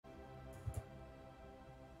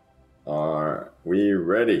Are we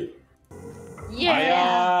ready? Yeah.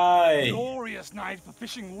 Aye, aye. Glorious night for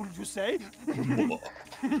fishing, wouldn't you say? I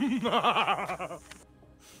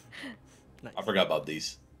forgot about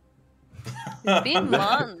these. It's been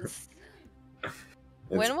months.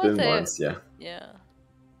 It's been months, yeah. Yeah.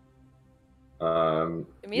 Yeah, I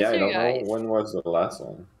don't guys. know when was the last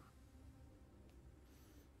one.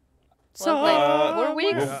 So, like 4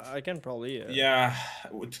 weeks? I can probably... Yeah,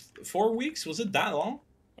 4 weeks? Was it that long?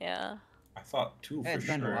 Yeah. I thought 2 for It's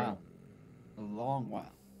been sure. a while. A long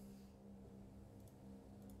while.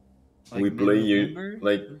 We play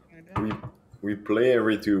we play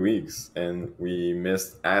every 2 weeks, and we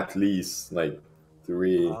missed at least like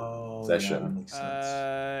 3 sessions.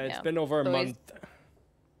 It's been over a month.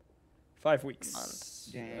 5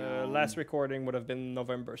 weeks. Last recording would have been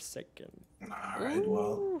November 2nd. Alright,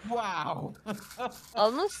 well. Wow.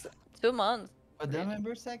 Almost 2 months. Oh,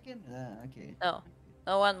 November 2nd? Okay. No.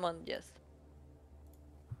 No, 1 month, yes.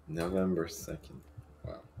 November 2nd.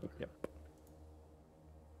 Wow. Okay. Yep.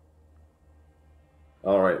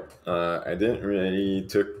 All right. I didn't really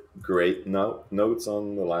took great notes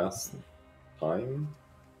on the last time.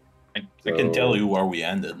 I can tell you where we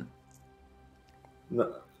ended.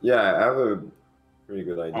 No, yeah, I have a pretty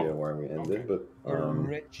good idea where we ended, but We're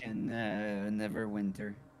rich in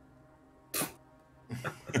Neverwinter.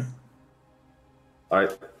 all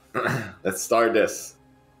right, let's start this.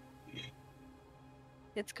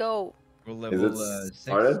 Let's go. We're level Is it 6.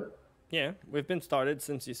 started? Yeah, we've been started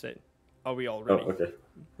since you said. Are we all ready? Oh, okay.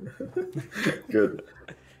 Good.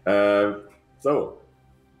 So,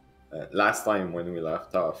 last time when we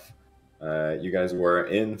left off, you guys were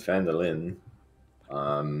in Phandalin.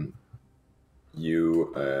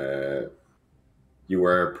 You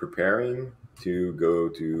were preparing to go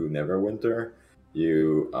to Neverwinter.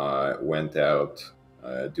 You went out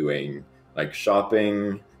doing like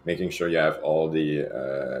shopping, making sure you have all the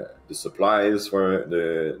supplies for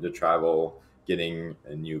the travel, getting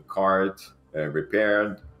a new cart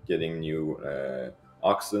repaired, getting new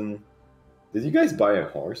oxen. Did you guys buy a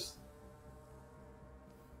horse?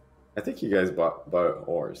 I think you guys bought a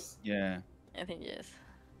horse. Yeah. I think yes.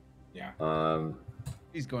 Yeah.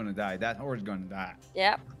 He's going to die. That horse is going to die.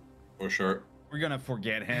 Yeah. For sure. We're going to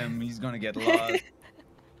forget him. He's going to get lost. He's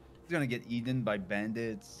going to get eaten by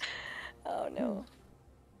bandits. Oh no.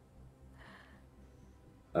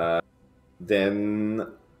 Then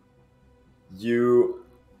you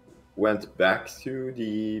went back to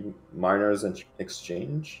the miners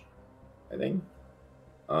exchange, I think.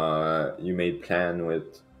 You made plan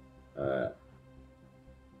with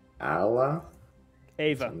Ala?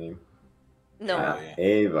 Ava. No.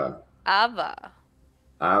 Ava. Ava.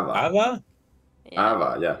 Ava? Yeah.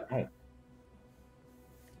 Ava, yeah.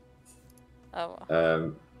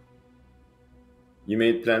 Ava. You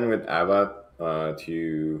made plan with Ava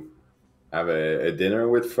to have a dinner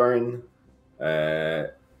with Fern.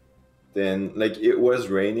 Then, like, it was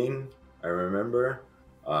raining, I remember.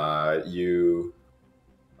 You...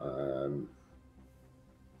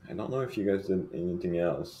 I don't know if you guys did anything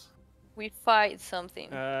else. We fight something.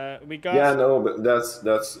 We got... Yeah, no, but that's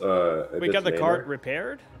we got the cart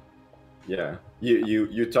repaired? Yeah.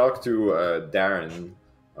 You talked to Darren...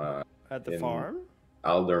 at the farm?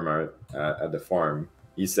 Aldermar at the farm.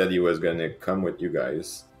 He said he was going to come with you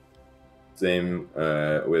guys. Same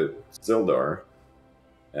with Sildar.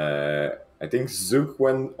 I think Zook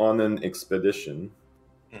went on an expedition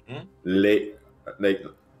late, like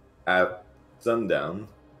at sundown.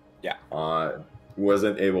 Yeah.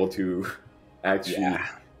 Wasn't able to actually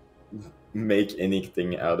make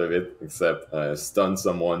anything out of it except stun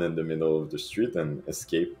someone in the middle of the street and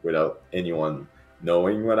escape without anyone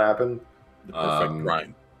knowing what happened. The perfect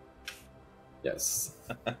rhyme. Yes.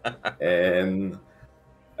 And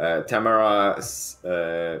Thamara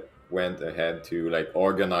went ahead to like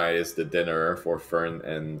organize the dinner for Fern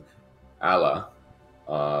and Ava,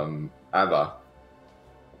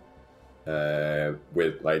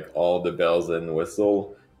 with like all the bells and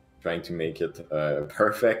whistle, trying to make it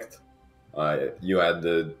perfect. You had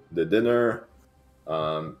the dinner,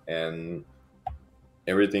 and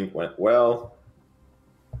everything went well.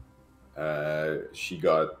 She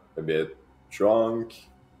got a bit drunk,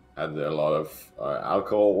 had a lot of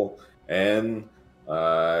alcohol, and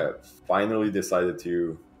finally decided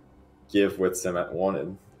to give what Semath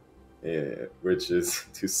wanted, which is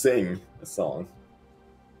to sing a song.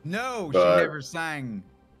 No, But she never sang.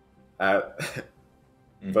 But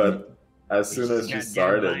as soon as she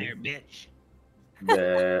started,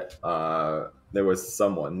 there was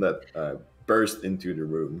someone that burst into the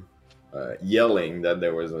room, yelling that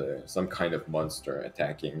there was some kind of monster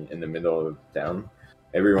attacking in the middle of town.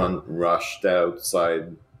 everyone rushed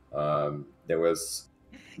outside. There was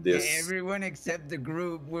this. Everyone except the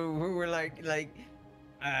group. We were like.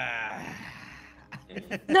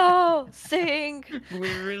 No, sing. We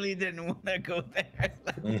really didn't want to go there.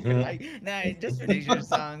 Like, nah, just finish your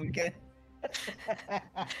song. We can.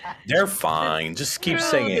 They're fine. Just keep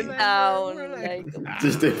singing. Down,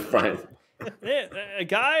 They're fine. Yeah, a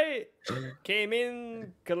guy came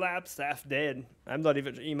in, collapsed, half dead. I'm not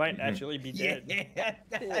even. He might actually be dead. Yeah,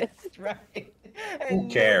 that's right. Who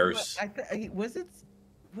cares?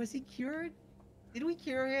 Was he cured? Did we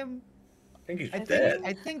cure him? I think he's dead.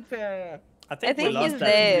 I think we lost he's at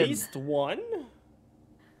dead. least one.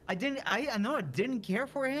 I know I didn't care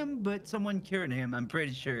for him, but someone cured him. I'm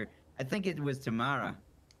pretty sure. I think it was Thamara.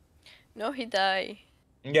 No, he died.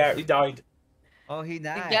 Yeah, he died. Oh, he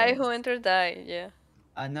died. The guy who entered died. Yeah.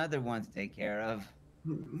 Another one to take care of.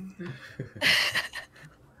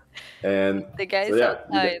 And the guys so, yeah,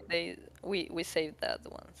 outside, we saved that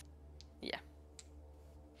ones. Yeah.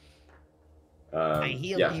 I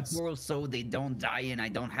heal people so they don't die and I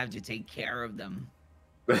don't have to take care of them.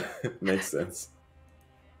 Makes sense.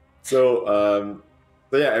 So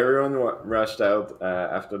yeah, everyone rushed out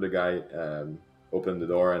after the guy opened the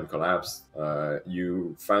door and collapsed.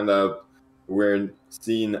 You found out we're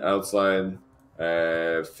seen outside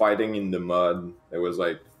fighting in the mud. There was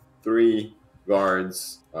like 3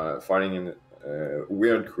 guards fighting in a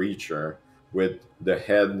weird creature with the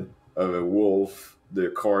head of a wolf, the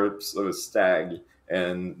corpse of a stag,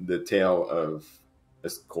 and the tail of a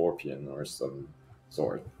scorpion or some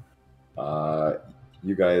sort.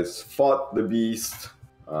 You guys fought the beast.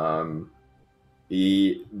 The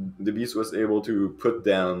beast was able to put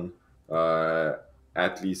down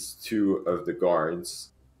at least 2 of the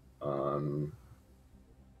guards,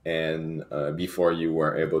 and before you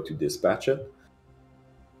were able to dispatch it.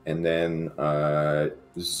 And then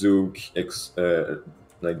Zook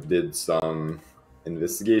did some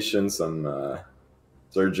investigation, some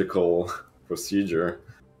surgical procedure.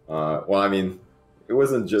 Well, I mean, it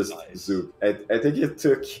wasn't just Zook. I think it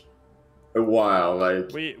took a while.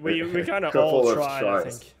 Like we kind of all tried. I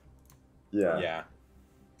think. Yeah.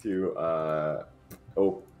 To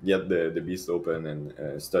get the beast open and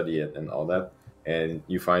study it and all that, and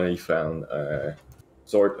you finally found a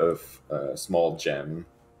sort of small gem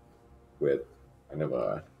with kind of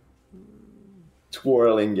a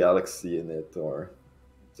twirling galaxy in it, or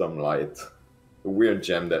some light. A weird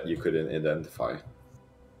gem that you couldn't identify.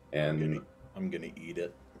 And I'm gonna eat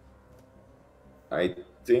it. I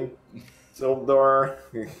think Sildar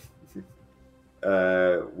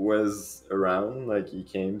was around. Like, he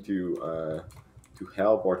came to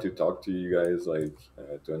help or to talk to you guys, like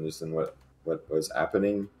to understand what was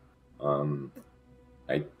happening.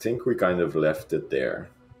 I think we kind of left it there.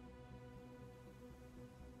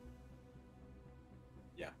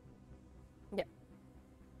 Yeah.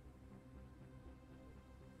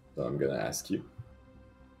 So I'm gonna ask you,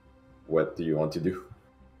 what do you want to do?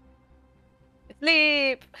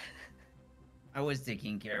 Sleep. I was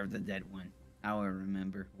taking care of the dead one. Now I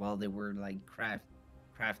remember, while they were like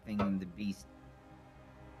crafting the beast.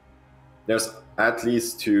 There's at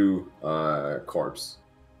least 2 corpses.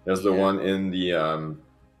 There's the one in the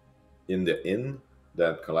inn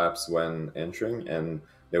that collapsed when entering, and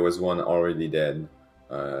there was one already dead.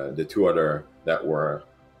 The 2 other that were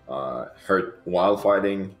hurt while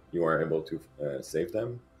fighting, you were able to save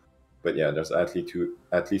them. But yeah, there's at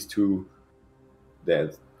least two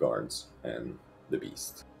dead guards and the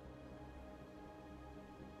beast.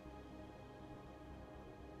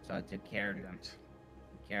 So I took care of them.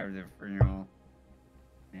 Took care of their funeral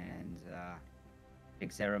and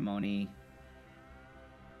big ceremony.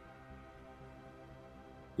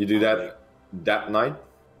 You do that night?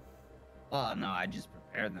 Oh no, I just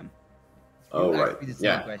prepared them. Oh, right.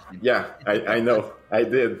 Yeah, I know. I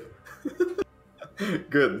did.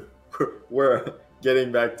 Good. We're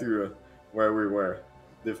getting back to where we were.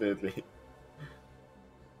 Definitely.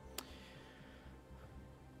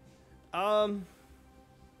 I'm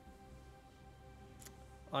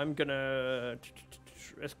gonna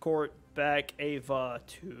escort back Ava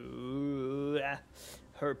to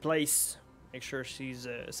her place. Make sure she's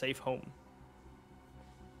safe home.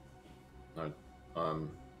 No,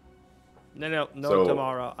 so,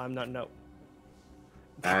 Thamara. I'm not. No.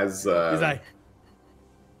 As He's like,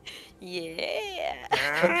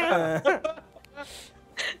 yeah.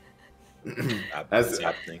 as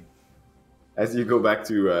happening. As you go back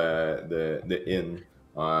to the inn,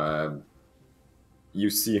 you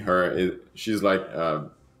see her. She's like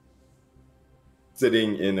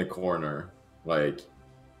sitting in a corner, like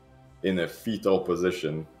in a fetal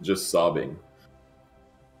position, just sobbing.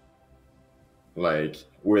 like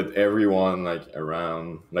with everyone like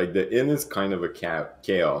around. Like the inn is kind of a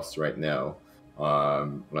chaos right now.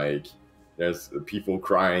 Like there's people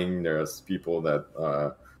crying. There's people that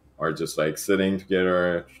are just like sitting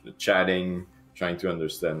together, chatting, trying to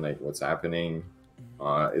understand like what's happening.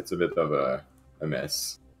 It's a bit of a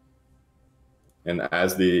mess. And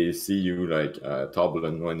as they see you, like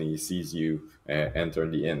Toblin, when he sees you enter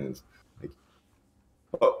the inn, is like,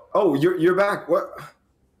 "Oh, you're back.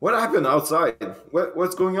 What happened outside?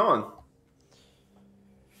 What's going on?"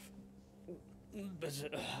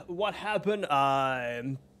 What happened?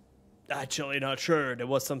 I'm actually not sure. There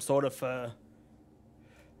was some sort of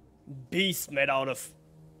beast made out of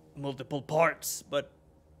multiple parts, but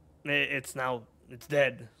it's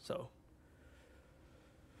dead. So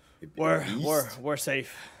we're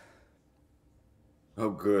safe. Oh,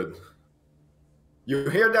 good. You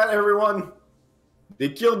hear that, everyone? They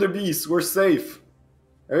killed the beast. We're safe.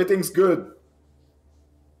 Everything's good.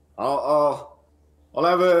 I'll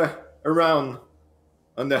have a round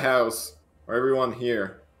on the house for everyone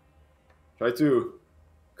here. Try to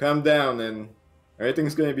calm down, and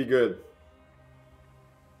everything's gonna be good.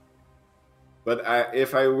 But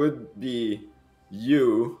if I would be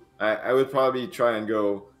you, I would probably try and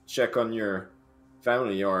go check on your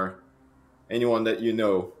family or anyone that you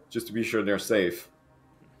know, just to be sure they're safe.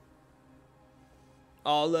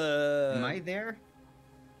 Am I there?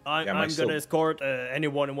 I'm gonna escort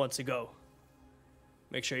anyone who wants to go.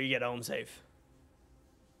 Make sure you get home safe.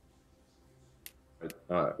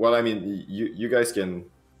 Well, I mean, you guys can,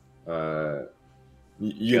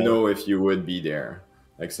 you know, if you would be there.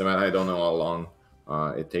 Like Semath, I don't know how long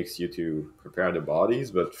it takes you to prepare the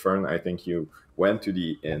bodies, but Fern, I think you went to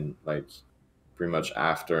the inn like pretty much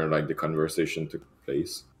after like the conversation took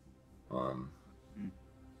place. I'm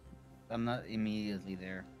not immediately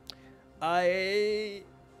there.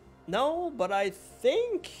 No, but I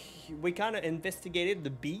think we kind of investigated the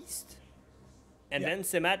beast, and then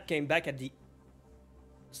Semath came back at the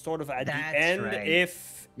end. Right.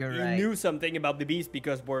 If You're you right. knew something about the beast,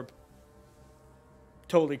 because we're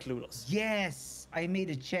totally clueless. Yes, I made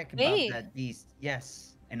a check about that beast.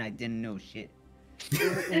 Yes, and I didn't know shit.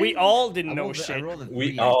 We all didn't know shit. I rolled a 3,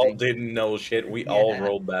 We I all think. didn't know shit. We all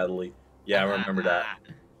rolled badly. Yeah, I remember that.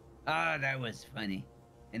 Ah, that was funny.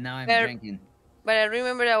 And now I'm Well, drinking. But I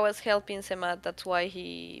remember I was helping Semath. That's why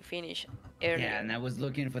he finished earlier. Yeah, and I was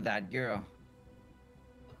looking for that girl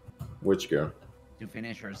Which girl? to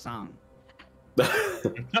finish her song.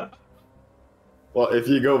 Well, if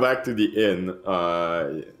you go back to the inn,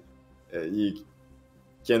 you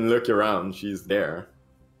can look around. She's there,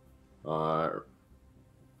 but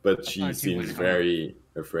she thought she seems went home. very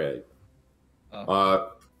afraid.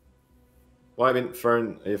 Oh. Well, I mean,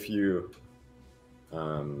 Fern, if you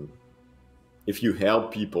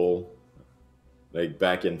help people, like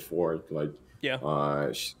back and forth, like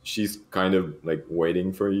she's kind of like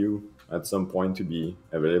waiting for you at some point to be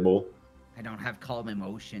available. I don't have calm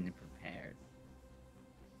emotion prepared.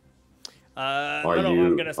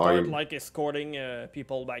 I'm gonna start like escorting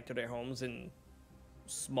people back to their homes in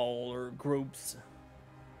smaller groups.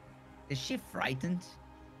 Is she frightened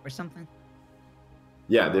or something?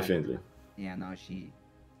 Yeah, definitely. Yeah, no, she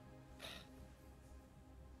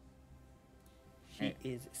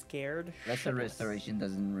is scared. Lesser restoration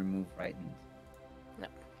doesn't remove frightened. No.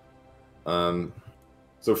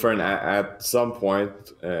 So Fern, at some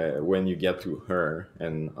point, when you get to her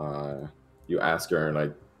and you ask her,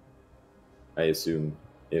 like, I assume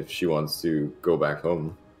if she wants to go back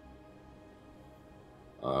home,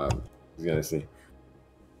 he's gonna say,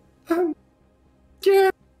 "Yeah,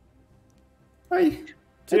 I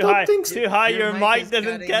don't think so." Too high, your mic is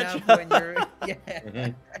doesn't cutting catch up up. when you're...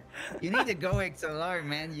 Yeah. You need to go XLR,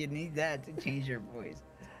 man. You need that to change your voice.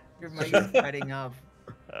 Your mic is cutting off.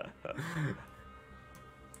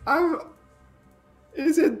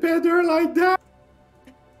 Is it better like that?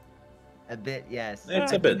 A bit, yes.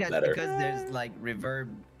 It's I a bit think that's better. because there's like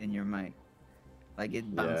reverb in your mic. Like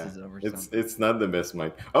it bounces over something. It's not the best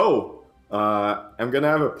mic. Oh, I'm gonna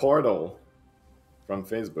have a portal from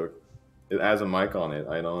Facebook. It has a mic on it.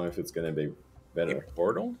 I don't know if it's gonna be better.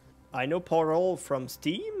 Portal? I know Portal from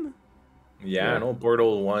Steam. Yeah, I know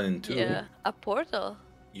Portal 1 and 2. Yeah, a portal.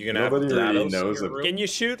 You're gonna Nobody have really GLaDOS knows in your it. room? Can you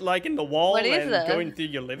shoot like in the wall What is and that? go into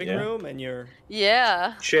your living Yeah. room and you're...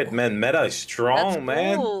 Yeah. Shit, man, meta is strong, That's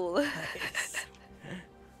man. cool.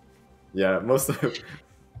 Yeah, most of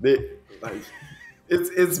they like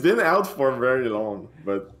it's been out for very long,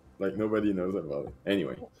 but like nobody knows about it.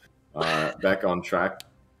 Anyway, back on track.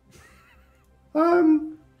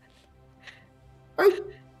 I'm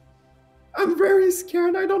very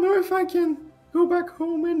scared. I don't know if I can go back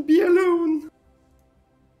home and be alone.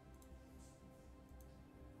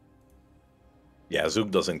 Yeah,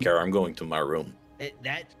 Zook doesn't care. I'm going to my room.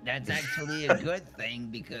 That's actually a good thing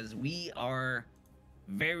because we are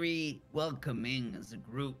very welcoming as a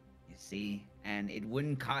group, you see, and it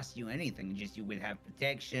wouldn't cost you anything. Just you would have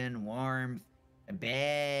protection, warmth, a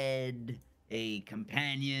bed, a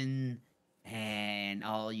companion, and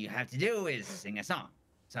all you have to do is sing a song.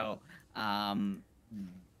 So,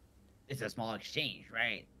 it's a small exchange,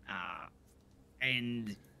 right?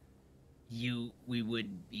 And we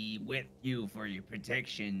would be with you for your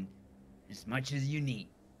protection as much as you need.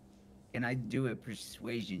 Can I do a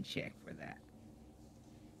persuasion check for that?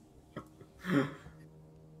 You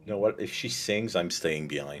know what? If she sings, I'm staying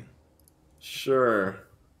behind. Sure.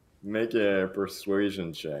 Make a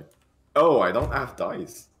persuasion check. Oh, I don't have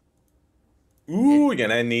dice. Ooh, you're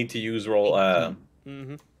gonna need to use roll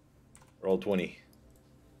roll 20.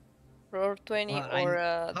 Roll 20 Well, or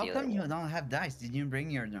how the other come you one. don't have dice? Did you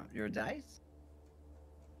bring your dice?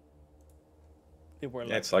 They were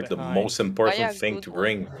That's like the behind. most important yeah, thing good to one.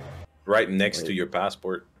 bring, right next to Wait. your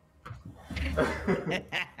passport.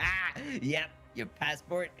 Yep, your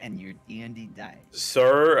passport and your D&D dice.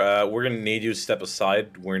 Sir, we're gonna need you to step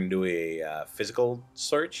aside. We're gonna do a physical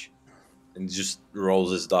search, and just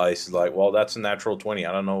rolls his dice. He's like, well, that's a natural 20.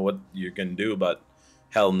 I don't know what you're gonna do, but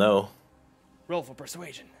hell no. Roll for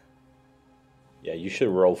persuasion. Yeah, you should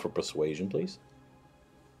roll for persuasion, please.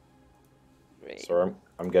 Great. Sir,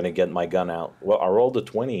 I'm gonna get my gun out. Well, I rolled a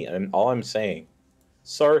 20, and all I'm saying,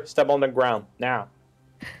 sir, step on the ground now.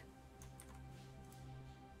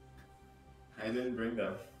 I didn't bring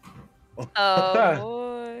them. Oh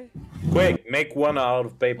boy. Quick, make one out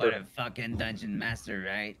of What paper. a fucking dungeon master,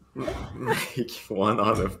 right? Make one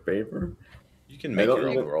out of paper. You can make your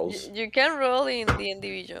don't- own rolls. You can roll in the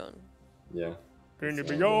division. Yeah. In the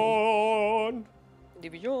beyond.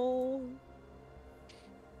 Division.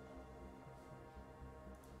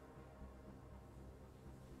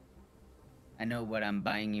 I know what I'm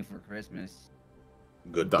buying you for Christmas.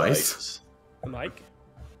 Good Dice. dice. Mike.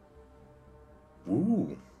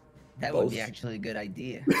 Ooh. That would be Both. actually a good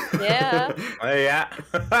idea. Yeah.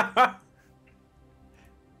 Yeah.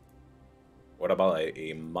 What about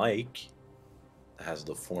a mic that has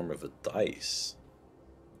the form of a dice?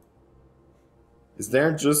 Is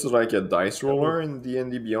there just like a dice roller in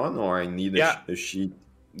D&D Beyond, or I need Yeah. a sheet?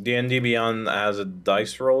 D&D Beyond has a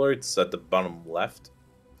dice roller. It's at the bottom left.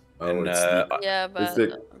 Oh, And, it's the, Yeah, it's but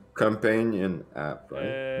the companion app,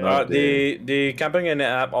 right? Not the companion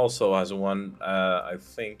app also has one. I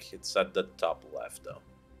think it's at the top left though.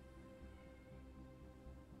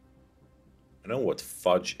 I know what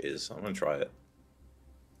fudge is. I'm gonna try it.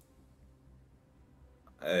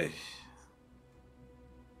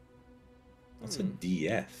 What's a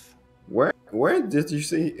DF? Where did you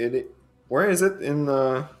see it? Where is it in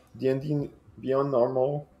D&D Beyond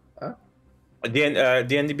normal app?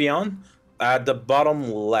 D&D Beyond, at the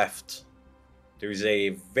bottom left, there's a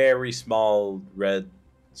very small red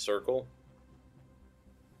circle.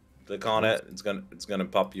 Click on it. It's gonna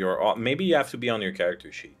pop your. Maybe you have to be on your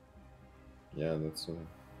character sheet. Yeah, that's.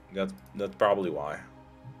 That's probably why.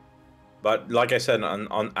 But like I said,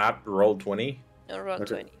 on app roll 20, roll Okay.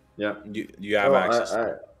 20. Yeah. you have access.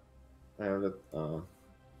 I have it.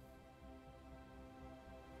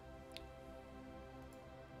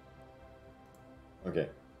 Okay,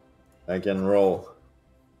 I can roll.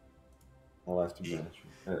 I'll have to match.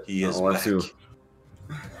 He is I'll have to.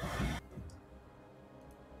 back.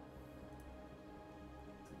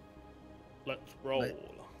 Let's roll.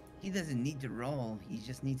 He doesn't need to roll. He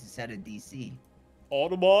just needs to set a DC.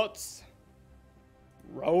 Autobots.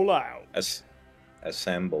 Roll out.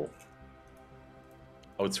 Assemble.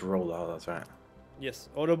 Oh, it's rolled out. That's right. Yes,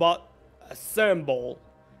 Autobot assemble.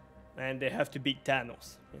 And they have to beat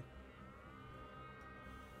Thanos. Yeah.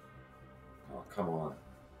 Oh, come on.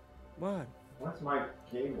 What? What's my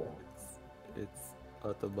cable? It's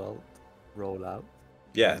Autobot rollout.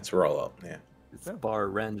 Yeah, it's roll out. Yeah. It's Power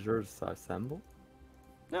Rangers assemble.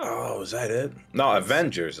 No. Oh, is that it? No,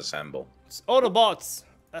 Avengers assemble. It's Autobots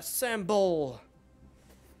assemble.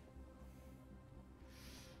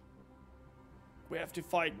 We have to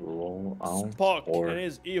fight Roll out. Spock or and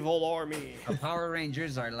his evil army. The Power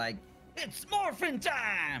Rangers are like, it's morphin'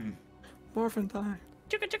 time! Morphin time.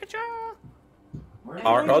 Chicka chicka cha.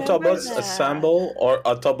 Are remember Autobots that. assemble or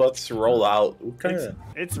Autobots roll out? What kind of...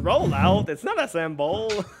 It's roll out. It's not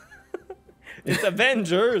assemble. It's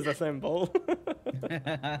Avengers assemble.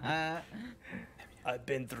 I've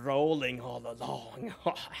been trolling all along.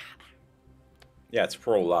 Yeah, it's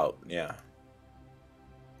roll out. Yeah.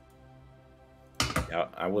 Yeah,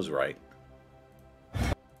 I was right.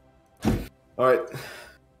 All right.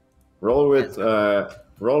 Roll with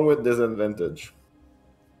disadvantage.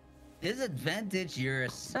 Disadvantage, you're a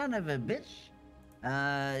son of a bitch.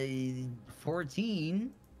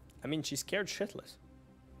 14. I mean, she's scared shitless.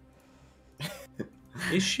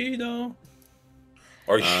 Is she though?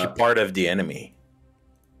 Or is she part of the enemy?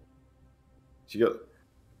 She goes,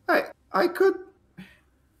 I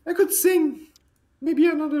could sing maybe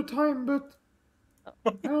another time, but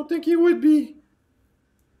I don't think it would be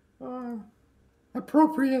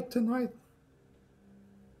appropriate tonight.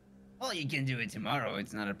 Well, you can do it tomorrow.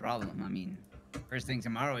 It's not a problem. I mean, first thing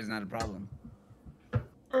tomorrow is not a problem.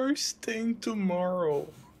 First thing tomorrow.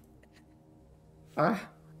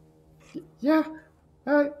 Yeah,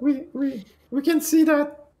 we can see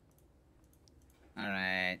that. All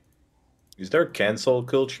right. Is there cancel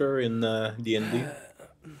culture in D&D?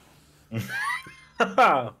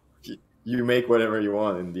 You make whatever you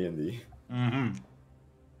want in D&D. Mm-hmm.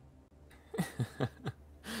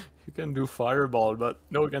 You can do fireball, but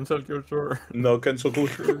no cancel culture. No cancel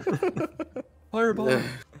culture. Fireball. Yeah.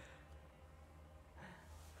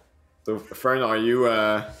 So, Fern, are you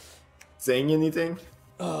saying anything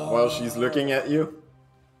while she's looking at you?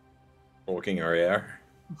 Working her hair.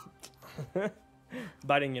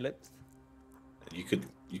 Biting your lips. You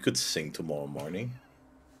could sing tomorrow morning.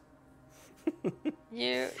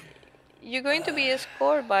 You're going to be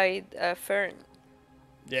escorted by Fern.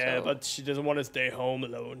 Yeah, So- but she doesn't want to stay home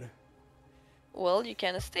alone. Well, you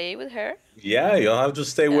can stay with her. Yeah, you'll have to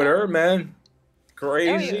stay with Yeah. her, man. No,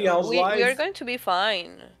 Crazy, how's life? we are going to be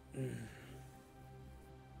fine.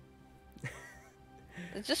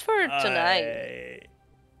 It's just for tonight.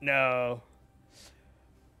 No.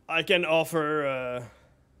 I can offer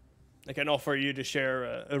you to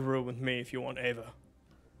share a room with me if you want, Ava.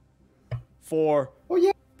 For Oh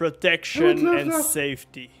yeah. protection love and that.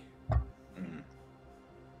 safety.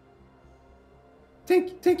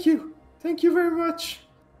 Thank you very much.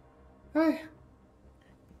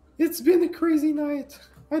 It's been a crazy night.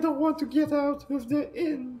 I don't want to get out of the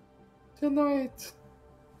inn tonight.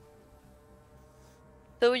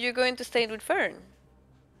 So you're going to stay with Fern?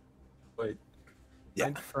 Wait. Yeah.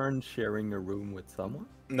 Isn't Fern sharing a room with someone?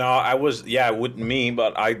 No, I was with me,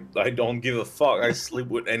 but I don't give a fuck. I sleep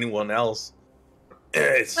with anyone else.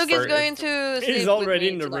 It's Zook is for- going to sleep He's with already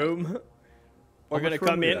me in the tonight. room. We're How gonna much room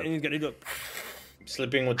come do you in have? and he's gonna go.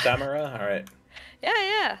 Sleeping with Thamara? Alright.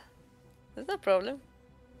 Yeah. There's no problem.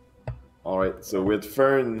 Alright, so with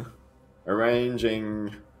Fern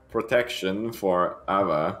arranging protection for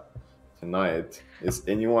Ava tonight, is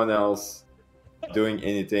anyone else doing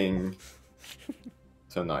anything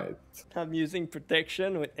tonight? I'm using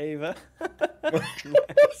protection with Ava.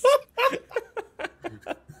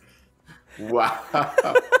 Wow.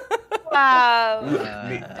 Wow.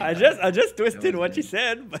 I just twisted what she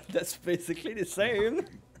said, but that's basically the same.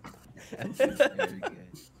 That's very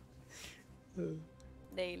good.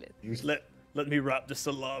 Nail it. Let me wrap the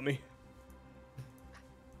salami.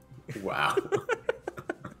 Wow.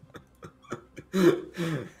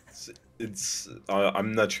 It's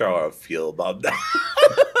I'm not sure how I feel about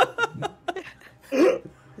that.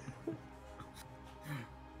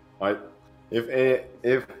 Alright.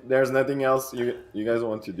 If there's nothing else you guys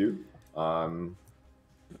want to do,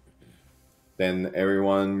 then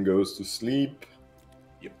everyone goes to sleep.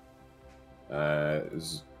 Yep.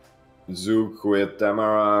 Zook with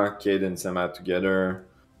Thamara, Cade and Semath together.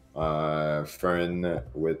 Fern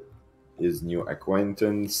with his new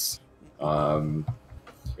acquaintance. Got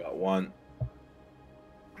one.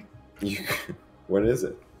 What is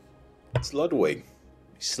it? It's Ludwig.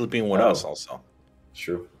 He's sleeping with Oh. us also.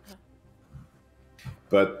 True.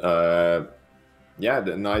 But yeah,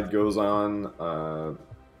 the night goes on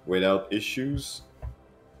without issues.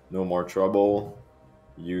 No more trouble.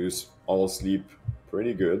 You all sleep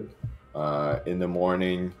pretty good. In the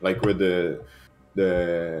morning, like with the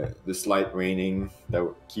slight raining that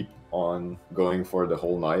would keep on going for the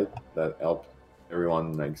whole night, that helped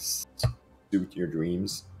everyone like suit your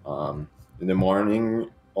dreams. In the morning,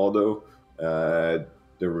 although the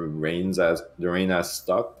rain has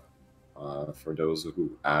stopped. For those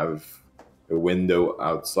who have a window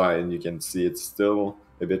outside, you can see it's still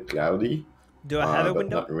a bit cloudy. Do I have a but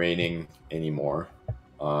window? not raining anymore.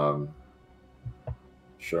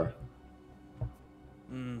 Sure.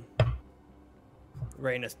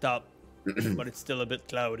 Rain has stopped, but it's still a bit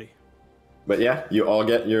cloudy. But yeah, you all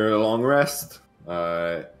get your long rest.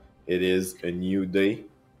 It is a new day.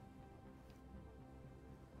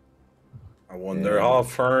 I wonder how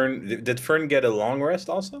Fern did Fern get a long rest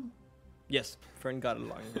also? Yes, Fern got a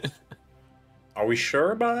long rest. Are we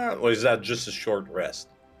sure about that? Or is that just a short rest?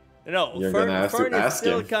 No, You're gonna have to Fern is ask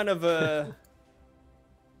still him. kind of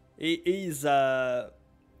he's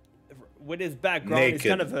with his background, he's Naked.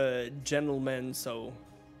 kind of a gentleman, so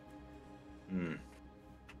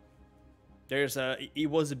he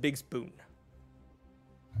was a big spoon.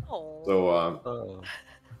 Oh. So Oh.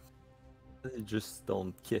 You just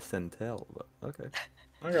don't kiss and tell, but okay.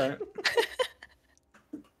 Okay.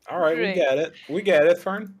 All right, we Great. get it. We get it,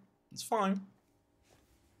 Fern. It's fine.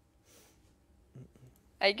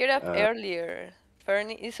 I get up earlier.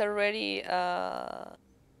 Fernie is already down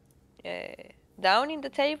in the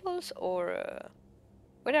tables, or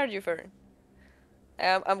where are you, Fern?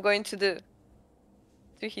 I'm going to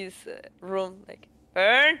his room. Like,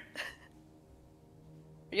 Fern,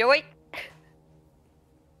 are you awake?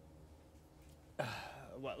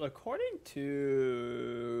 Well, according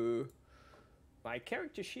to my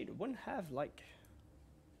character sheet, it wouldn't have like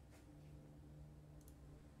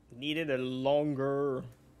needed a longer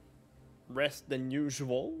rest than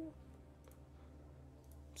usual.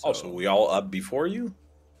 So, so we all up before you?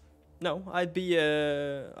 No, I'd be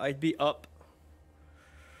up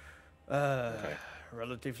Okay.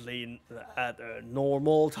 relatively at a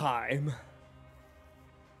normal time.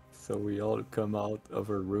 So we all come out of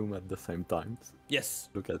our room at the same time, Yes,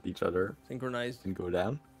 look at each other, synchronized. and go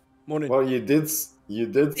down. Morning. well, you did say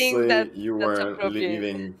Think you that's were appropriate.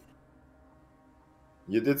 leaving.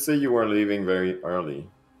 You did say you were leaving very early,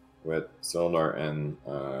 with Sonar and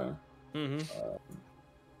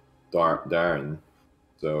Darren.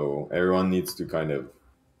 So everyone needs to kind of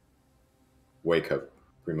wake up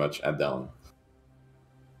pretty much at dawn.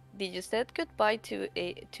 Did you say goodbye to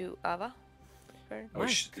Ava? Fern? Oh, My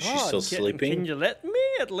is she God, still sleeping? Can you let me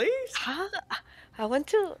at least? Huh? I want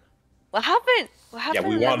to. What happened? What Yeah, happened?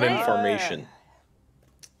 we last want night? information.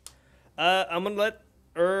 I'm gonna let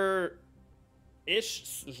her ish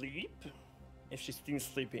sleep. If she's still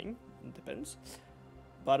sleeping, it depends.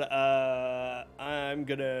 But I'm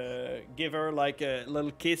gonna give her like a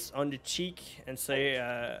little kiss on the cheek and say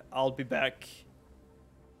I'll be back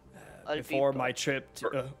I'll be before back. my trip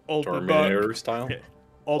to I'll be back. Terminator style. Yeah.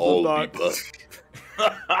 I'll be back.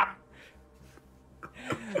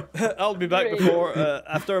 I'll be back Great. before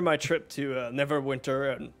after my trip to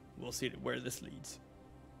Neverwinter, and we'll see where this leads.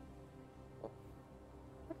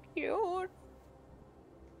 Cute.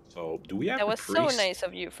 So, do we have That a was so priest? nice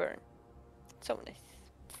of you, Fern. So nice.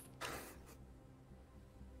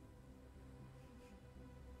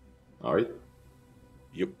 All right.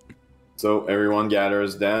 Yep. So everyone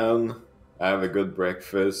gathers down, have a good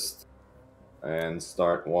breakfast, and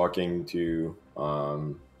start walking to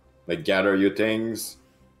like gather your things.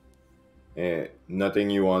 Nothing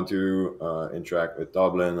you want to interact with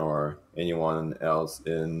Dublin or anyone else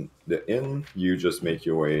in the inn. You just make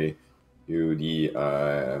your way to the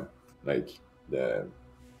like the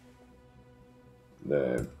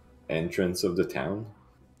entrance of the town.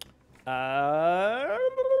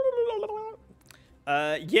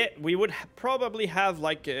 Yeah, we would probably have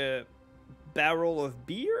like a barrel of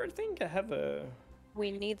beer. I think I have a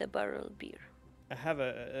We need a barrel of beer.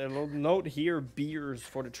 little note here, beers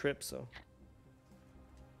for the trip. So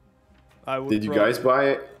I would. Did you guys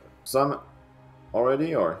buy some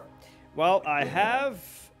already, or? Well, I have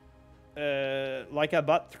like I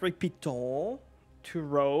bought 3 pitons, 2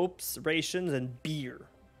 ropes, rations, and beer.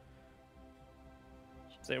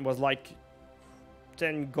 So it was like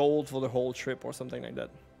 10 gold for the whole trip or something like that.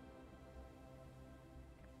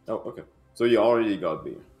 Oh, okay. So you already got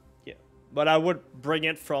beer. Yeah, but I would bring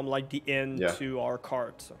it from like the inn Yeah. to our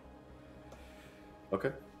cart. So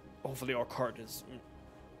Okay. hopefully our cart is.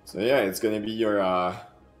 So yeah, it's gonna be your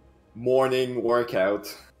morning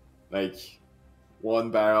workout, like 1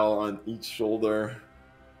 barrel on each shoulder,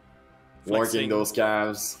 Flexing. working those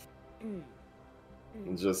calves,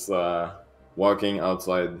 and just walking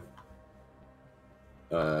outside.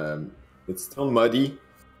 It's still muddy,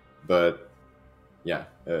 but yeah,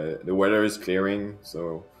 the weather is clearing,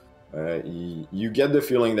 so you get the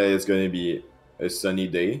feeling that it's going to be a sunny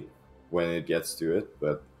day when it gets to it,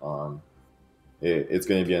 but it's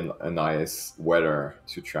going to be a nice weather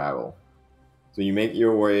to travel. So you make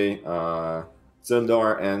your way.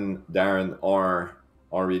 Sildar and Darren are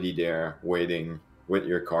already there, waiting with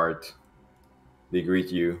your cart. They greet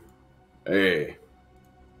you. Hey.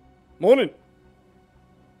 Morning.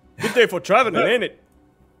 Good day for traveling, ain't it?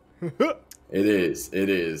 It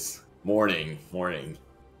is. Morning.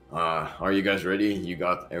 Are you guys ready? You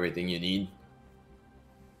got everything you need?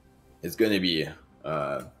 It's gonna be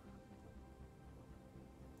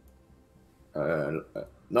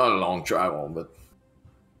not a long travel, but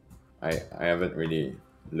I haven't really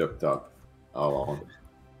looked up how long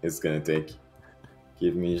it's gonna take.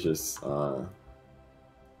 Give me just I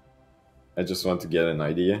just want to get an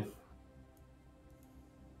idea.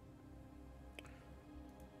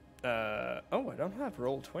 don't have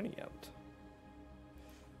Roll20 out.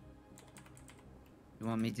 You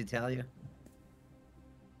want me to tell you?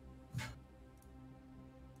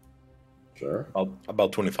 Sure.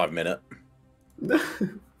 About 25 minutes.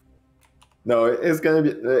 No, it's gonna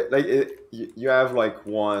be like you have like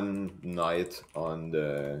one night on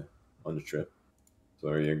the trip,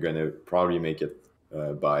 so you're gonna probably make it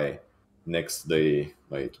by next day,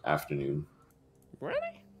 like afternoon. Really?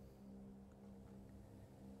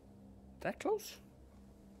 That close?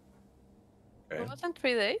 Okay. It wasn't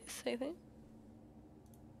 3 days, I think.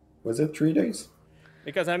 Was it 3 days?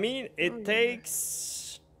 Because I mean, Oh, it yeah.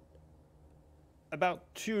 takes about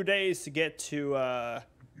 2 days to get to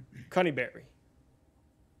Coneyberry.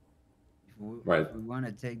 Right. If we want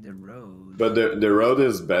to take the road. But the road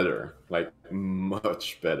is better, like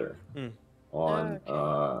much better Mm. on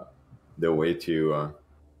Okay. the way to.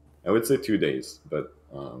 I would say 2 days, but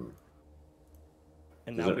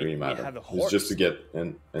And now doesn't we really matter. have a It's horse. just to get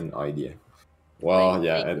an idea. Well, Like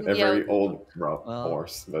yeah, taking a the very out- old Well-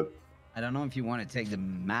 horse, but I don't know if you want to take the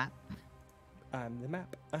map, I'm the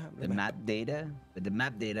map. the map data, but the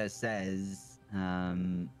map data says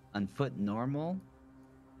on foot normal,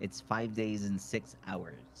 it's 5 days and 6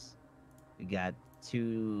 hours. We got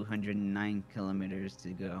 209 kilometers to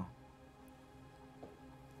go.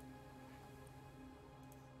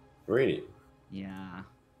 really, Yeah.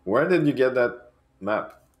 where did you get that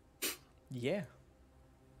map? Yeah.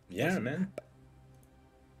 Yeah, man.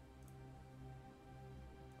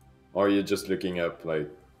 Or are you just looking up like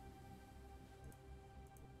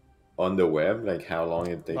on the web, like how long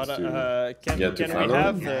it takes But to can get to we Ferme?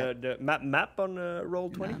 have the map on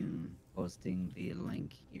Roll20? I'm posting the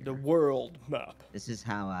link here. The world map. This is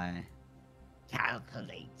how I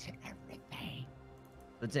calculate everything.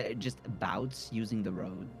 It's just about using the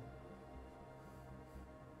road.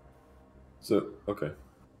 So okay,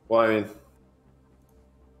 well, I mean,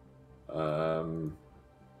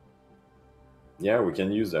 yeah, we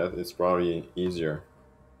can use that. It's probably easier.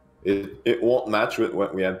 It won't match with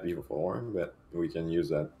what we had before, but we can use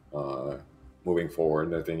that moving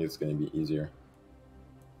forward. I think it's going to be easier.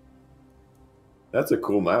 That's a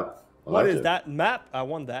cool map. What like is it. that map? I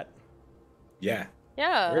want that. Yeah.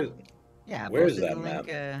 Yeah. Where, Yeah, I Where's posted that the link,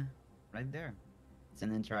 map? right there. It's an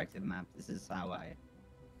interactive map. This is how I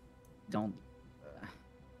don't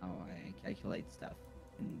how I calculate stuff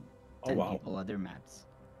and Oh, send wow. people other maps.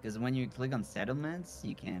 Because when you click on settlements,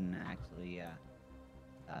 you can actually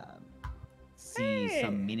see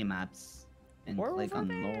some Hey! mini maps and We're click over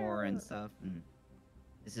on lore and there. stuff. And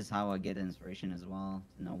this is how I get inspiration as well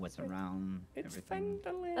to know what's around. It's everything.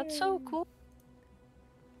 Fendelin. That's so cool.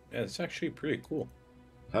 yeah, it's actually pretty cool.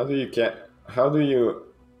 How do you?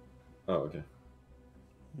 Oh, okay.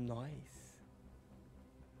 Nice.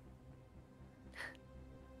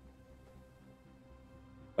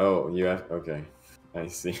 Oh, you have okay. I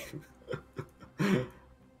see.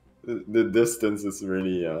 The distance is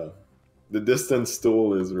really the distance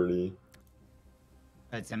tool is really.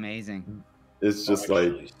 It's amazing. It's just Oh,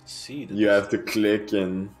 like actually, see the you have to click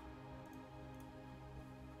and.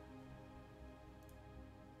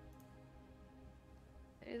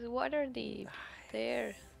 There's water deep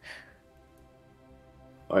there.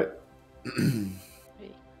 I.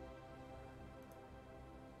 Wait.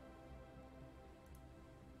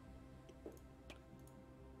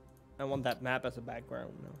 I want that map as a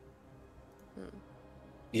background now.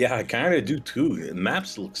 Yeah, I kind of do too. The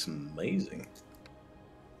maps looks amazing.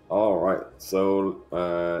 All right, so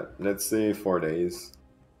let's say 4 days.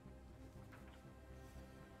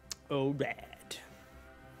 Oh, bad.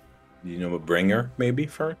 Do you know a bringer, maybe,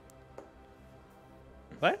 for?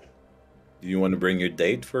 What? Do you want to bring your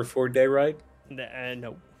date for a 4-day ride?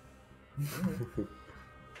 No.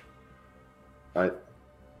 Right.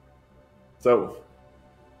 So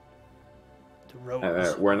The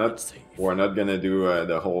road. we're not gonna do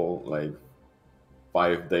the whole like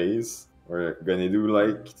 5 days. We're gonna do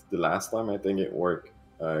like the last time. I think it worked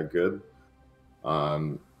good.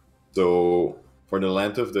 So for the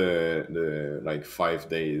length of the like 5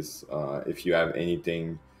 days, if you have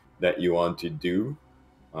anything that you want to do,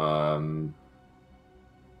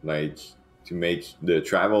 like to make the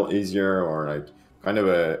travel easier, or like kind of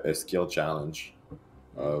a skill challenge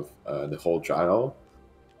of the whole travel,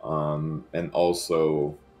 and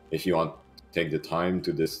also if you want to take the time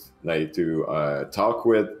to talk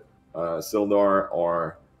with Sildar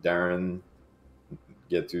or Darren,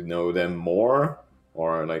 get to know them more,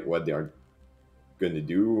 or like what they are going to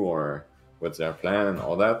do, or what's their plan,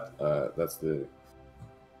 all that. That's the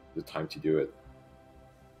time to do it.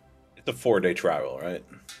 It's a 4-day travel, right?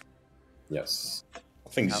 Yes. I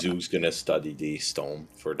think Zook's gonna study the stone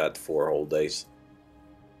for that 4 whole days.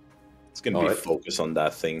 It's gonna be Alright. focused on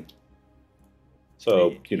that thing.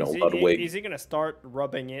 So, you know, Ludwig. Is he gonna start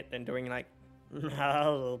rubbing it and doing like I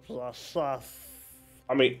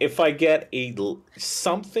mean, if I get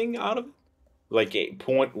something out of it, like a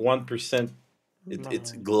 0.1%,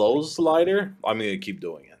 it glows lighter, I'm gonna keep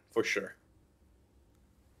doing it for sure.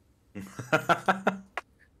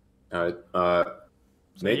 Alright. So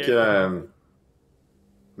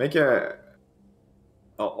Make a.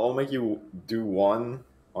 I'll make you do one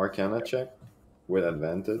Arcana check with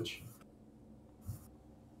advantage.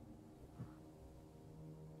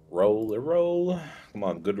 Roll. Come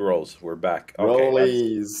on, good rolls. We're back. Okay,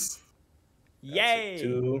 Rollies. Yay!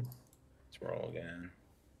 2. Let's roll again.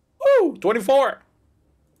 Woo! 24!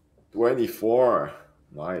 24.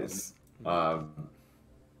 Nice.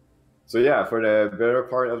 So yeah, for the better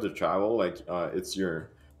part of the travel, like it's your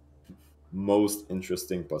most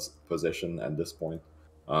interesting position at this point.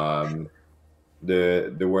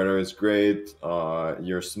 The weather is great.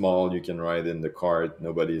 You're small. You can ride in the cart.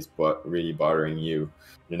 Nobody's really bothering you.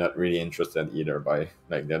 You're not really interested either by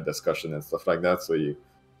like that discussion and stuff like that. So you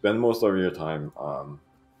spend most of your time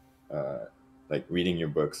like reading your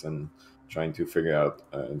books and trying to figure out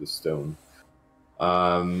the stone.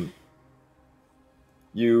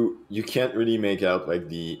 You can't really make out like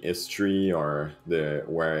the history or the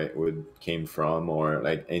where it would came from or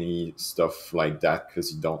like any stuff like that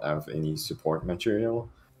because you don't have any support material.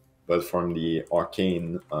 But from the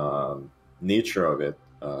arcane nature of it,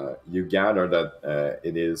 you gather that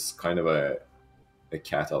it is kind of a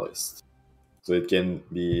catalyst. So it can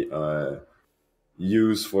be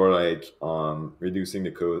used for like reducing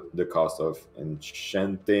the cost of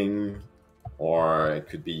enchanting, or it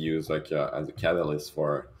could be used like as a catalyst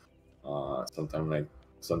for something like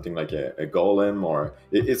a golem, or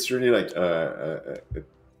it's really like a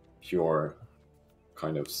pure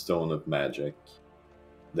kind of stone of magic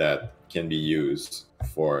that can be used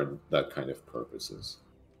for that kind of purposes.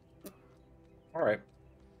 All right.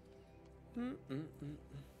 All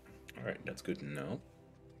right, that's good to know.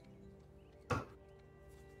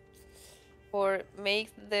 For make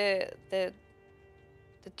the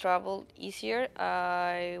travel easier,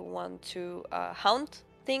 I want to hunt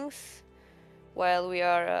things while we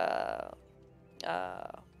are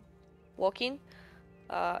walking.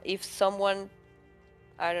 If someone,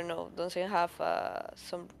 I don't know, doesn't have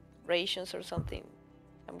some rations or something,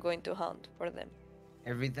 I'm going to hunt for them.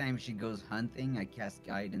 Every time she goes hunting, I cast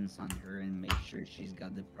guidance on her and make sure she's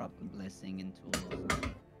got the proper blessing and tools to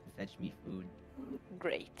fetch me food.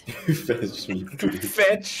 Great. Fetch me food.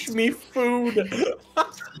 Fetch me food.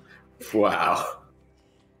 Wow.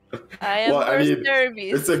 I am Well, I for mean,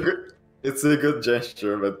 service. it's a good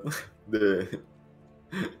gesture, but the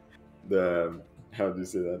how do you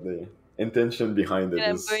say that, the intention behind it And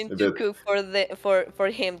I'm is going a to bit. cook for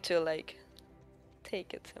him to like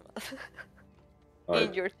take it, Semath. In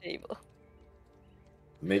Alright, your table.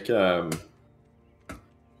 make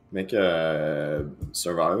a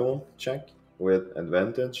survival check with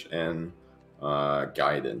advantage and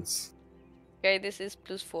guidance. Okay, this is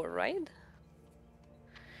 +4, right?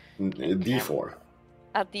 D4.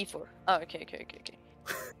 At D4. Oh, okay.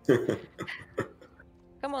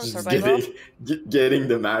 Come on, Just survival. getting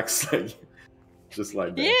the max, like just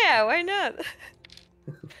like that. Yeah, why not?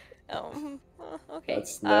 Okay.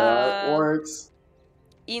 That's not how it works.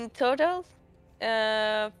 In total,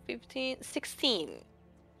 16.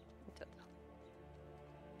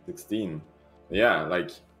 16. Yeah,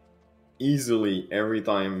 like easily every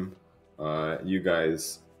time you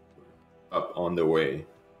guys up on the way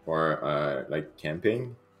for like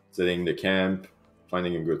camping, setting the camp,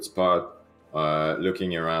 finding a good spot,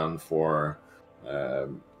 looking around for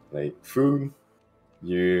like food,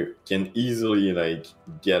 you can easily like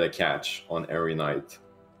get a catch on every night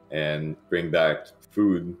and bring back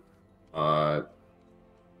food.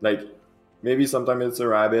 Like maybe sometimes it's a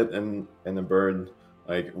rabbit and a bird.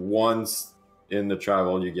 Like once in the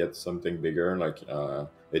travel you get something bigger, like a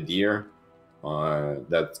deer.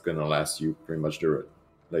 That's gonna last you pretty much the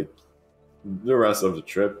rest of the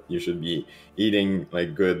trip. You should be eating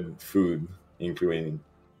like good food, including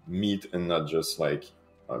meat and not just like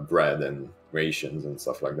bread and rations and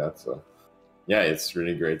stuff like that. So yeah, it's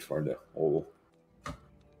really great for the whole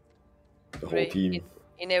Great. team.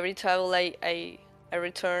 In every travel, I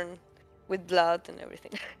return with blood and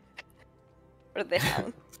everything. For the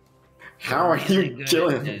hound. How are Really you good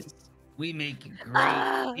killing at him? this. We make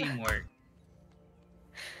great teamwork.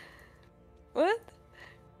 What?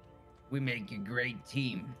 We make a great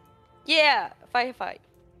team. Yeah, 5-5.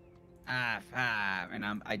 Ah, five. And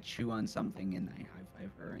I chew on something and I high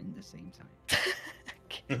five her in the same time.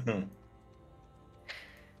 Okay.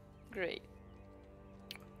 Great.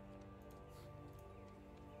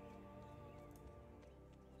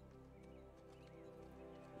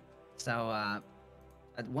 So,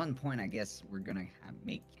 at one point, I guess we're gonna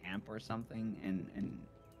make camp or something, and I'm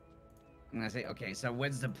gonna say, okay. So,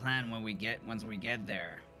 what's the plan when once we get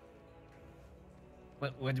there?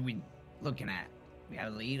 What are we looking at? We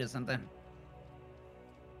have a lead or something?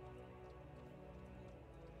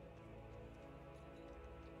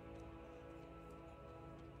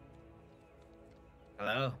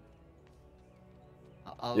 Hello.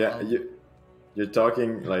 Yeah, I'll- you're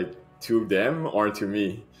talking like to them or to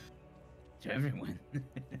me? to everyone.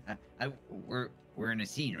 We're in a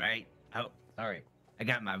scene, right? Oh, sorry, I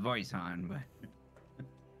got my voice on, but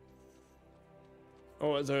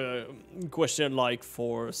Oh, is there a question like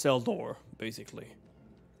for Seldor, basically?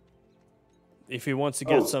 If he wants to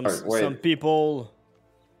get Oh, sorry, wait. some people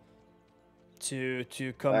to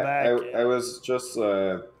come back. I was just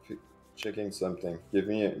checking something. Give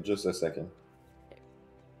me just a second.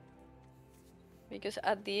 Because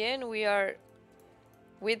at the end we are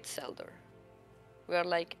with Seldor. We are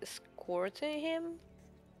like escorting him.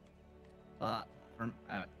 from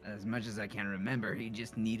as much as I can remember, he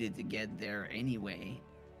just needed to get there anyway.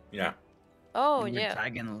 Yeah. Oh We were yeah.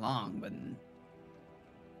 tagging along, but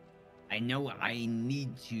I know I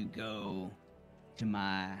need to go to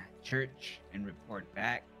my church and report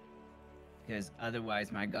back, because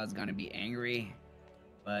otherwise my god's gonna be angry.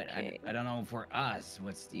 But Okay. I don't know for us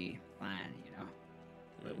what's the plan, you know.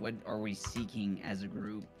 What are we seeking as a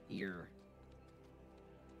group here?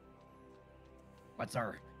 What's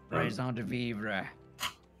our raison de vivre?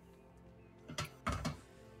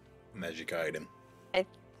 Magic item.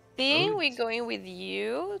 Think Oh, we're going with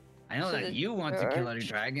you. I know To that the you want to kill a church?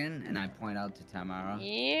 dragon, and I point out to Thamara.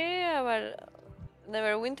 Yeah, but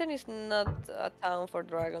Neverwinter is not a town for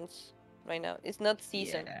dragons right now. It's not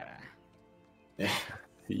season. Yeah.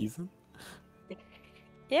 Season?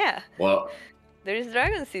 Yeah, Well, there is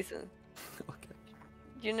dragon season. Okay.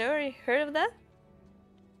 You never heard of that?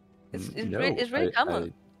 It's No, it's really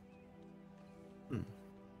common.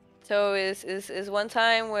 So is one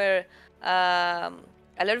time where a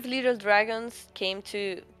lot of little dragons came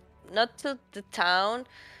to, not to the town,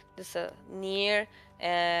 just near,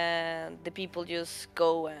 and the people just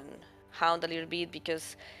go and hound a little bit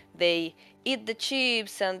because they eat the sheep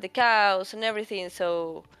and the cows and everything.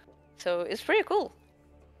 So it's pretty cool.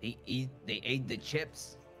 They ate the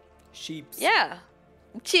chips. Sheeps. Yeah,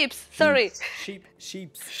 chips. Sorry, Sheeps.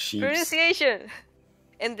 sheeps. pronunciation.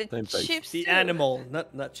 And the Same face. chips The too. animal,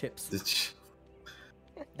 not chips.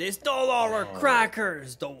 They stole all our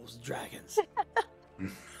crackers, those dragons.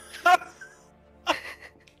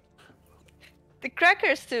 The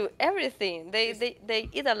crackers too. Everything. They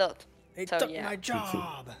eat a lot. They So, took yeah. my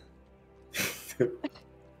job.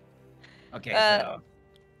 Okay, Uh, so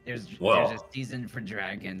there's Well. a season for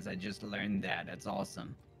dragons. I just learned that. That's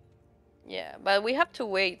awesome. Yeah, but we have to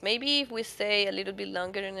wait. Maybe if we stay a little bit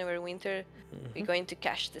longer in Neverwinter, we're going to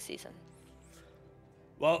catch the season.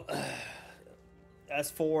 Well, as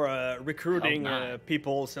for recruiting Oh, my.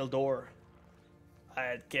 people, Seldor,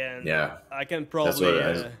 I can Yeah. I can That's probably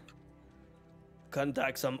what I-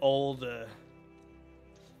 contact some old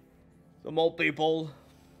people.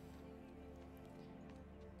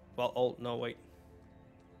 Well, old, no, wait.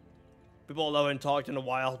 People that haven't talked in a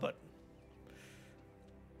while, but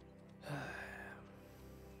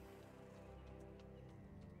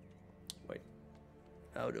wait,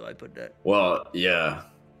 how do I put that? Well, yeah.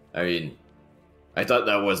 I mean, I thought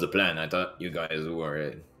that was the plan. I thought you guys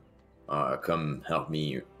were come help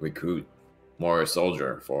me recruit more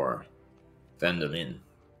soldier for Vandalin.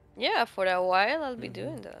 Yeah, for a while I'll be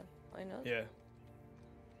doing that. Why not? Yeah.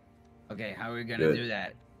 Okay, how are we gonna Good. do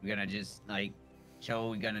that? We're gonna just like show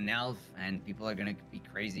we got an elf, and people are gonna be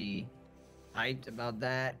crazy hyped about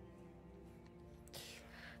that.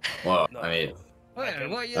 Well, No. I mean,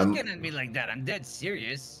 Well, you're looking at me like that. I'm dead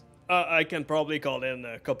serious. I can probably call in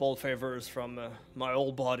a couple favors from my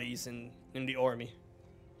old buddies in the army.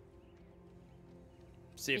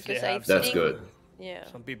 See if Because they I have that's think- good. Yeah.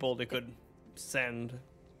 some people they could send.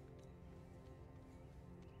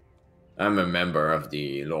 I'm a member of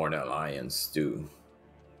the Lord Alliance too.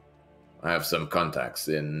 I have some contacts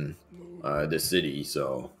in the city,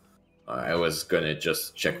 so I was gonna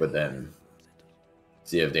just check with them,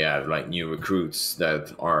 see if they have like new recruits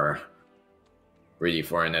that are ready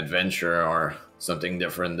for an adventure or something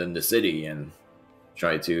different than the city, and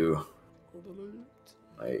try to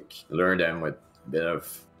like lure them with a bit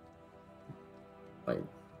of like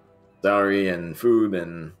salary and food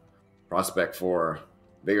and prospect for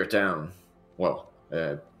bigger town. Well,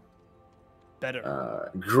 better.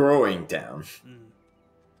 growing town. Mm.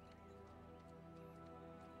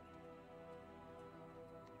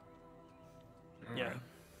 Yeah.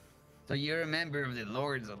 So you're a member of the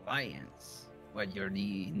Lord's Alliance. What, you're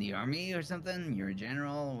in the army or something? You're a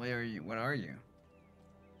general? Where are you? What are you?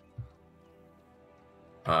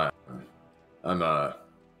 I'm a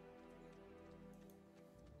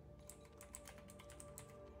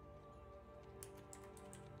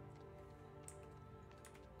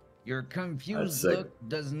Your confused say- look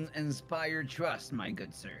doesn't inspire trust, my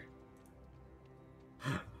good sir.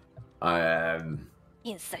 I am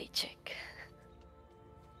Inside check.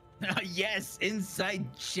 Yes, inside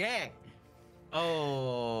check.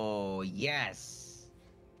 Oh, yes.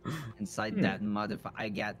 Inside that motherfucker. I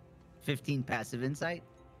got 15 passive insight,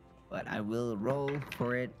 but I will roll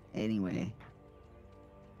for it anyway.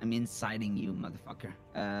 I'm inciting you, motherfucker.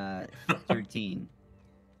 13.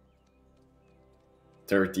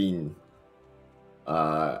 13.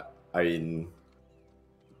 I mean,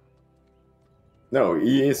 no,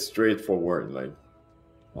 he is straightforward. Like,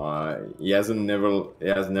 he has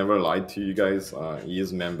never lied to you guys. He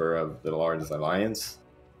is a member of the Lord's Alliance.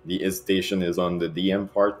 His station is on the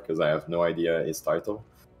DM part because I have no idea his title,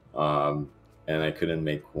 and I couldn't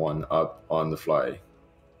make one up on the fly.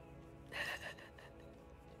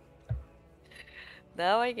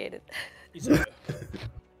 Now I get it. He's a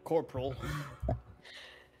corporal.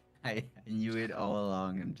 I knew it all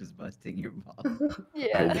along. I'm just busting your balls.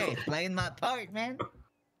 Yeah. Hey, playing my part, man.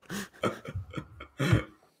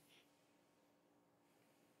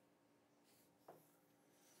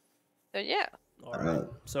 So yeah. All right.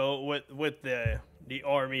 So with the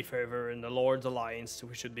army favor and the Lord's Alliance,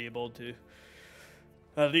 we should be able to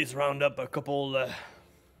at least round up a couple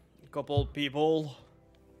people.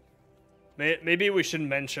 Maybe we should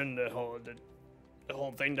mention the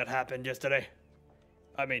whole thing that happened yesterday.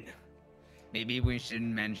 I mean, Maybe we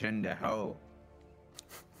shouldn't mention the hoe.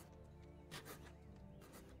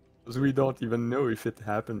 Because we don't even know if it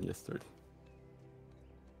happened yesterday.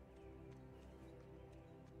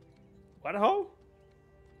 what ho?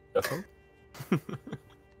 That's all?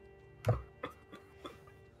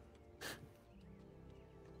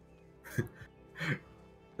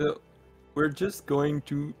 So, we're just going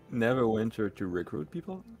to Neverwinter to recruit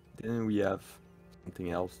people. Then we have something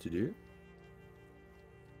else to do.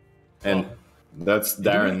 And that's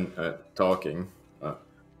Darren talking.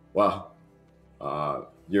 Well,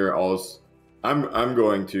 you're also. I'm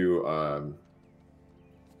going to.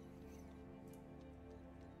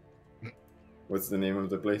 What's the name of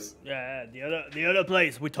the place? Yeah, the other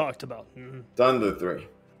place we talked about. Mhm. Thunder Tree.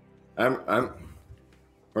 I'm.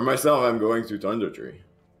 For myself, I'm going to Thunder Tree.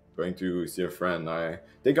 Going to see a friend. I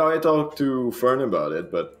think I talked to Fern about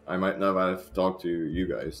it, but I might not have talked to you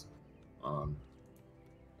guys. I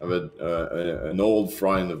have an old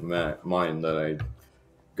friend of mine that I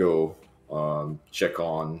go check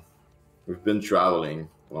on. We've been traveling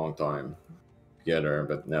a long time together,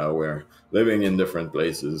 but now we're living in different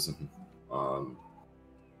places.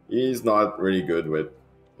 He's not really good with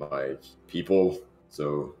like people,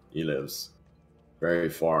 so he lives very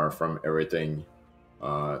far from everything.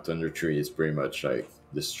 Thunder Tree is pretty much like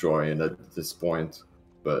destroyed at this point,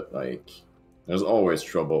 but like there's always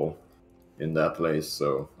trouble in that place,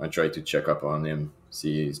 so I try to check up on him,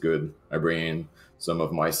 see he's good. I bring in some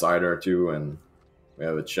of my cider too, and we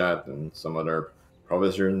have a chat and some other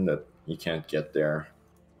provision that he can't get there.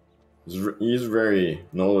 He's a very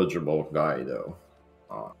knowledgeable guy, though.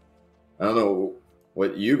 I don't know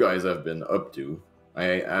what you guys have been up to.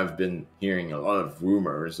 I have been hearing a lot of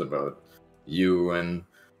rumors about you and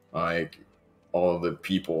like all the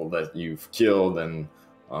people that you've killed and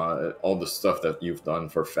all the stuff that you've done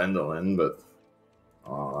for Fendelin, but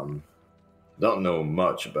don't know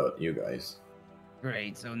much about you guys.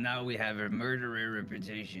 Great, so now we have a murderer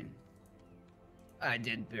reputation. I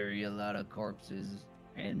did bury a lot of corpses,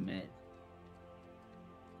 I admit.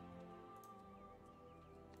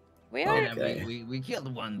 We are. Okay. We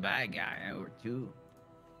killed one bad guy or two.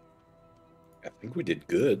 I think we did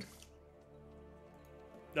good.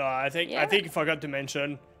 No, I think Yeah. I forgot to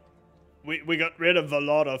mention, we got rid of a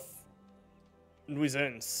lot of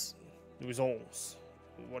nuisance,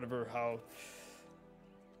 whatever how.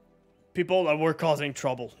 People that were causing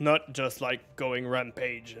trouble, not just like going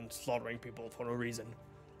rampage and slaughtering people for no reason.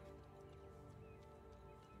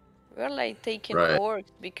 We're like taking Right.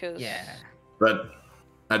 orcs because Yeah. But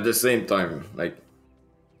at the same time, like,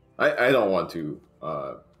 I don't want to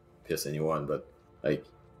piss anyone, but like,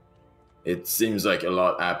 it seems like a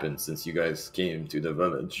lot happened since you guys came to the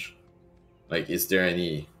village. Like, is there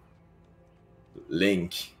any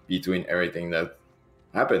link between everything that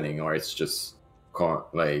happening, or it's just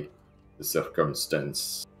like the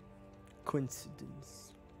circumstance,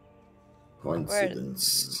 Coincidence.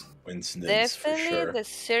 coincidence. Coincidence for Definitely sure. the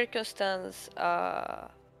circumstance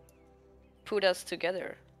put us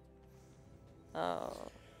together.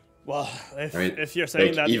 Well, I mean, if you're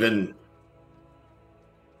saying like, that, even.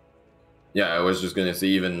 Yeah, I was just gonna say,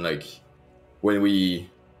 even like when we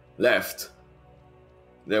left,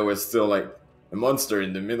 there was still like a monster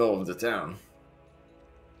in the middle of the town.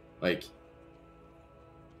 Like,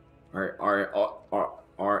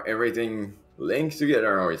 are everything linked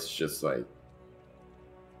together, or it's just like,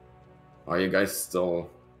 are you guys still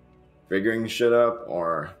figuring shit up,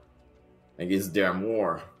 or like, is there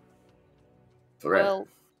more threat?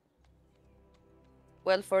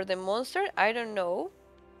 Well, for the monster, I don't know,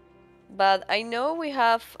 but I know we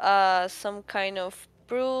have some kind of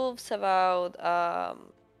proofs about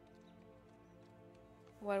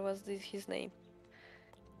what was his name?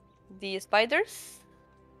 The spiders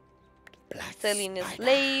selling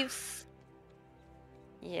slaves.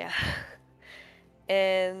 Yeah.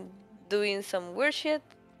 And doing some weird shit.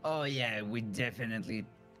 Oh yeah, we definitely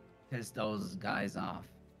pissed those guys off.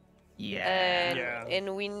 Yeah. And, Yeah.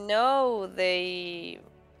 and we know they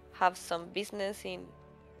have some business in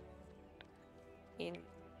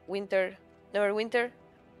winter, Neverwinter.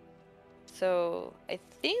 So I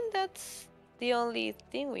think that's the only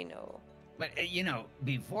thing we know. But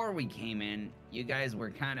before we came in, you guys were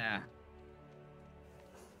kind of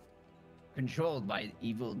controlled by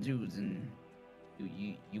evil dudes, and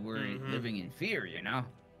you were living in fear,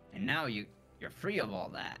 and now you're free of all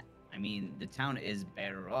that. I mean, the town is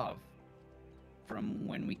better off from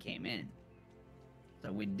when we came in.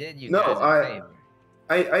 So we did you guys a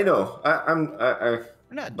favor. I know.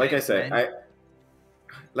 We're not like I dicks, said, man.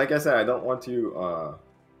 I don't want to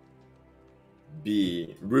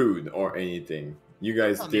be rude or anything. You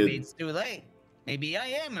guys Well, did. maybe it's too late. Maybe I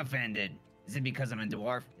am offended. Is it because I'm a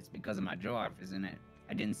dwarf? It's because I'm a dwarf, isn't it?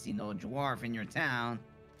 I didn't see no dwarf in your town.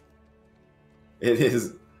 It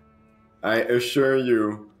is. I assure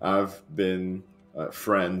you, I've been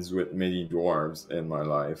friends with many dwarves in my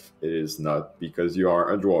life. It is not because you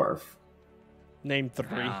are a dwarf. Name 3.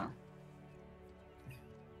 Ah.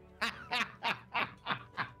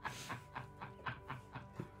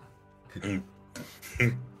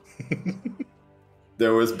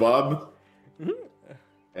 There was Bob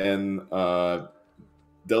and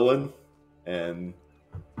Dylan and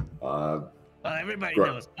Well, everybody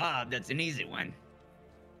Right. knows Bob. That's an easy one.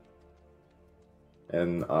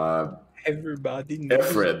 and Everybody knows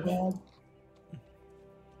Efred. Bob.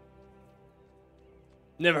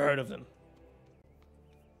 Never heard of them.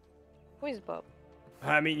 Who is Bob?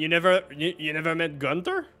 I mean, you never met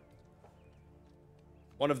Gunther?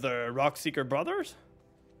 One of the Rockseeker brothers?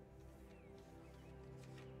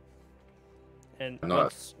 And No.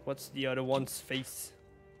 what's the other one's face?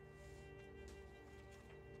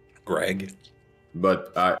 Greg.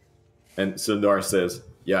 But and Sundar says,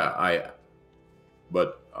 "Yeah, I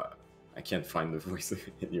can't find the voice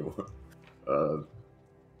anymore."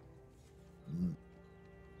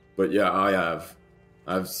 But yeah,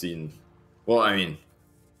 I've seen. Well, I mean,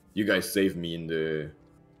 you guys saved me in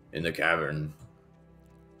the cavern,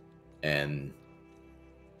 and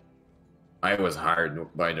I was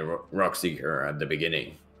hired by the Rockseeker at the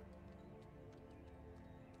beginning.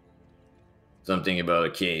 Something about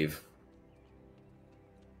a cave.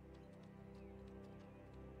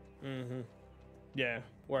 Mm-hmm. Yeah,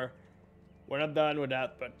 we're not done with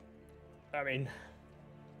that, but I mean,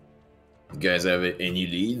 You guys have any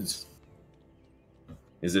leads?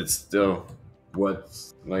 Is it still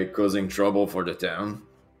what's like causing trouble for the town?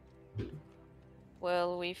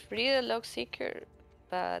 Well, we freed a log seeker,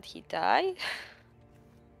 but he died.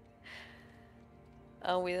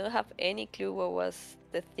 And we don't have any clue what was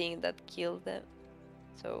the thing that killed them.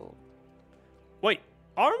 So, wait,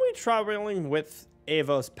 aren't we traveling with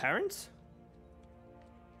Ava's parents?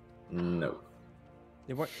 No.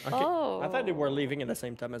 They were. Okay. I thought they were Oh. leaving at the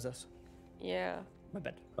same time as us. yeah. My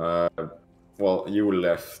bad. Well, you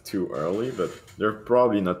left too early, but they're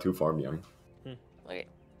probably not too far behind. Okay.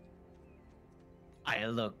 I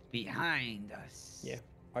look behind us. Yeah.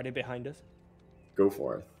 Are they behind us? Go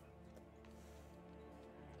for it.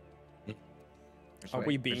 Are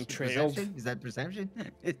we being trailed? Perception? Is that perception?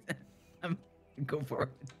 Go for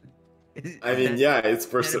it. I mean, yeah, it's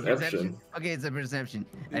Is that a perception. Okay, it's a perception.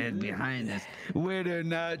 And behind us, with a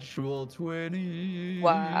natural 20.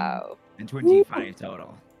 Wow. And 25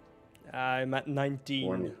 total. I'm at 19.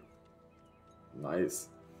 20. Nice.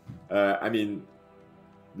 I mean,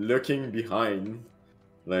 looking behind,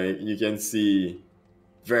 like you can see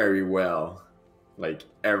very well, like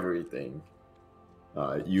everything.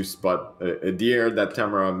 You spot a deer that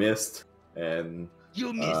Thamara missed, and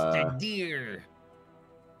You missed a deer.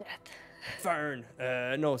 That. Fern,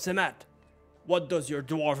 no, Semath. What does your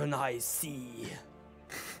dwarven eyes see?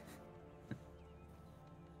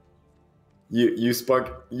 you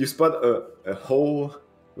spot a hole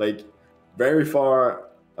like very far,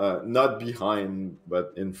 not behind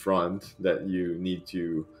but in front, that you need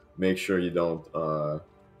to make sure you don't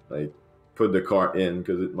like put the car in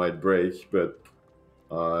because it might break. But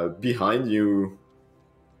behind you,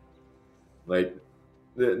 like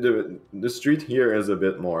the street here is a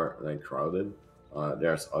bit more like crowded.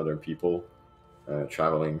 There's other people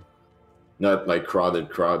traveling, not like crowded,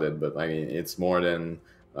 but I mean it's more than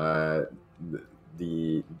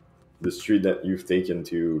the the street that you've taken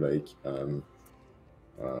to, like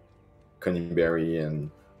Conyberry and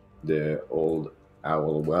the old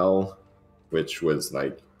Owl Well, which was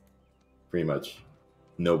like pretty much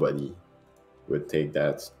nobody would take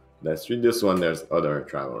that street. This one, there's other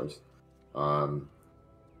travelers,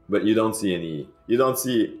 but you don't see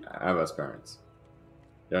Ava's parents.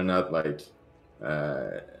 They're not like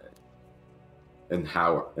an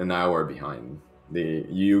hour behind.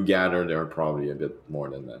 You gather they're probably a bit more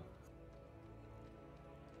than that.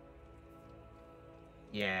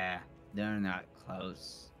 Yeah, they're not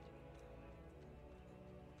close.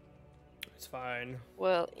 It's fine.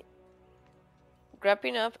 Well,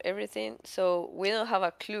 wrapping up everything, so we don't have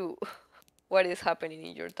a clue what is happening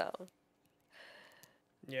in your town.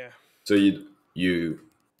 Yeah. So you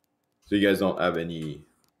guys don't have any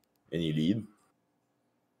lead?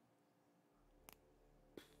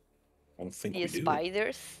 I don't think The we do.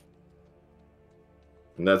 spiders.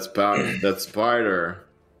 And that spider,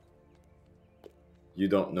 you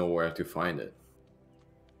don't know where to find it.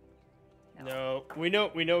 No, we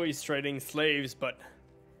know he's trading slaves, but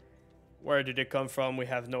where did it come from? We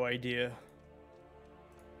have no idea.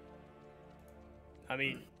 I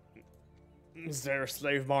mean, is there a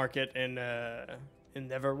slave market in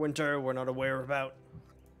Neverwinter we're not aware about?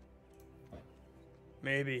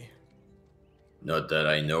 Maybe. Not that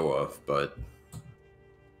I know of, but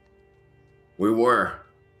we were.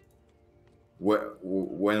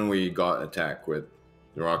 When we got attacked with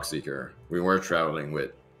the Rockseeker, we were traveling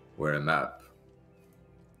with a map.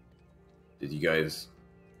 Did you guys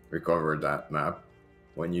recover that map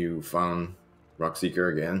when you found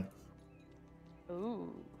Rockseeker again?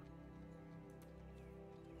 Ooh.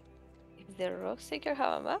 Does the Rockseeker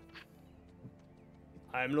have a map?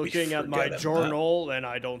 I'm looking at my forget about journal and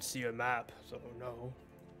I don't see a map, so no.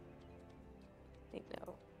 I think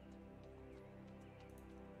no.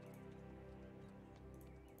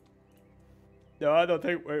 No, I don't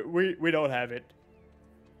think we don't have it.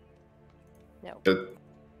 No. But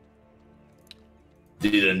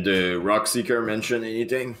didn't the Rockseeker mention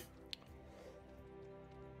anything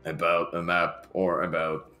about a map or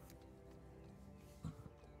about?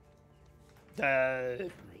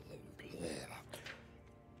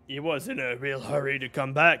 He was in a real hurry to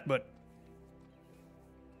come back, but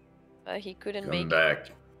He couldn't Come make back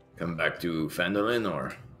to Fandolin,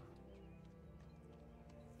 or?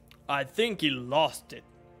 I think he lost it.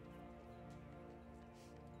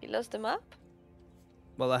 He lost the map?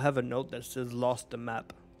 Well, I have a note that says lost the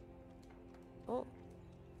map. Oh.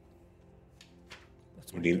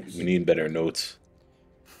 That's We my need guess. we need better notes.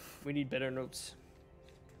 We need better notes.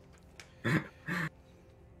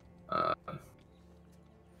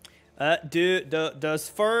 Does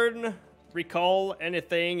Fern recall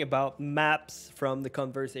anything about maps from the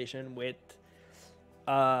conversation with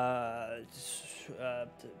the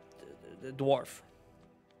dwarf?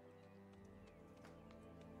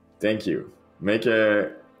 Thank you. Make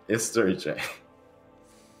a history check.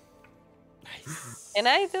 Nice. Can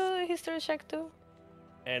I do a history check too?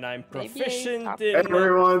 And I'm Maybe proficient top- in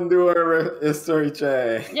Everyone do a history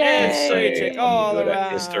check. History Yay! check I'm all good at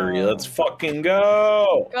around. history. Let's fucking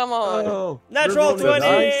go. Come on. Oh, Natural we're rolling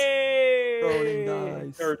 20! dice. Rolling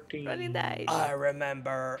dice. 13. Rolling dice. I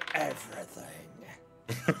remember everything.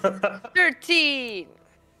 13!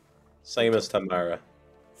 Same as Thamara.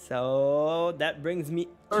 So that brings me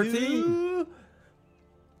 13. to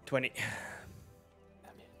 20.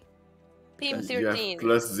 Team You 13. have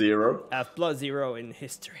 +0. I have +0 in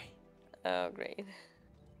history. Oh, great.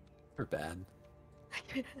 We're bad.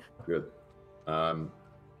 Good.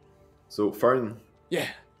 So Fern, Yeah.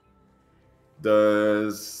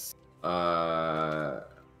 does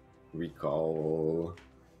recall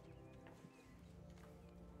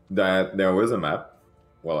that there was a map.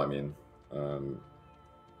 Well, I mean,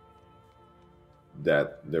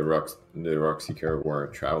 that the Rockseeker were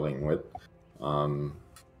traveling with.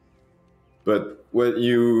 But what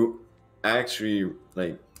you actually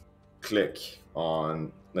like click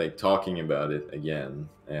on, like talking about it again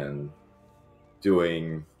and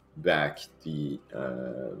doing back the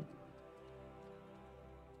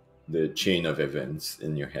chain of events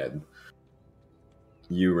in your head,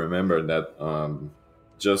 you remember that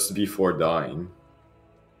just before dying,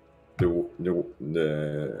 the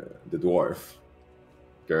dwarf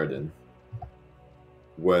Garden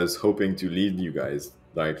was hoping to lead you guys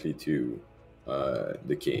directly to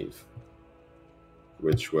the cave,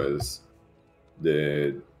 which was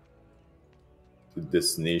the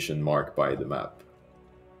destination marked by the map.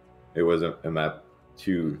 It was a map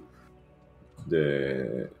to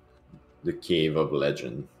the cave of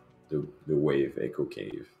legend, the Wave Echo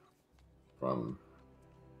Cave from.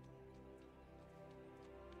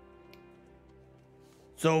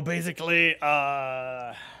 So basically,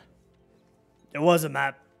 there was a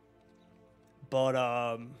map, but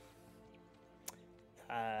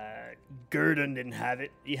Gurdon didn't have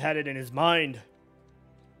it. He had it in his mind,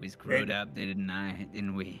 We screwed up,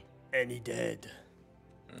 didn't we? and he did.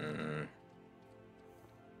 I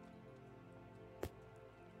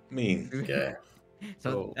mean, Yeah.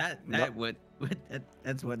 So So,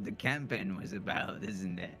 that's what the campaign was about,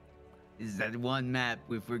 isn't it? Is that one map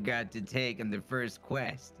we forgot to take on the first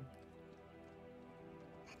quest?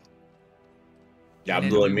 yeah, And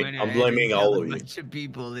I'm then we blaming, went I'm ahead blaming and all killed of a you. bunch of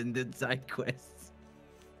people and did side quests.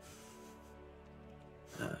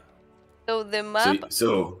 So the map.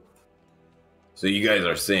 So you guys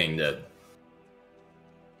are saying that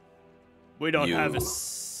We don't have a You-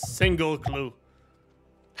 single clue.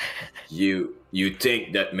 you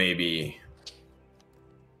think that maybe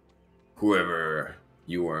whoever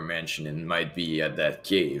you were mentioning might be at that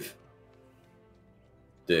cave,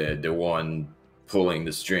 the one pulling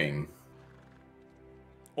the string.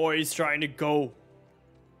 Or he's trying to go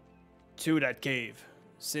to that cave,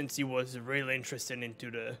 since he was really interested into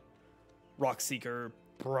the Rockseeker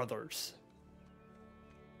brothers.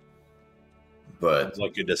 But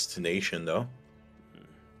Like a destination, though.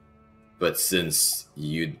 since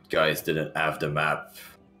you guys didn't have the map,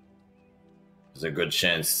 there's a good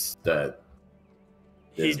chance that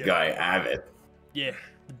this He did. guy have it. Yeah,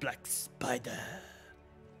 the Black Spider.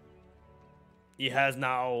 He has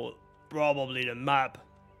now probably the map.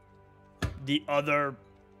 The other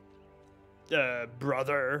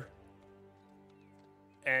brother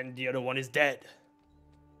and the other one is dead.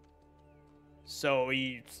 So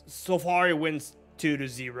so far he wins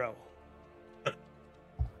 2-0.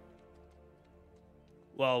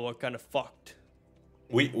 Well, we're kind of fucked.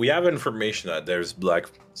 We have information that there's black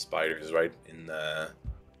spiders, right, in the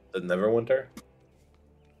Neverwinter.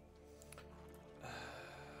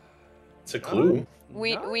 It's a clue.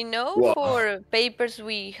 We know Well- for papers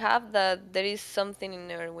we have that there is something in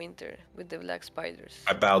Neverwinter with the black spiders.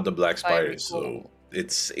 About the black If I spiders, recall. so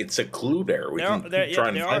it's a clue there. We can keep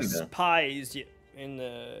trying to there are find them. spies in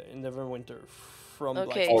Neverwinter from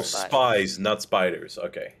Okay. Oh, Black spies, not spiders.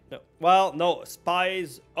 Okay, No. Well, no,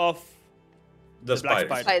 spies of the The black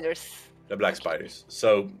spiders, spider. Spiders. the black spiders.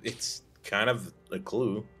 So it's kind of a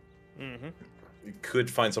clue. Mm-hmm. We could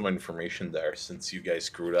find some information there since you guys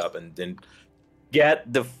screwed up and didn't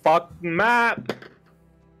get the fuck map.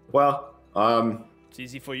 Well, It's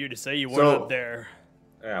easy for you to say you So- weren't there.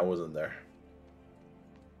 Yeah, I wasn't there.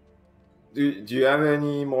 do you have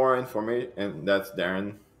any more information? And that's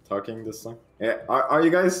Darren talking this time. Yeah, are you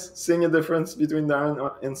guys seeing a difference between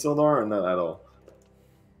Darren and Sildar or not at all?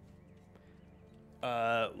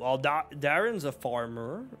 Well, Darren's a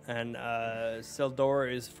farmer, and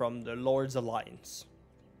Sildor is from the Lord's Alliance.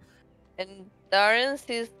 And Darren's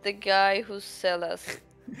is the guy who sell us.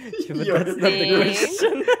 But You're- that's not the See?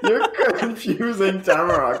 question. You're confusing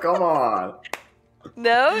Thamara. Come on,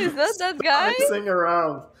 No, it's not that guy. sing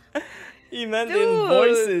around. He meant in Dude.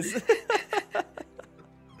 voices.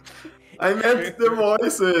 I meant the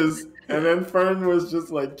voices, and then Fern was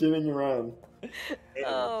just like kidding around.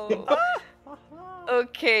 Oh.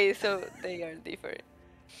 Okay, so they are different.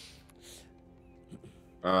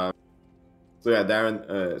 So yeah,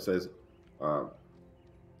 Darren says,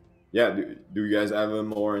 yeah, do you guys have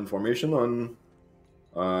more information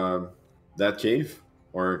on that cave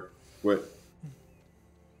or what?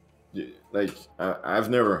 Like I've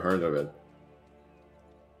never heard of it.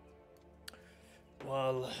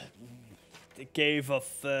 Well, the Cave of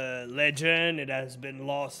Legend, it has been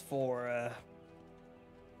lost for a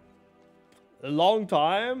long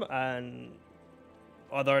time, and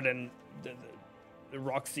other than the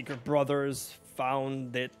Rockseeker brothers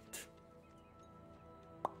found it.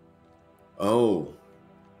 Oh,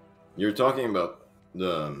 you're talking about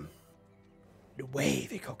the The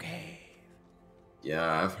Wave Echo Cave.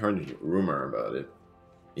 Yeah, I've heard a rumor about it.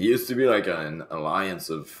 It used to be like an alliance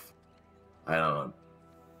of, I don't know,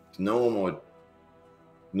 gnome or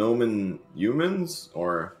gnomon humans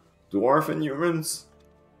or dwarven humans.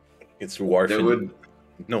 It's dwarf There and would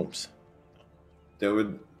gnomes. there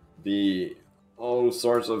would be all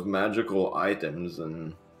sorts of magical items,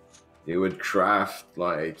 and they would craft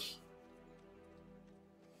like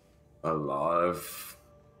a lot of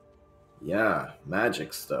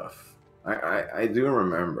magic stuff. I do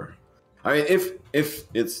remember. I mean, if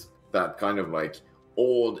it's that kind of like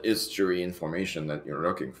old history information that you're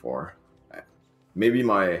looking for, maybe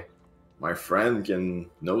my friend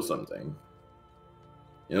can know something.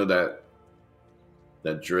 You know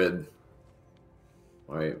that Drid,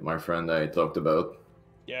 my friend I talked about.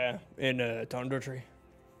 Yeah, in Tundra Tree.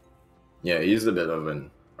 Yeah, he's a bit of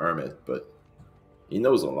an hermit, but he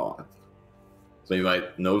knows a lot. So you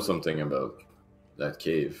might know something about that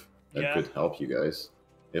cave that Yeah. could help you guys,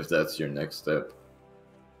 if that's your next step.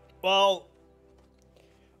 Well,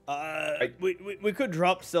 we could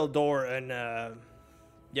drop Seldor and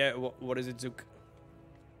yeah. What is it, Zook?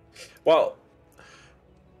 Well,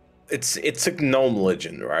 it's a gnome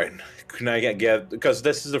legend, right? Can I get because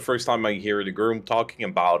this is the first time I hear the group talking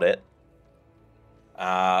about it.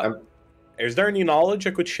 Is there any knowledge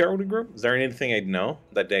I could share with the group? Is there anything I know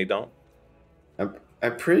that they don't?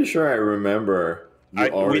 I'm pretty sure I remember you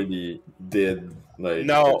already did like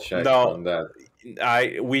a check on that.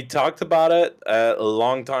 We talked about it a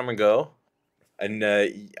long time ago, and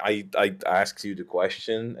I asked you the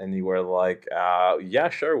question, and you were like, "Yeah,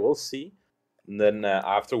 sure, we'll see." And then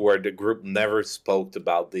afterward, the group never spoke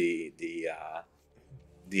about the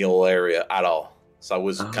whole area at all. So I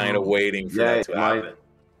was kind of waiting for that to happen.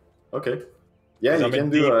 Okay. Yeah, you I'm can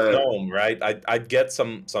a do deep a gnome, right? I'd get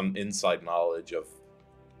some inside knowledge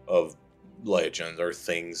of legends or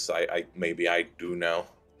things I maybe I do know.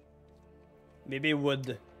 Maybe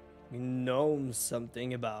would know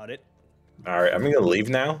something about it. All right, I'm gonna leave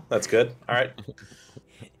now. That's good. All right,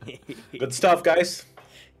 good stuff, guys.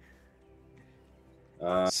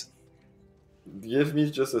 Give me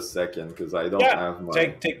just a second, because I don't have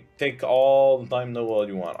my. Take all the time in the world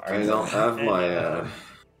you want. I don't have my.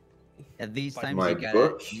 At these times, my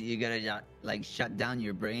you gotta like shut down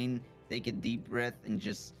your brain, take a deep breath, and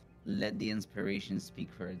just let the inspiration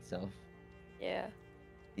speak for itself. Yeah.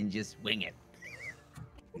 And just wing it.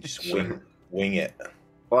 Just wing it.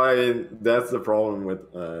 Well, I mean, that's the problem with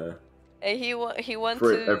He wants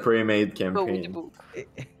a pre-made go with the campaign. book.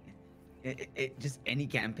 It just any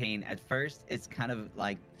campaign at first it's kind of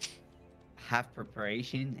like half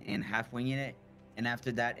preparation and half winging it, and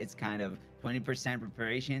after that it's kind of 20%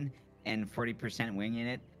 preparation and 40% winging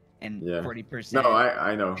it, and 40%. No,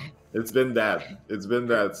 I know. It's been that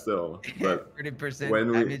still, but 40%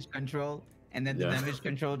 when damage control, and then the damage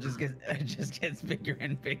control just gets bigger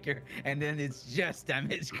and bigger, and then it's just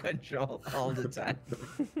damage control all the time.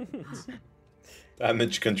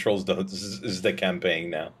 Damage controls is the campaign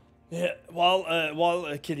now. Yeah, while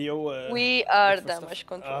Kedio. We are damage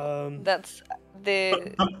control. That's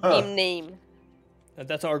the team name.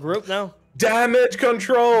 That's our group now. Damage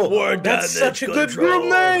control. That's such a good group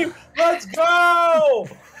name. Let's go.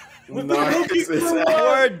 Nice.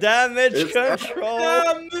 We're damage control.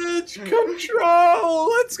 Damage control.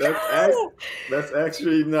 Let's go. That's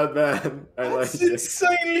actually not bad. That's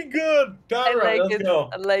insanely good. Thamara, let's go.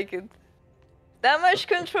 I like it. Damage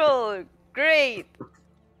control. Great.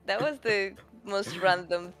 That was the most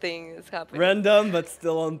random thing that's happening. Random, but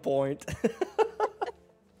still on point.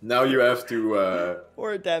 Now you have to.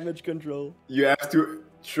 Or damage control. You have to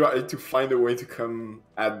try to find a way to come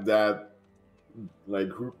at that like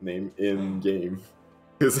group name in game,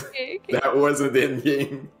 because that wasn't in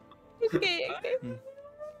game. Okay.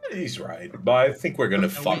 He's right, but I think we're gonna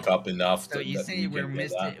fuck up enough. So you say we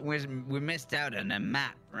missed out on a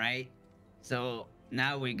map, right? So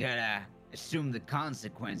now we gotta assume the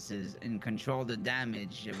consequences and control the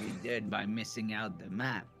damage that we did by missing out the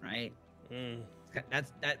map, right?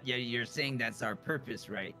 Yeah, you're saying that's our purpose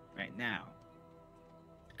right now.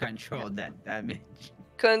 Control that damage.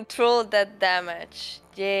 Control that damage.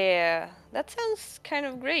 Yeah. That sounds kind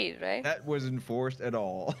of great, right? That wasn't forced at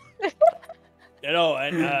all. You know,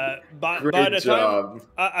 and by the job. time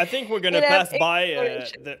I think we're gonna pass by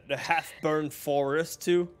the half-burned forest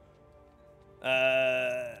too.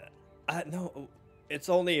 No, it's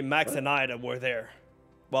only Max and I that were there.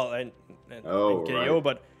 Well, and Kedio, right.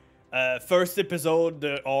 But first episode,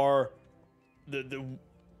 the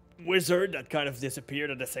wizard that kind of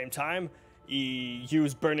disappeared at the same time. He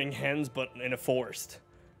used burning hands, but in a forest.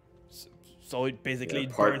 So it basically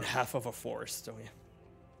burned half of a forest. So yeah.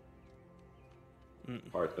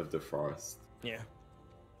 part of the forest. Yeah.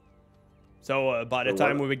 So by the So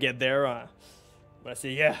time what- we would get there, I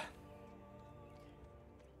say, yeah.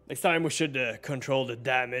 Next time we should control the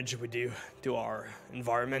damage we do to our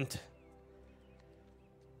environment.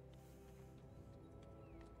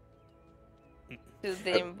 To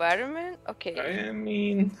the environment? Okay. I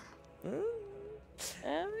mean,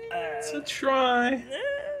 it's a try.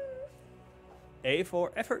 A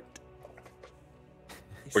for effort.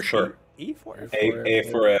 For sure. E for effort. A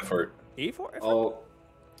for effort. E for effort. I'll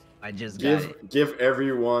I just got it. give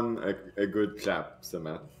everyone a good clap,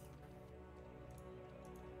 Semath.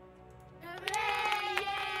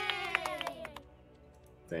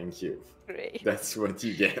 Thank you. Great. That's what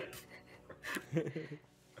you get.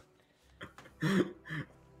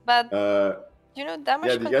 But damage yeah,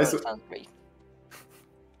 do you guys- control sounds great.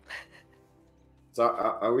 So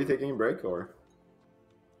are we taking a break or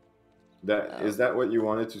is that what you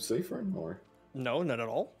wanted to say, Fern? Or No, not at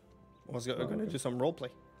all. I was gonna okay. do some roleplay.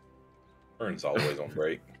 Fern's always on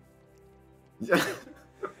break. yeah.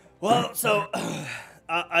 Well, so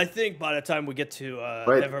I think by the time we get to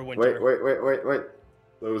Wait, Neverwinter, wait.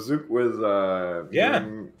 So Zook was Yeah.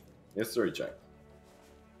 doing history check.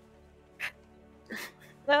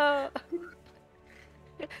 No.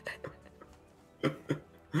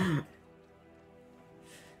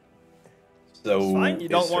 So It's fine, you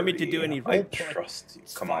don't want me to history, do any I roleplay. trust you.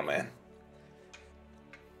 It's Come fine. on, man.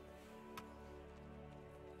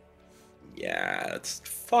 Yeah, it's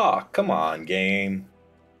fuck. Come on, game.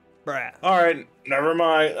 bruh. All right, never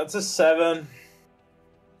mind. That's a 7.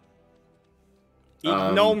 Eat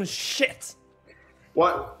Um, gnome shit.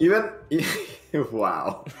 What? Even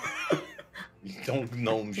wow. You don't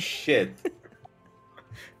know shit.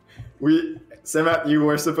 Semath, you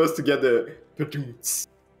were supposed to get the patoots.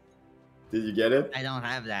 Did you get it? I don't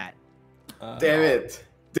have that. Damn it!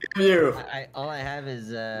 Damn you! All I have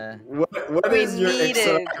is What We is your need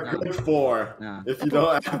extra it. good for? No. If you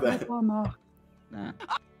don't have that, Nah.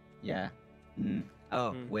 Yeah.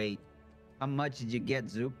 Oh, wait. How much did you get,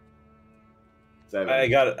 Zook? 7. I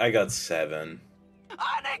got 7.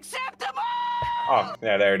 Unacceptable! Oh,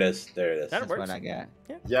 yeah, there it is. There it is. That That's works. what I got.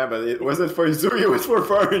 Yeah, but it wasn't for Zook. It was for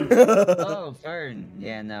Fern. Oh, Fern.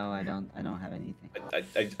 Yeah, no, I don't have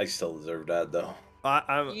anything. I still deserve that though.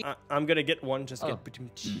 I'm gonna get one. Just Oh. get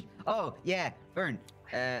Oh, yeah, Fern.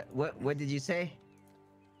 What did you say?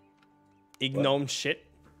 eat gnome shit.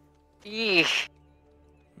 Yeesh.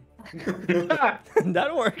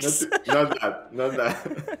 That works. Not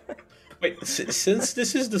that. Wait, since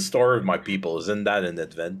this is the story of my people, isn't that an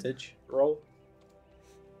advantage roll?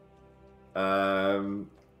 I mean,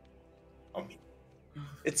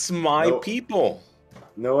 it's my No. people.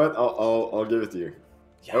 You know what? I'll give it to you.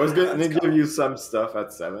 Yeah, I was gonna let's give go. you some stuff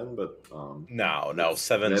at 7, but No,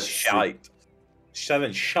 7's let's see. shite.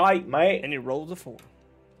 7's shite, mate. And he rolls a 4.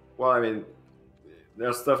 well, I mean,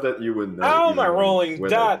 there's stuff that you would know. How am I even rolling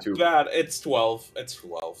with a that 2. bad? It's 12. It's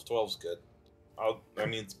 12. 12's good. I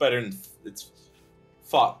mean, it's better than it's.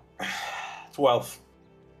 Fuck. 12.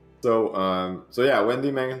 So yeah,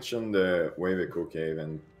 Wendy mentioned the Wave Echo Cave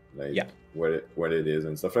and like Yeah. what it is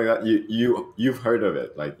and stuff like that. You've heard of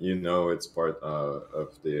it, like you know it's part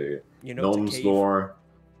of the You know, it's a gnomes cave. lore.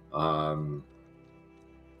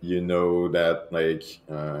 You know that like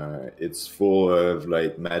it's full of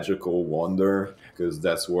like magical wonder because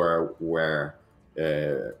that's where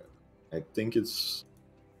I think it's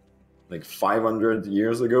like 500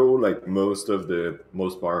 years ago, like most of the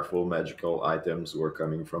most powerful magical items were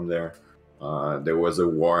coming from there. There was a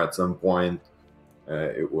war at some point.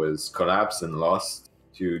 It was collapsed and lost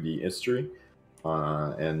to the history,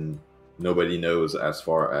 and nobody knows as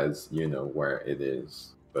far as you know where it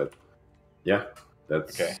is. But yeah,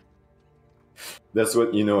 Okay. that's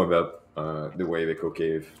what you know about the Wave Echo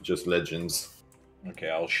Cave. Just legends.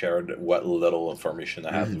 Okay, I'll share what little information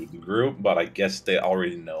I have with the group, but I guess they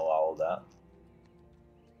already know all of that.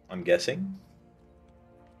 I'm guessing.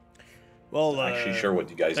 Well, I'm actually sure what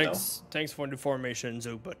you guys thanks for the information,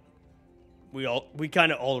 Zook, but we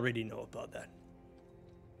kind of already know about that.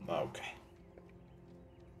 know. Okay.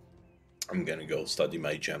 I'm gonna go study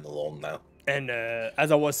my gem alone now. And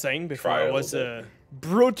as I was saying before, Try I a was little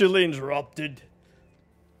brutally interrupted.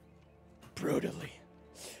 Brutally.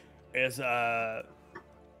 Is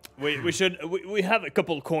we have a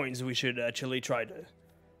couple coins we should actually try to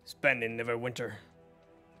spend in Neverwinter.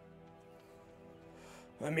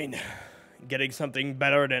 I mean, getting something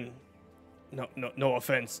better than no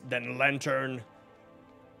offense, than lantern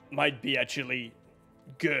might be actually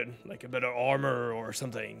good, like a better armor or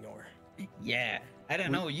something, or Yeah, I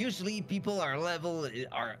don't know. Usually people are level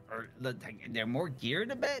are they're more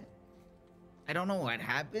geared a bit. I don't know what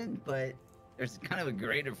happened, but there's kind of a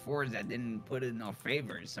greater force that didn't put in our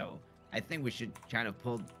favor. So I think we should try to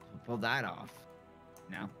pull that off.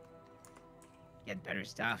 You know, get better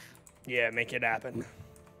stuff. Yeah, make it happen.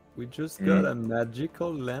 We just got a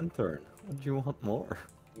magical lantern. What do you want more?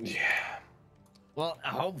 Yeah. Well,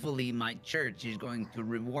 hopefully my church is going to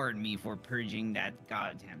reward me for purging that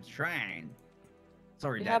goddamn shrine.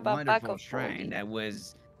 Sorry, We that have a wonderful backup shrine body. that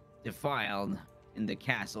was defiled in the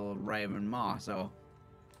castle of Raven Maw. So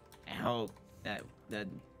I hope that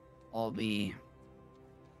I'll be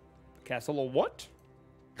Castle of what?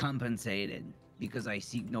 compensated because I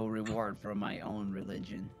seek no reward from my own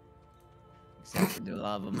religion. Except for the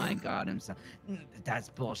love of my god himself. That's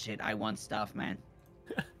bullshit. I want stuff, man.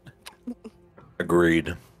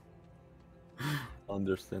 Agreed.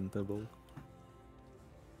 Understandable.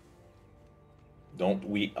 Don't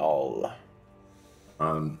we all?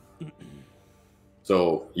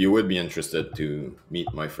 So you would be interested to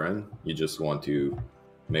meet my friend? You just want to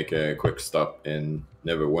make a quick stop in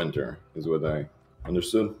Neverwinter, is what I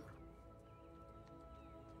understood.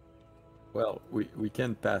 Well, we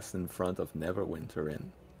can pass in front of Neverwinter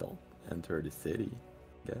and don't enter the city,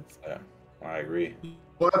 I guess. Yeah, I agree.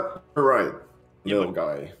 What? Right, Yeah, little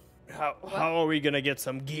but- guy. How are we gonna get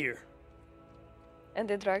some gear? And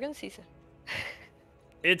the dragon season.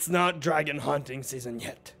 It's not dragon hunting season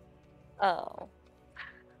yet. Oh.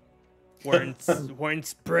 We're in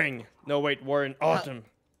spring. No, wait, we're in autumn.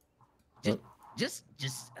 Just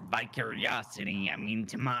by curiosity, I mean,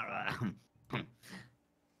 Thamara.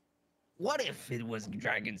 What if it was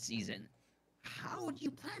dragon season? How would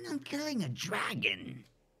you plan on killing a dragon?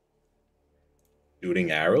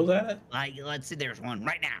 Shooting arrows at it? Like, let's say there's one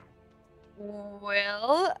right now.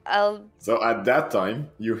 Well, I'll. So at that time,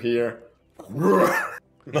 you hear.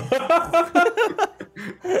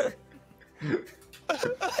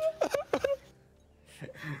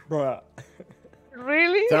 Bruh.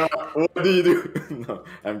 Really? Tara, what do you do? No,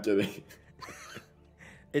 I'm kidding.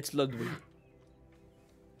 It's Ludwig.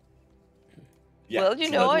 Yeah, Well, you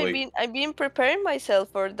it's know, Ludwig. I've been preparing myself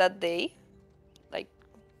for that day. Like,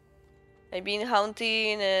 I've been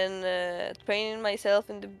hunting and training myself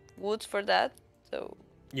in the woods for that. So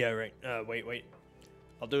Yeah, right. Wait.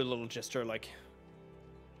 I'll do a little gesture like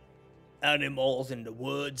animals in the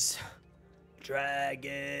woods,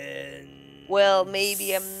 dragon. well,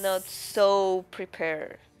 maybe I'm not so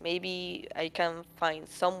prepared. Maybe I can find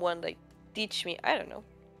someone like teach me. I don't know.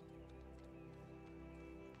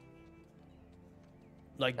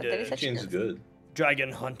 Like But there is the a Seems chance. good.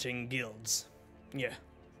 dragon hunting guilds. Yeah.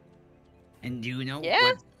 And do you know Yeah?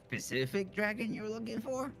 what specific dragon you're looking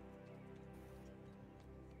for?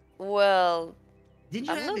 Well, Did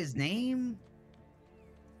you I'm have not- his name?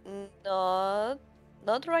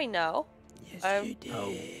 not right now. Yes, I'm- you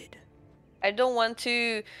Oh. did. I don't want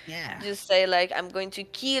to Yeah. just say like I'm going to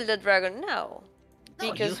kill the dragon now, No,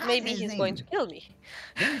 you because had maybe his he's going to name. kill me.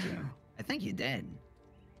 Didn't you? I think you did.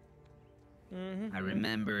 Mm-hmm. I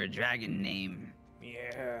remember a dragon name.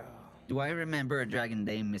 Yeah. Do I remember a dragon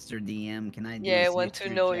name, Mr. DM? Can I do Yeah, I a want to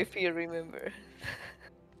history know check? if you remember.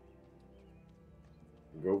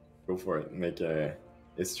 Go for it. Make a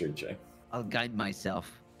history check. I'll guide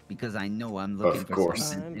myself because I know I'm looking for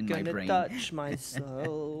course. something I'm in my gonna brain. touch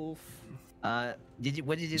myself. Did you?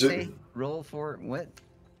 What did you Ju- say? Roll for what?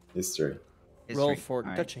 History. Roll History. for All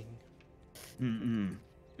right. touching.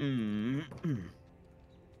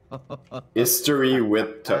 History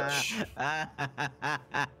with touch.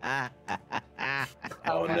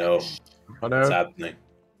 Oh no. Oh What's happening?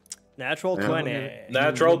 Natural Yeah. 20.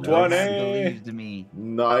 Natural No one 20. believed me.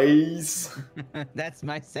 Nice. That's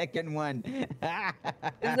my second one. Is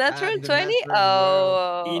natural The 20? natural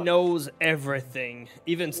Oh. He knows everything,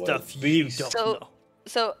 even stuff you beast. don't So- know.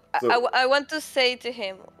 So, So- I want to say to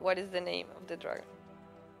him, what is the name of the dragon?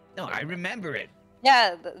 No, I remember it.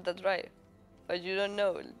 Yeah, that's right. But you don't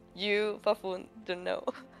know. You, Fafoon, don't know.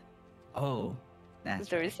 Oh, that's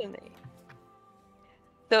There right. is a name.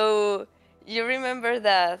 So, you remember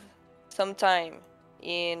that sometime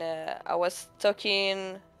in I was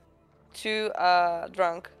talking to a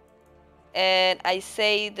drunk, and I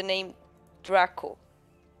say the name Draco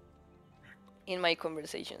in my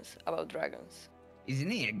conversations about dragons.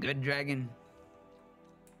 Isn't he a good dragon?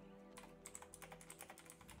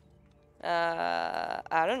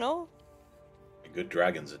 I don't know. A good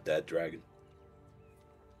dragon's a dead dragon.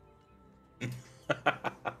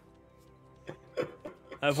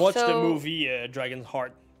 I've watched the So- movie Dragon's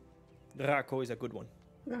Heart. Draco is a good one.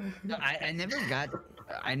 No, I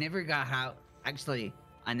never got how. Actually,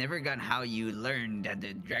 I never got how you learned that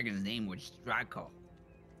the dragon's name was Draco.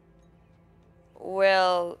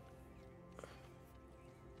 Well,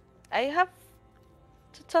 I have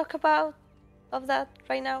to talk about of that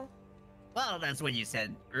right now. Well, that's what you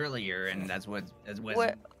said earlier, and that's what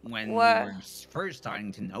Where- when we where- were first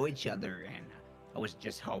starting to know each other, and I was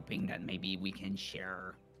just hoping that maybe we can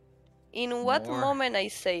share. In what More. moment I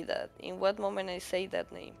say that? In what moment I say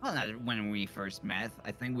that name? Well, not when we first met.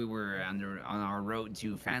 I think we were on our road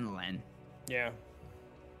to Fanland. Yeah.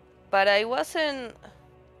 But I wasn't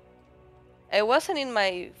in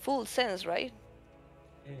my full sense, right?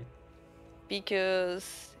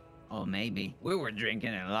 Because Oh, maybe we were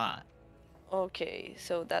drinking a lot. okay,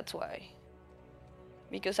 so that's why.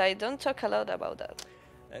 Because I don't talk a lot about that.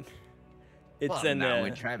 And it's Well, an now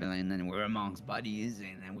we're traveling and we're amongst buddies,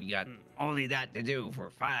 and then we got only that to do for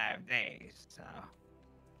 5 days. So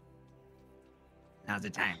now's the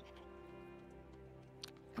time.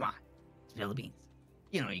 Come on, spill the beans.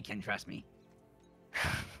 You know you can trust me.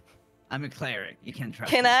 I'm a cleric. You can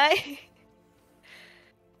trust Can me. I?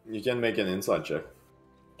 You can make an insight check.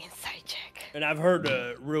 Inside check. And I've heard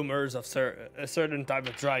rumors of a certain type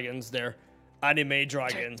of dragons. They're anime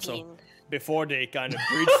dragons. So 13. before they kind of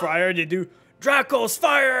breathe fire, they do Draco's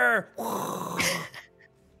fire.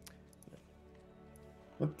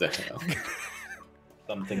 What the hell?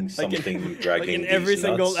 Something Like dragging in every these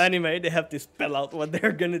single nuts. anime, they have to spell out what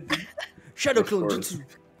they're gonna do. Shadow Of Clone course. Jutsu.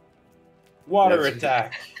 Water Yes.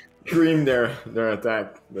 attack. Dream their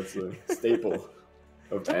attack. That's a staple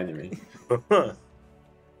of anime.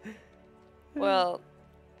 Well,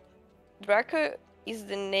 Draco is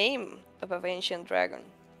the name of an ancient dragon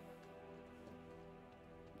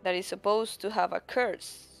that is supposed to have a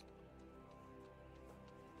curse.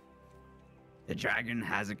 The dragon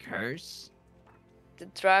has a curse. The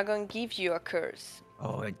dragon gives you a curse.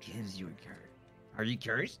 Oh, it gives you a curse. Are you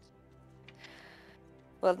cursed?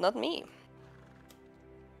 Well, not me.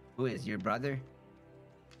 Who is your brother?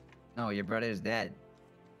 No, your brother is dead.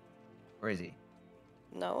 Where is he?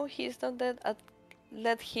 No, he's not dead. I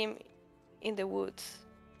let him in the woods.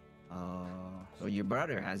 Oh, so your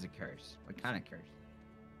brother has a curse. What kind of curse?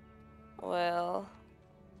 Well,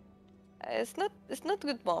 it's not a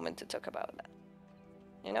good moment to talk about that.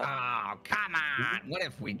 You know? Oh, come on! What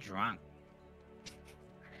if we drunk?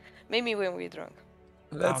 Maybe when we're drunk.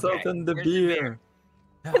 Let's Okay, open the where's the beer.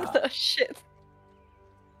 Oh shit.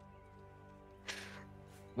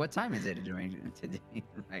 What time is it during today?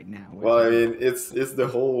 Right now? What Well, I time? mean, it's the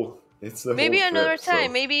whole Maybe whole another trip, so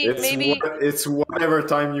time, maybe- it's whatever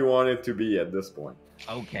time you want it to be at this point.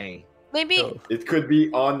 Okay. Maybe So, It could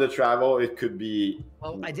be on the travel. It could be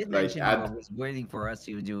Well, I did like mention I was waiting for us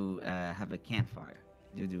to do have a campfire.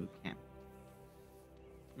 To do camp.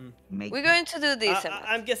 Make we're going to do this. Semath.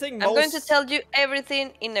 I'm guessing I'm going to most tell you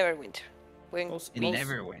everything in Neverwinter. When most, it most,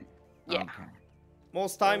 never win. Yeah. Okay.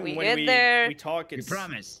 most time we when get we there- we talk, You it's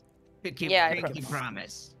promise. Pinky, Yeah, I pinky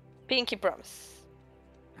promise. Pinky promise.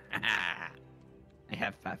 I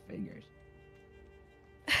have 5 fingers.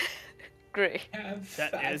 Great.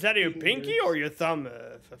 Is that your pinky or your thumb,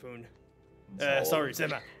 Fafoon? Sorry,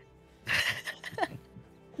 Semath.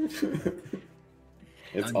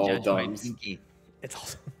 it's Don't all judge my thumbs. pinky. It's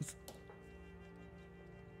also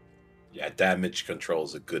Yeah, damage control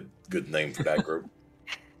is a good name for that group.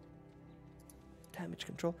 damage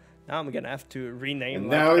control. Now I'm gonna have to rename And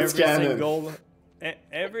like, now it's every canon. single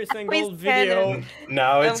every single It's video. canon.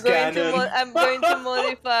 Now it's canon. I'm going to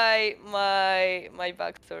modify my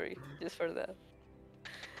backstory just for that.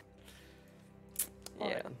 Yeah.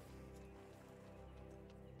 Alright.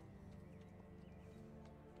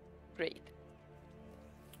 Great.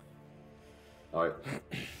 All right.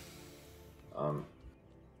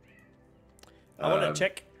 I want to Um,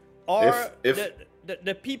 check. Are if-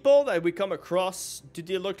 the people that we come across, do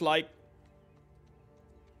they look like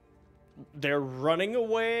they're running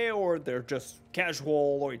away, or they're just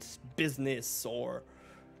casual, or it's business, or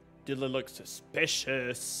do they look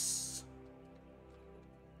suspicious?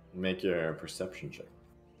 Make your perception check.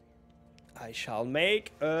 I shall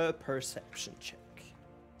make a perception check.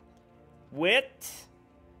 With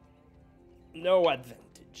no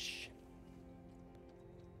advantage.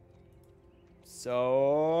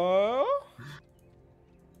 So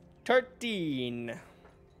 13.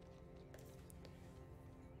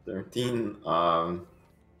 13.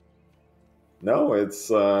 No,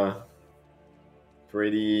 it's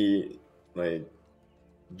pretty like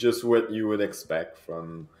just what you would expect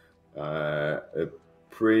from a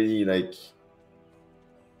pretty like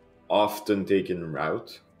often taken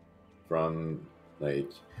route from like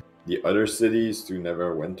the other cities to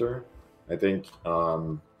Neverwinter. I think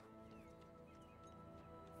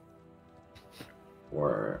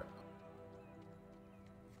or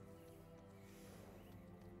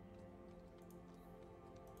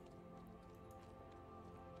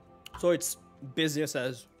So it's business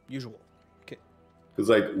as usual. Okay. Because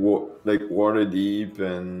like Waterdeep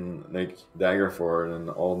and like Daggerford and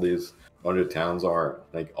all these other towns are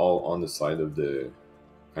like all on the side of the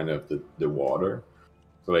kind of the water.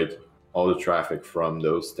 So like all the traffic from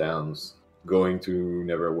those towns going to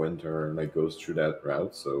Neverwinter like goes through that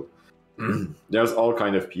route. So there's all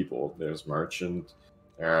kind of people. There's merchant.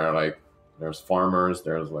 There's farmers.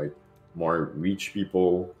 There's like more rich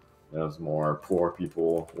people. There's more poor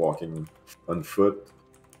people walking on foot.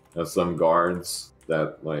 There's some guards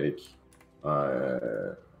that like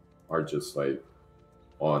are just like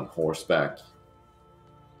on horseback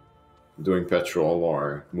doing patrol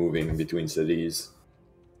or moving between cities.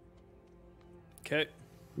 Okay.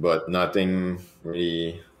 But nothing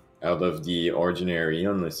really out of the ordinary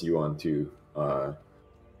unless you want to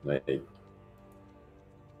like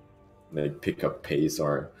pick up pace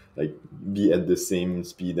or like be at the same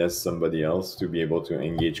speed as somebody else to be able to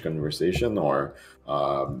engage conversation or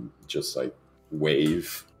just like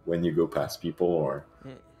wave when you go past people or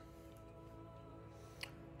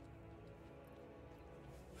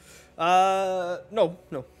no.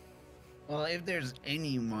 Well, if there's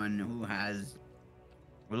anyone who has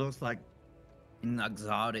what looks like an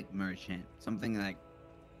exotic merchant, something like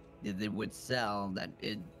that they would sell that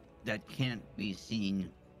can't be seen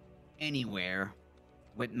anywhere,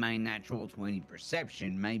 with my natural 20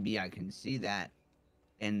 perception, maybe I can see that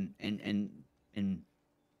and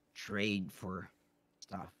trade for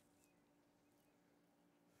stuff.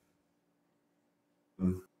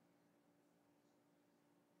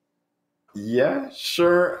 Yeah,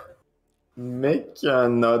 sure. Make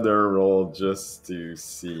another roll just to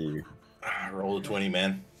see. Roll a 20,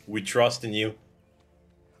 man. We trust in you.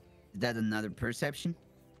 Is that another perception?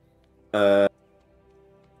 Yeah.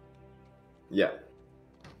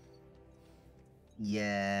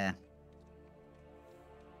 Yeah.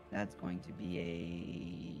 That's going to be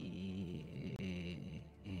a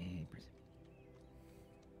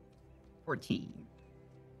 14.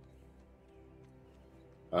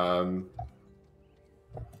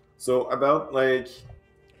 So about like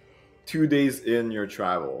 2 days in your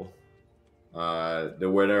travel,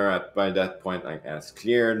 the weather by that point like has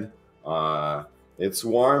cleared. It's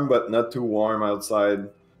warm but not too warm outside.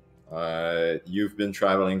 You've been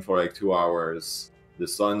traveling for like 2 hours. The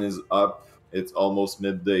sun is up. It's almost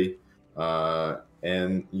midday,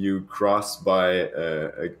 and you cross by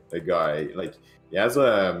a guy. Like he has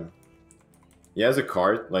a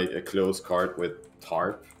cart, like a closed cart with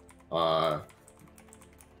tarp, of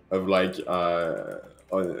like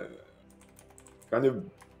kind of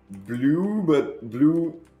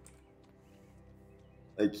blue,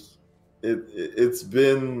 like it's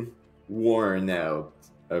been worn out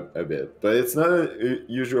a bit, but it's not a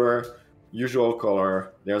usual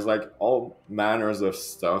color. There's like all manners of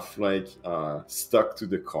stuff like stuck to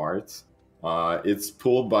the cart. It's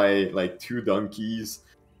pulled by like 2 donkeys.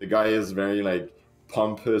 The guy is very like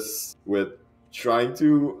pompous with trying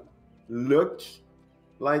to look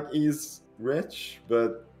like he's rich,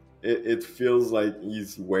 but it feels like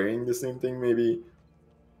he's wearing the same thing maybe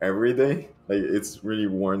every day. Like it's really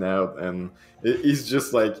worn out, and he's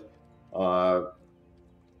just like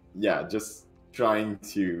just trying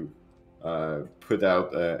to put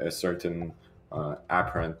out a certain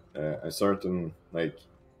apparent a certain like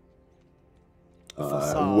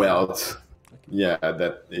wealth, yeah,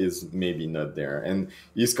 that is maybe not there, and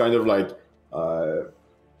he's kind of like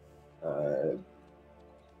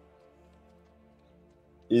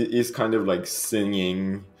he's kind of like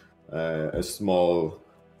singing a small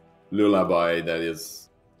lullaby that is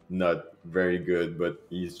not very good, but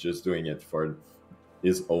he's just doing it for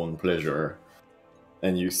his own pleasure.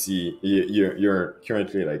 And you see you're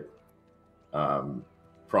currently like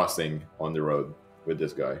crossing on the road with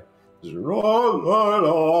this guy. Is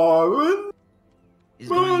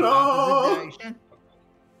going opposite direction?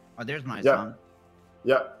 Oh, there's my song.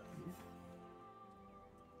 Yeah.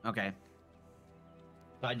 Okay.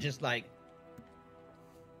 So I just like...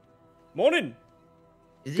 Morning!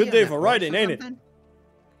 Is he Good on day a for horse riding, or ain't it? something?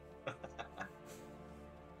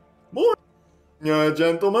 Morning,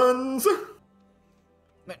 gentlemen.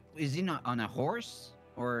 But is he not on a horse?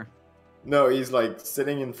 Or... No, he's like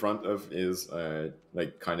sitting in front of his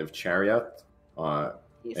like kind of chariot.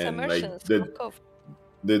 He's and a like merchant.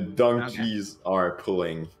 the donkeys are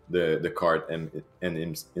pulling the cart and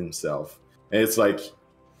himself. And it's like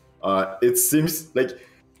it seems like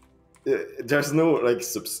there's no like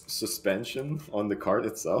suspension on the cart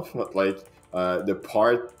itself, but like the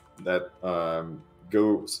part that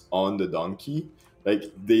goes on the donkey,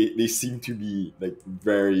 like they seem to be like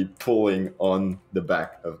very pulling on the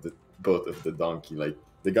back of both of the donkey, like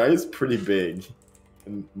The guy is pretty big,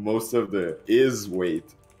 and most of his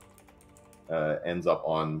weight ends up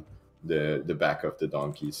on the back of the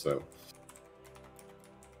donkey. So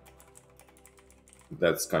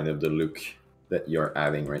that's kind of the look that you're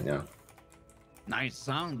having right now. Nice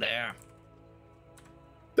song there.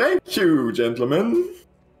 Thank you, gentlemen.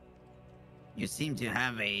 You seem to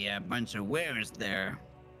have a bunch of wares there.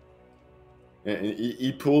 And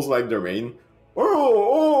he pulls like the rein.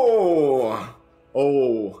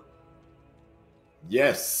 Oh!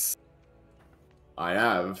 Yes, I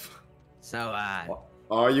have. So,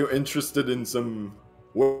 Are you interested in some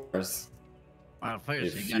wares? well,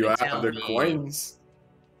 first If you you gotta have tell the me, coins.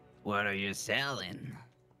 what are you selling?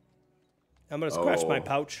 I'm gonna scratch my Oh.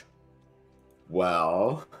 pouch.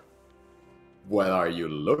 Well, what are you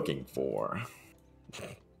looking for?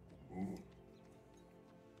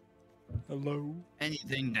 Hello.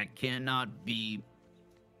 Anything that cannot be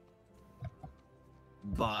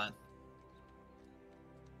bought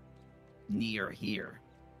near here.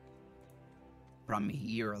 From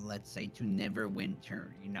here, let's say, to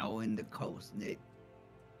Neverwinter, you know, in the coast.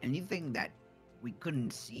 Anything that we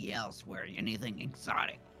couldn't see elsewhere, anything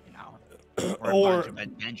exotic, you know. Or a bunch of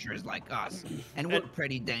adventurers like us. And we're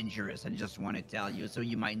pretty dangerous, I just want to tell you, so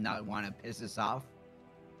you might not want to piss us off.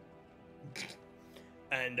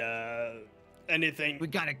 And anything We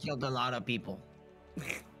gotta killed a lot of people.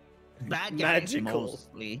 Bad guys, Magical.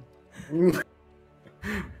 mostly.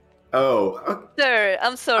 Oh, Sir,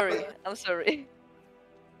 I'm sorry. I'm sorry.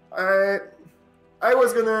 I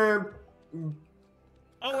was gonna.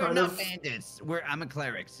 Oh, we're Kind not of- bandits. I'm a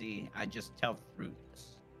cleric, see? I just tell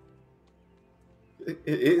fruits.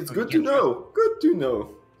 It's good to know. Good to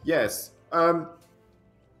know. Yes. I'm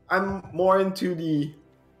more into the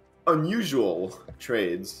unusual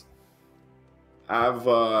trades. I have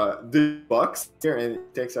the box here, and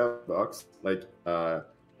it takes out the box. Like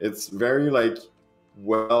it's very like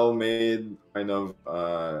well made, kind of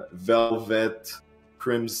velvet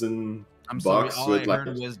crimson I'm sorry, box all I with like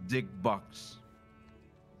heard was dick bucks.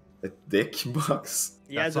 a thick box.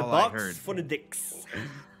 He has That's a all I box heard. for the dicks.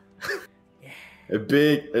 A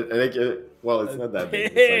big, like well, it's not that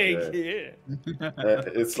big.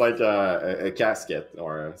 It's like a casket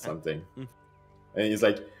or something. And he's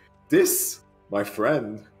like, "This, my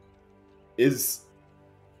friend, is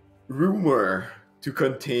rumor to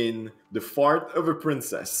contain the fart of a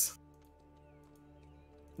princess.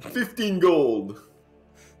 15 gold.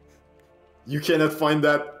 You cannot find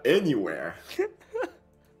that anywhere.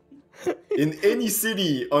 In any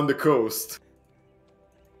city on the coast."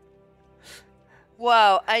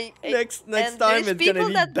 Wow, Next and time there's it's people gonna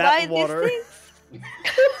be that bat buy water these things.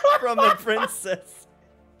 from a princess.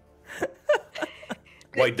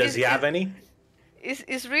 Wait, does he have any?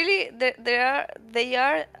 Is really they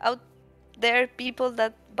are out there people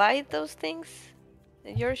that buy those things?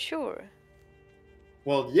 You're sure?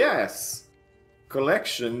 Well, yes.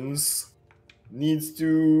 Collections needs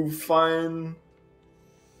to find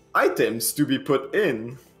items to be put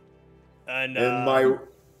in. And my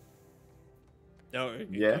no,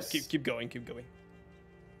 Yes? keep going, keep going.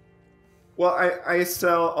 well, I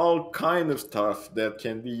sell all kind of stuff that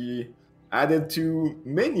can be added to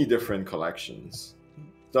many different collections.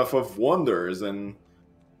 Stuff of wonders and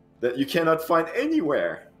that you cannot find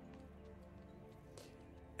anywhere.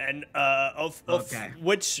 And of Okay.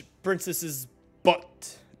 which princess's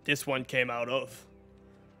butt this one came out of?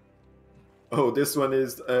 Oh, this one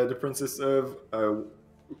is the Princess of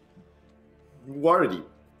Waterdeep.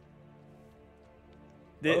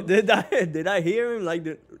 Did I hear him like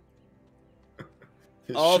the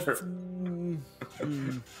of Sure.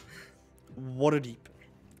 Waterdeep?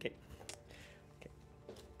 Okay.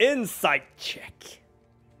 Insight check.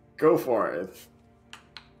 Go for it.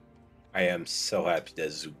 I am so happy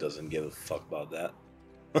that Zook doesn't give a fuck about that.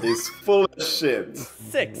 He's full of shit.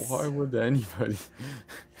 6 Why would anybody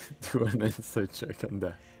do an insight check on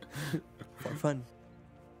that? for fun.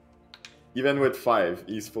 Even with 5,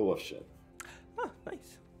 he's full of shit. Oh,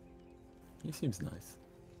 nice. He seems nice.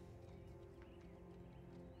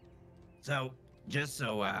 So, just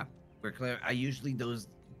so we're clear, I usually do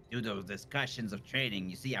those discussions of trading.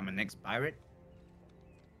 You see, I'm an ex-pirate.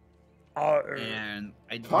 And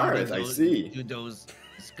I Pirate, I see. do those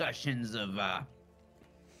discussions of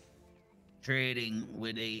trading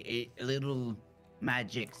with a little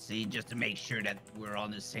magic, see, just to make sure that we're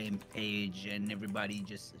on the same page and everybody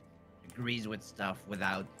just agrees with stuff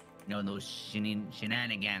without, you know, those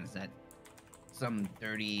shenanigans that some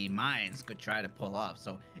dirty minds could try to pull off.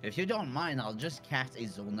 So if you don't mind, I'll just cast a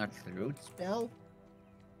Zolnar Throat spell,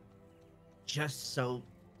 just so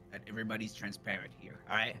that everybody's transparent here.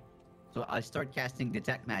 All right. So I start casting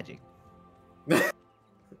detect magic.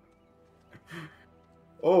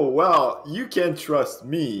 Oh well, you can trust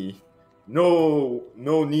me. No,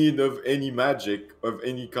 no need of any magic of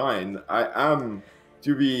any kind. I am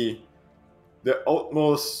to be the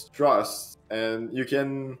utmost trust, and you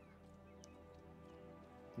can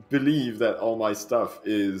believe that all my stuff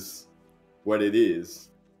is what it is.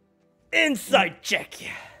 Insight check.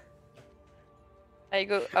 I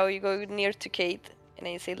go near to Cade and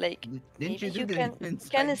I say like, Didn't maybe you do you the can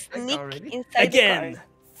insight check sneak already? inside Again,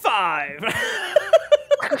 5.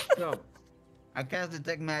 So, I cast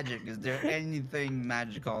detect magic. Is there anything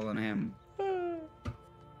magical on him?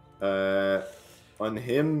 On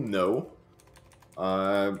him, no.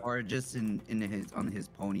 Or just on his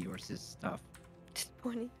pony or his stuff? the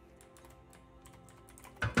car.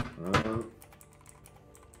 Funny.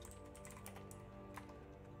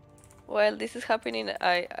 While this is happening,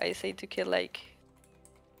 I say to Cade like,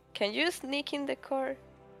 can you sneak in the car?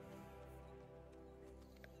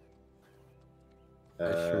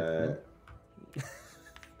 Sure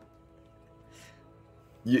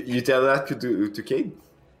You tell that to Cade?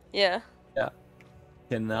 Yeah.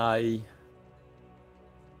 Can I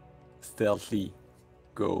stealthily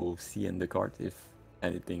go see in the cart if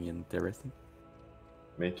anything interesting?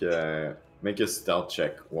 Make a stealth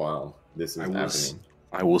check while this is happening.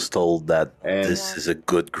 I was told that And- this is a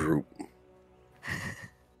good group.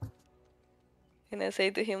 And I say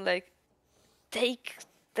to him like, take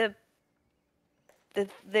the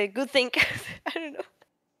good thing. I don't know.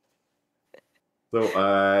 So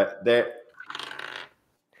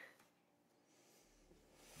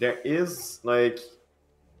there is like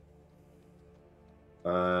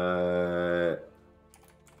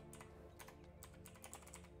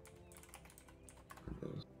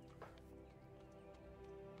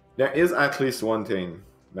there is at least one thing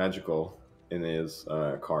magical in his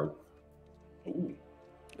card. Ooh.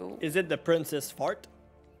 Is it the princess fart?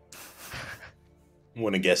 I'm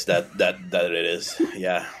gonna guess that it is.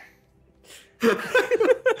 Yeah.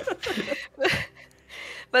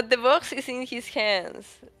 But the box is in his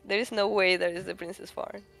hands. There is no way there is the princess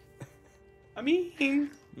fart. I mean,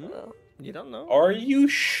 Well, You don't know. are you there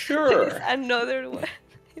sure? is another one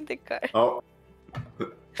in the car. Oh,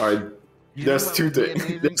 all right. You There's know what two would be things.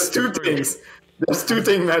 amazing? There's two things. There's two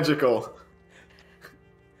things magical.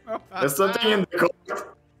 There's something in the card,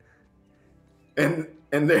 and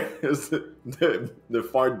there's the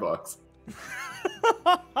fart box.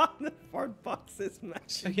 The fart box is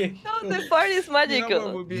magic. Okay. No, the fart is You know what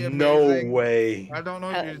magical. would be No amazing? way. I don't know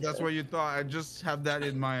if that's what you thought. I just have that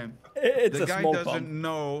in mind. It's The a guy smoke doesn't bomb.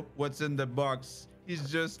 know what's in the box. He's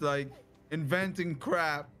just like inventing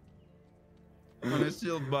crap on a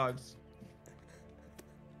sealed box.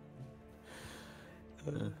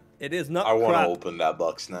 It is not I want to crap. open that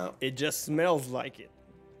box now. It just smells like it.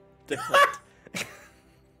 Different.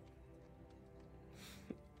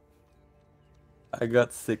 I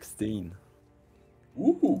got 16.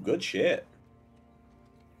 Ooh, good shit.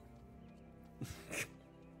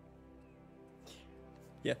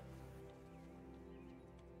 Yeah.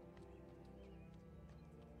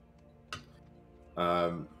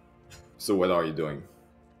 So what are you doing?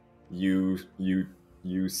 You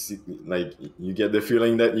see, like, you get the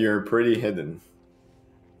feeling that you're pretty hidden.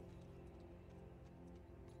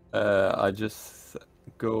 I just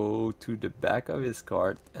go to the back of his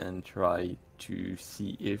cart and try to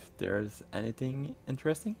see if there's anything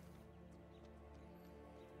interesting.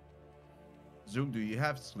 Zook, do you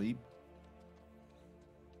have sleep?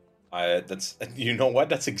 That's, you know what?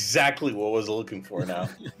 That's exactly what I was looking for now.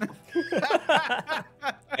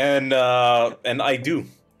 and I do.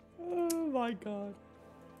 Oh my god.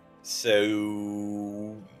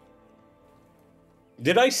 So,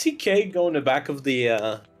 did I see Cade go in the back of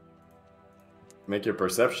the? Make your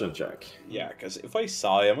perception check. Yeah, because if I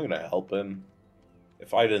saw him, I'm gonna help him.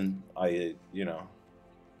 If I didn't,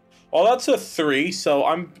 Well, that's a 3, so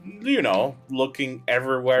I'm, looking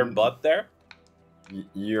everywhere but there.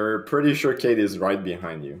 You're pretty sure Kate is right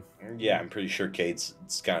behind you. Yeah, I'm pretty sure Cade's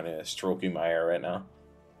kind of stroking my hair right now.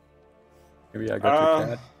 Maybe I got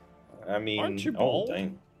your cat. I mean, Aren't you bald? oh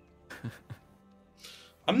dang.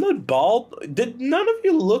 I'm not bald. Did none of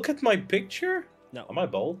you look at my picture? No. Am I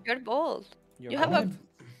bald? You're bald. You're You have bald.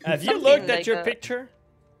 a Have you something looked at like your a- picture?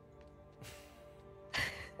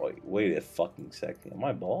 Wait a fucking second. Am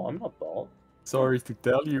I bald? I'm not bald. Sorry to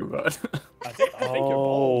tell you, but I think you're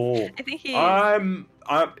bald. I think he is. I'm.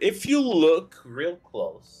 If you look real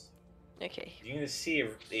close, Okay. you're gonna see a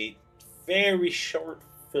very short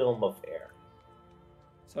film of hair.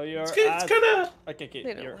 So you're It's as... kind of. Okay,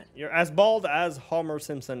 Little you're, one. you're as bald as Homer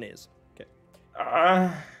Simpson is. Okay.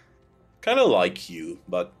 Kind of like you,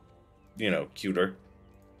 but you know, cuter.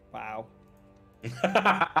 Wow.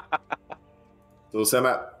 So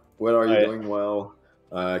Semath, what are you Alright. doing while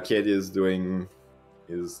Cade is doing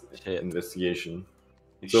his Shit. investigation?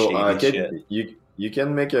 So Shady Cade, shit. you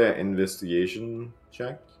can make an investigation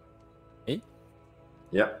check. Me?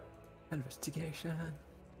 Yep. Investigation.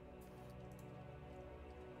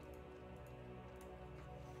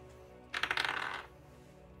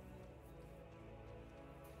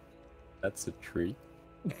 That's a tree.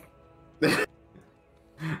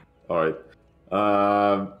 All right.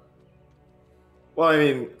 Well, I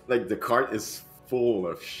mean, like the cart is full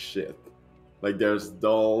of shit. Like there's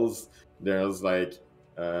dolls. There's like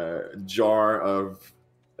a jar of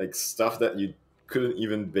like stuff that you couldn't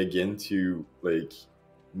even begin to like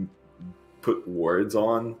put words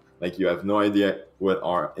on. Like you have no idea what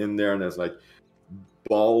are in there. And there's like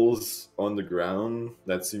balls on the ground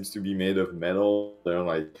that seems to be made of metal. They're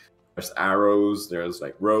like there's arrows. There's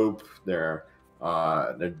like rope. There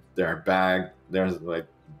are there's like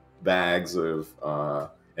bags of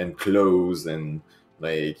and clothes and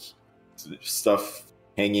like stuff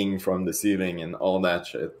hanging from the ceiling and all that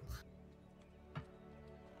shit.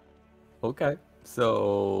 Okay,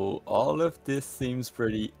 so all of this seems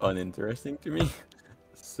pretty uninteresting to me.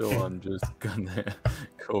 So I'm just gonna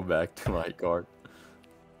go back to my cart.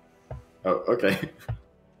 Oh, okay.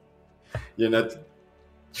 You're not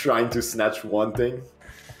trying to snatch one thing?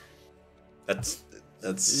 That's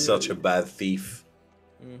such a bad thief.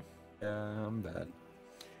 Yeah, I'm bad.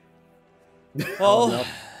 Well,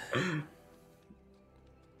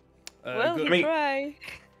 Well, good- you I mean- try.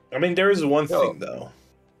 I mean, there is one Yo. thing though.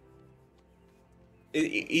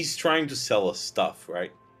 He's trying to sell us stuff,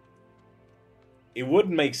 right? It would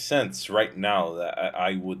make sense right now that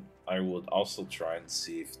I would also try and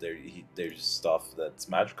see if there's stuff that's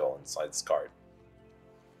magical inside this card.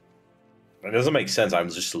 It doesn't make sense. I'm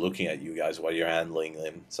just looking at you guys while you're handling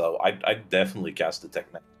him. So I definitely cast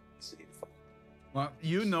Detect Magic. See if Well,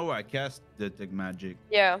 you know I cast Detect Magic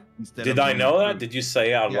Yeah. instead Did of I going know that? through. Did you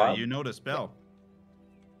say out Yeah, loud? you know the spell.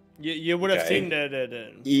 you would have Okay. seen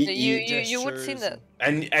the You would see gestures. that.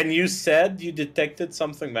 And you said you detected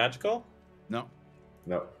something magical? No.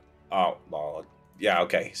 No. Oh, well, yeah,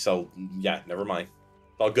 okay. So, yeah, never mind.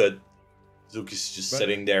 All good. Zook is just But,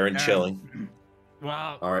 sitting there and chilling.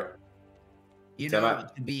 Well, All right. you Tell know, me.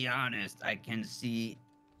 to be honest, I can see,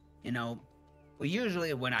 you know, well,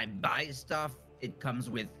 usually when I buy stuff, it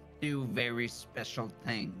comes with two very special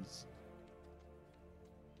things.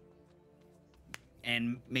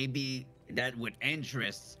 And maybe that would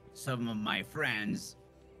interest some of my friends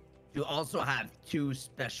to also have two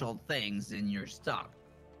special things in your stock.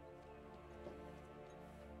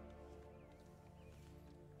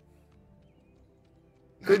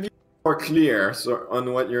 Could you be more clear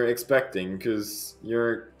on what you're expecting? Because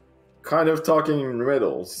you're kind of talking in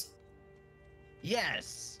riddles.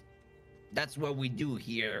 Yes, that's what we do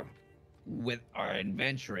here with our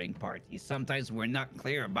adventuring parties. Sometimes we're not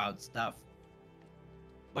clear about stuff,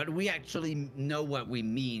 but we actually know what we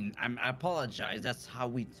mean. I apologize. That's how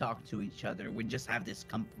we talk to each other. We just have this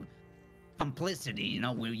complicity, you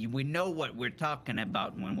know. We know what we're talking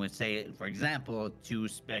about when we say, for example, two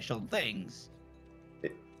special things.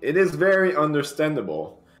 It is very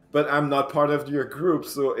understandable, but I'm not part of your group,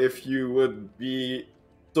 so if you would be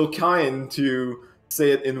so kind to say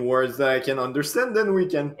it in words that I can understand, then we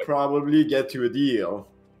can probably get to a deal.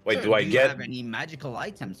 Wait, Sure, do I you get... have any magical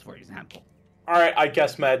items, for example? Alright, I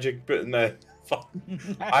cast magic, but no. Fuck.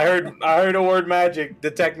 I heard a word magic.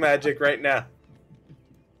 Detect magic right now.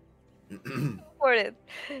 For it.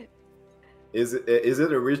 Is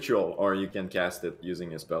it a ritual, or you can cast it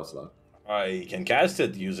using a spell slot? I can cast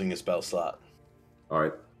it using a spell slot. All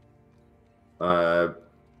right.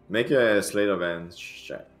 Make a Slate of Hands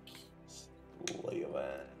check. Lay of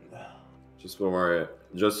hand. Just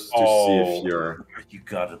to see if you're. You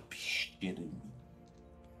gotta be shitting me.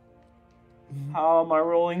 How am I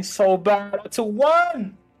rolling so bad? That's a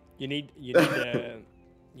 1! You need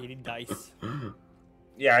dice.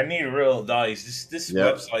 Yeah, I need real dice. This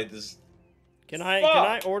Yep. website is... Can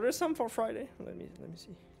I order some for Friday? Let me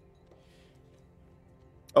see.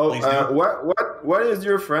 Oh, Please do. what is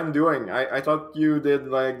your friend doing? I thought you did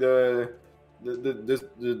like the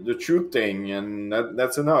truth thing, and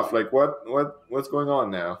that's enough. Like what's going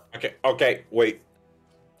on now? Okay, wait.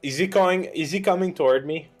 Is he coming toward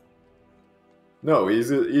me? No,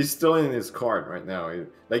 he's still in his cart right now.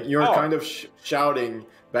 Like you're Oh. kind of shouting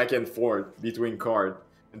back and forth between cart,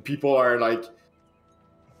 and people are like,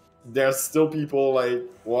 there's still people like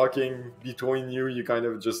walking between you. You kind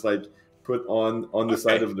of just like put on the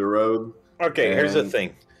side Okay. of the road. Okay, here's the And-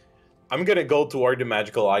 thing. I'm gonna go toward the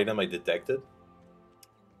magical item I detected,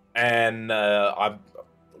 and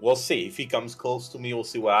we'll see if he comes close to me. We'll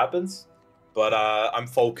see what happens. But I'm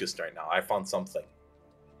focused right now. I found something.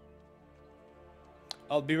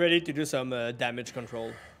 I'll be ready to do some damage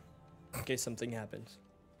control in case something happens.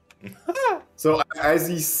 So as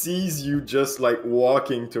he sees you just like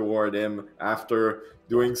walking toward him after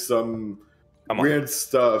doing some weird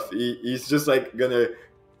stuff, he's just like gonna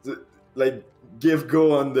like give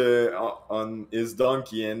go on his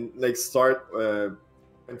donkey and like start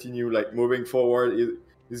continue like moving forward.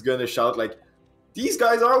 He's gonna shout like, "These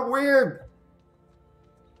guys are weird."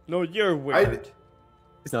 No, you're weird.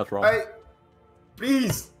 He's not wrong.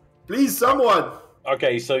 Please, someone.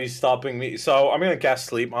 Okay, so he's stopping me. So I'm gonna cast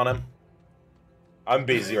sleep on him. I'm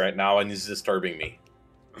busy right now, and he's disturbing me.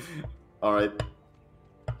 All right,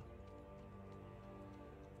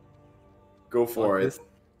 go for it.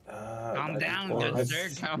 Calm down, good sir.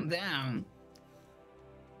 Calm down.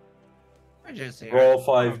 I just roll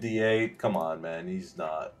 5d8. Come on, man. He's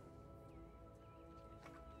not.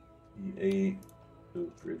 8,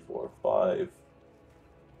 2, 3, 4, 5.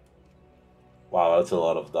 Wow, that's a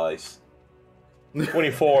lot of dice.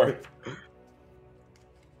 24.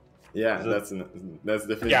 Yeah, that's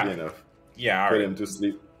definitely enough. Yeah, put him to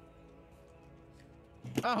sleep.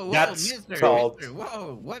 Oh, whoa, That's mister, called, mister,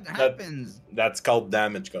 whoa, what happens? That's called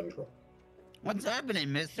damage control. What's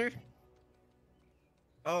happening, mister?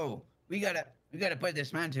 Oh, we gotta put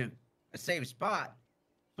this man to a safe spot.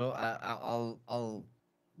 So I'll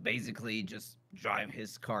basically just drive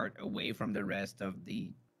his cart away from the rest of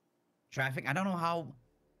the traffic. I don't know how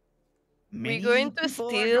many We're going to people are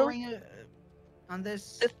steal going, on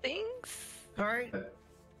this the things. cart.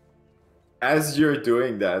 As you're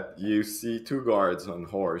doing that, you see 2 guards on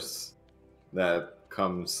horse that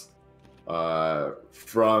comes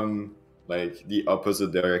from like the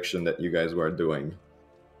opposite direction that you guys were doing.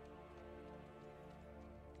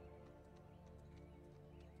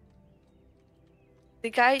 The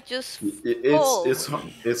guy just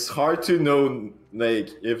It's hard to know like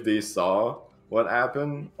if they saw what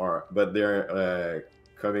happened but they're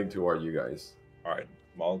coming toward you guys. All right.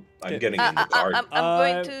 Well, I'm getting in the cart. I'm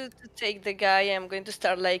going to take the guy. I'm going to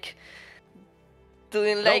start like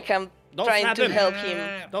doing like I'm trying to help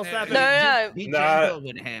him. Don't slap him. No. Be gentle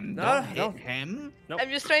with him. No, Don't hit him. I'm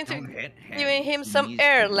just trying to Don't hit him. giving him some He's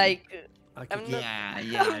air. too- Like Okay. I'm not.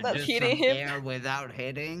 Yeah, not just hitting some him. air without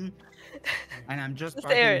hitting. And I'm just Just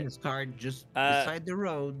parking air. his car just beside the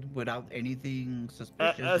road without anything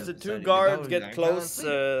suspicious. As the of 2 deciding to guards go, get like, close,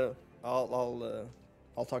 "Oh,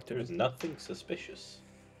 I'll talk to There's him. nothing suspicious.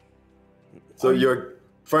 So you're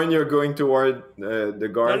going toward the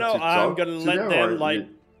guard. No, to I'm talk gonna to let or them like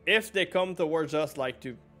you- if they come towards us like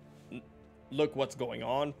to look what's going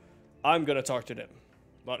on, I'm gonna talk to them.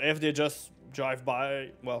 But if they just drive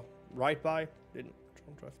by, well, right by, didn't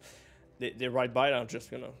don't drive. They ride by, I'm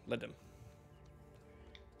just gonna let them.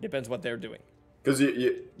 Depends what they're doing. Because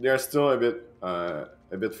they're still a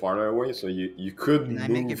bit farther away, so you could Can I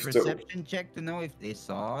move make a perception check to know if they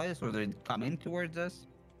saw us or they're coming towards us?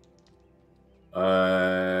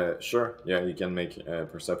 Sure. Yeah, you can make a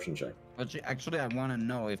perception check. Actually, I want to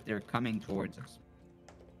know if they're coming towards us.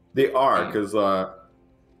 They are, because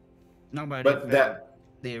No, but but if, that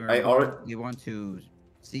they want to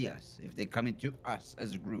see us, if they're coming to us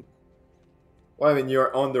as a group. well, I mean,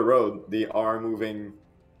 you're on the road. They are moving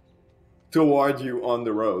toward you on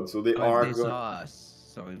the road, so they are If they going. saw us,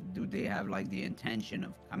 so do they have like the intention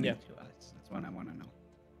of coming to us? That's what I want to know.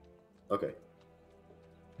 Okay.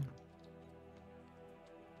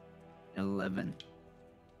 11.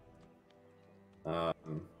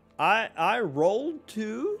 I rolled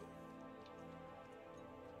 2.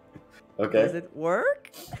 Okay. Does it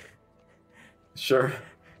work? Sure.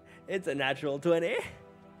 It's a natural 20.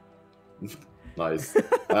 Nice.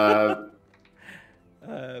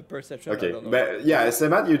 Perception. I Okay, don't know. but yeah,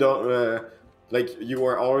 Semath, you don't like you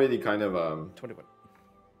were already kind of 21.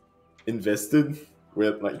 invested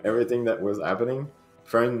with like everything that was happening.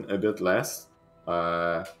 Fern a bit less,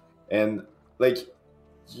 and like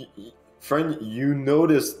Fern, you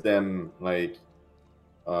noticed them like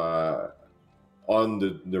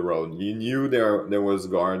on the road. You knew there was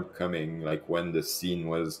guard coming like when the scene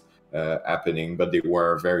was happening, but they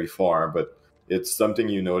were very far. But it's something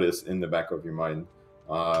you notice in the back of your mind.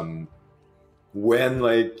 When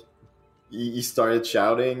like he started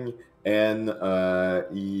shouting and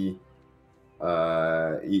he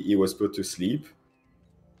was put to sleep,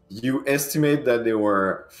 you estimate that they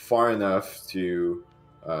were far enough to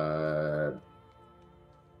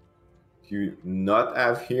not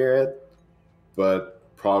have heard it, but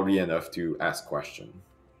probably enough to ask question.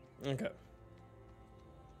 Okay.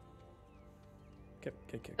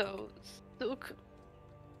 Okay. So, Zook,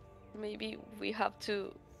 maybe we have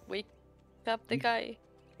to wake up the guy.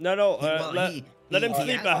 No, let him he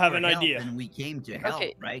sleep. asked I have for an help idea. And we came to help,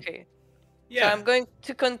 Okay, right? okay. Yeah. So I'm going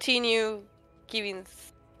to continue giving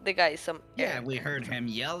the guy some Yeah, air. we heard him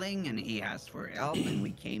yelling, and he asked for help, and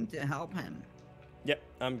we came to help him. Yep,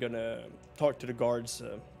 I'm gonna talk to the guards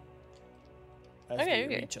as they Okay.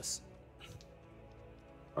 reach us.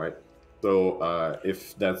 All right. So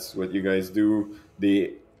if that's what you guys do,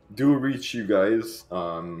 they do reach you guys.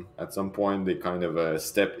 At some point, they kind of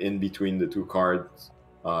step in between the two cards,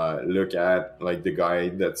 look at like the guy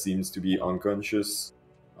that seems to be unconscious,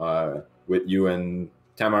 with you and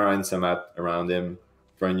Thamara and Semath around him.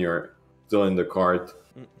 When you're still in the cart,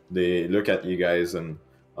 they look at you guys and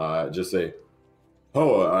just say,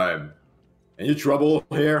 "Oh, any trouble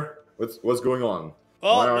here? What's going on?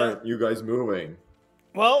 Why aren't you guys moving?"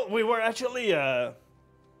 Well, we were actually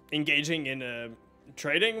engaging in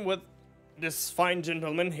trading with this fine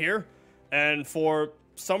gentleman here, and for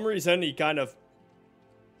some reason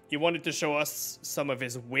he wanted to show us some of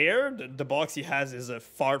his wear. The box he has is a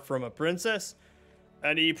fart from a princess,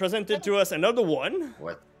 and he presented to us another one.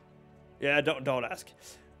 What? Yeah, don't ask.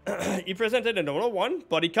 He presented another one,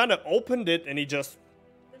 but he kind of opened it and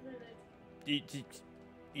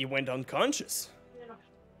he went unconscious.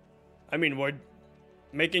 I mean, we're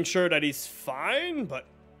making sure that he's fine, but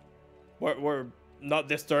we're not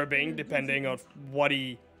disturbing depending on what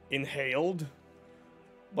he inhaled.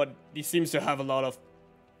 But he seems to have a lot of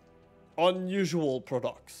unusual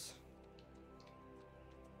products.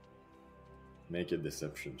 Make a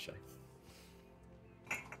deception check.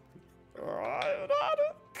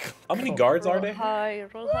 How many guards are Roll there? high,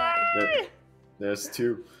 roll high. There's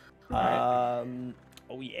two. Oh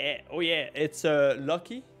yeah. It's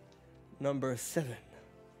lucky number 7.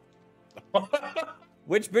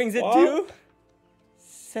 Which brings it to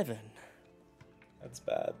 7. That's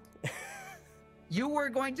bad. You were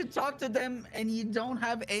going to talk to them, and you don't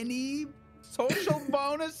have any social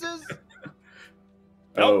bonuses?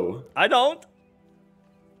 Oh. I don't.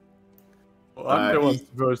 Well, I'm the one he-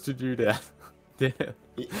 supposed to do that. Damn.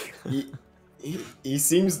 He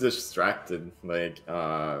seems distracted. Like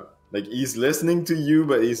he's listening to you,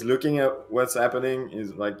 but he's looking at what's happening.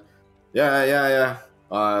 He's like, yeah.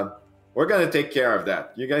 We're gonna take care of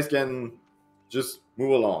that. You guys can just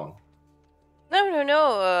move along.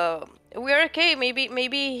 No. We're okay. Maybe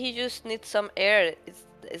he just needs some air.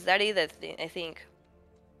 Is that it? I think.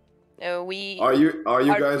 We Are you are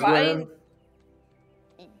guys trying- going?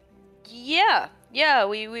 Yeah.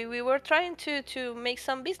 We were trying to make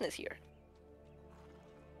some business here.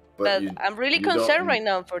 But I'm really you don't- concerned right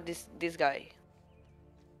now for this guy.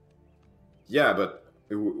 Yeah, but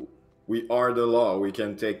we are the law. We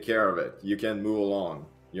can take care of it. You can move along.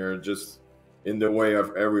 You're just in the way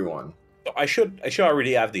of everyone. I should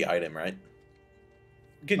already have the item, right?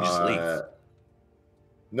 You can just leave.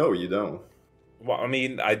 No, you don't. Well, I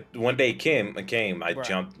mean, when they came, I Right.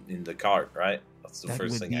 jumped in the cart, right? That's the That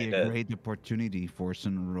first would thing I be a did. great opportunity for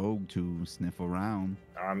some rogue to sniff around.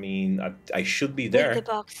 I mean, I should be Where's there. the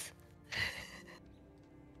box?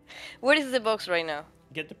 Where is the box right now?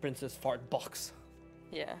 Get the princess fart box.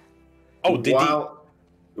 Yeah. Oh, did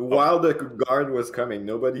While the guard was coming,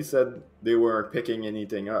 nobody said they were picking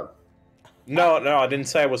anything up. No, I didn't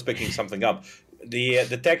say I was picking something up. The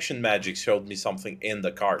detection magic showed me something in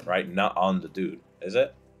the cart, right? Not on the dude, is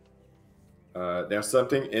it? There's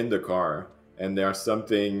something in the car, and there's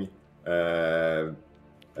something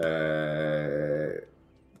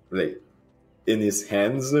like in his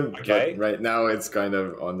hands. Okay. But right now it's kind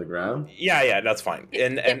of on the ground. Yeah, that's fine.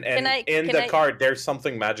 And Can I- in can the I- cart, there's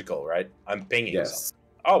something magical, right? I'm pinging Yes. something.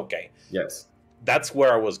 Oh, okay, Yes. that's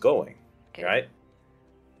where I was going, Okay. right?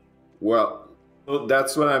 Well, so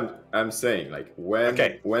that's what I'm saying. Like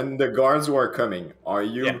when the guards were coming, are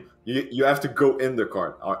you Yeah. you have to go in the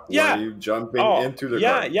cart? Yeah. Are you jumping Oh, into the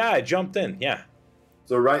yeah, cart? yeah, I jumped in. Yeah,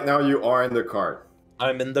 So right now you are in the cart.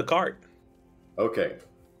 I'm in the cart. Okay.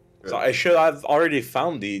 So I should have already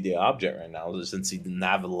found the object right now, since he didn't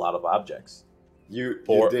have a lot of objects. You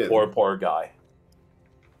Poor did. poor guy.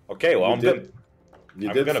 Okay, well, You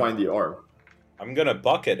I'm did gonna- find the orb. I'm gonna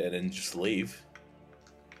bucket it and just leave.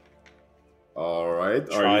 All right.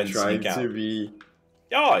 Try Are and you trying sneak to out. be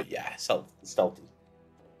Oh yeah, stealthy.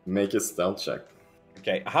 make a stealth check?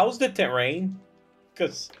 Okay, how's the terrain?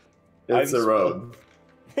 Because It's a road.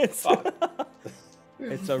 It's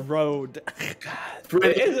it's a road.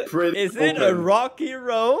 Pretty Is it a open. rocky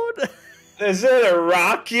road? is it a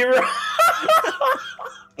rocky road?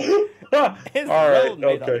 It's All a right, road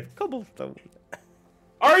made okay. of cobblestone.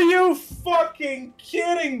 Are you fucking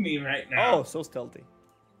kidding me right now? Oh, so stealthy.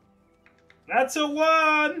 That's a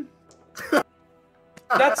 1.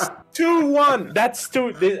 That's 2-1. That's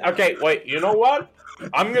 2. Okay, wait. You know what?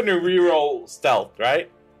 I'm gonna reroll stealth,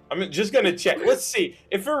 right? I'm just gonna check. Let's see.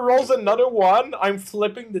 If it rolls another 1, I'm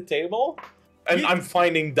flipping the table, and I'm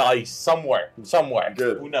finding dice somewhere. Somewhere.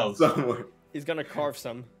 Good. Who knows? Somewhere. He's gonna carve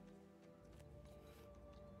some.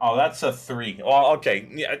 Oh, that's a 3. Well, okay.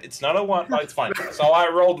 Yeah, it's not a 1. No, it's fine. So I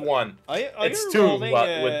rolled 1. Are It's you 2 rolling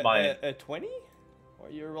with my. a 20? Or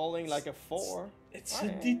you're rolling like a 4? It's a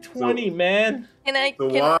D20, man. Can I? So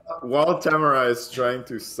Can while Thamara is trying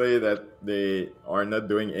to say that they are not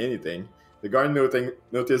doing anything, the guard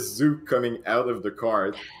noticed Zook coming out of the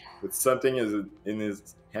cart with something in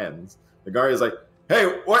his hands. The guard is like, "Hey,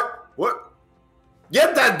 what? What?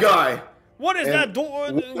 Get that guy!" What is that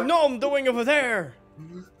gnome doing over there?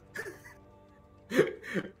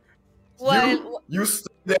 Well, you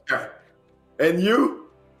stay there, and you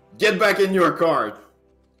get back in your cart.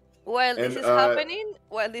 while this And, is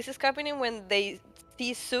happening, when they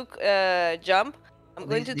see Zook jump, I'm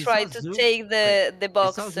going to They try saw to Zook- take the They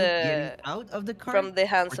box saw Zook getting out of the cart from the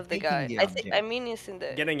hands or of the taking guy. the I think. object? I mean, it's in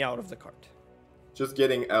the. Getting out of the cart. Just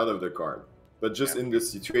getting out of the cart, but just in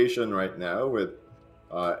this situation right now with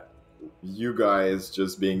you guys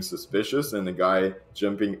just being suspicious and the guy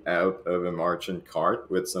jumping out of a merchant cart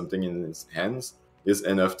with something in his hands is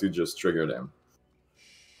enough to just trigger them.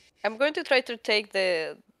 I'm going to try to take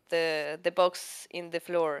the box in the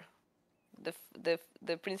floor,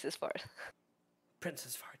 the princess part.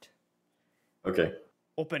 Princess fart. Okay,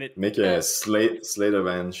 Open it. make a slate of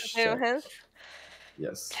hands Okay, check. hands.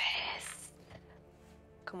 Yes. Yes.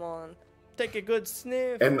 Come on. Take a good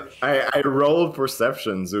sniff. And I rolled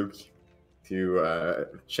perception, Zook, to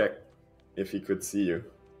check if he could see you.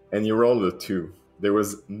 And you rolled a 2. There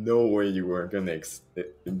was no way you were gonna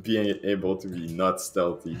be able to be not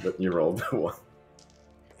stealthy, but you rolled a 1.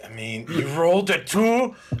 I mean, you rolled a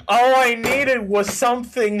 2? All I needed was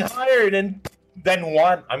something higher than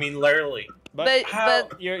 1. I mean, literally. But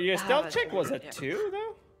But your stealth check was a 2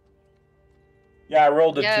 though? Yeah, I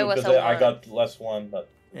rolled a Yeah, 2 it was because a I 1. got less 1, but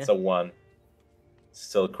it's a 1.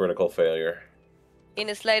 Still a critical failure. in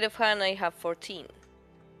a sleight of hand, I have 14.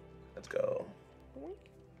 Let's go.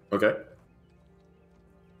 Okay.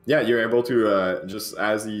 Yeah, you're able to just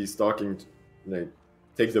as he's talking, like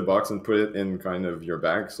take the box and put it in kind of your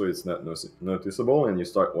bag so it's not noticeable, and you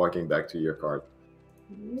start walking back to your cart.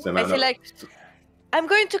 I feel like I'm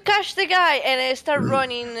going to catch the guy, and I start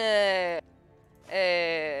running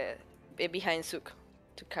behind Zook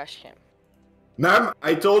to catch him. Ma'am,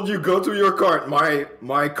 I told you go to your cart.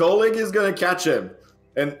 My colleague is gonna catch him,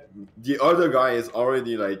 and the other guy is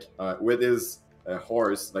already like with his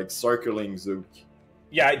horse like circling Zook.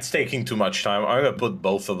 Yeah, it's taking too much time. I'm gonna put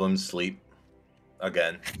both of them to sleep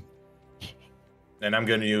again. And I'm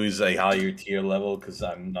gonna use a higher tier level because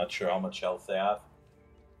I'm not sure how much health they have.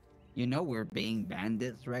 You know we're being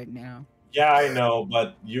bandits right now. Yeah, I know,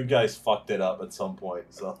 but you guys fucked it up at some point,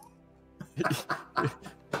 so.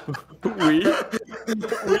 We?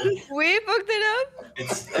 We fucked it up?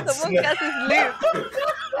 It's Someone cast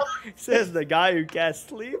sleep. Says the guy who can't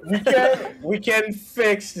sleep. we can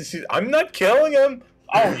fix this. I'm not killing him.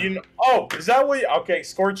 Oh, is that what? Okay,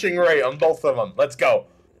 scorching ray on both of them. Let's go.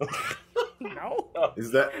 No.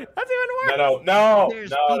 Is that? That's even worse. No. There's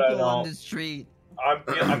people on the street.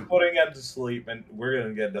 I'm putting him to sleep, and we're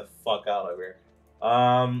gonna get the fuck out of here.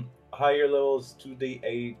 Higher levels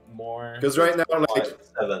 2d8 more. Because right now, like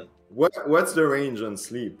 7. what's the range on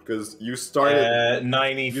sleep? Because you started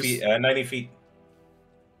 90 feet. 90 feet.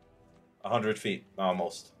 100 feet,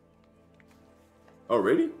 almost. Oh,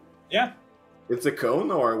 really? Yeah. It's a cone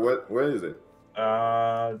or what? What is it?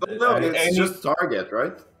 No, It's just target,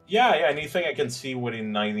 right? Yeah. Anything I can see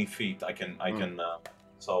within 90 feet, I can.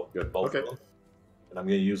 So Good. both Okay. of them. And I'm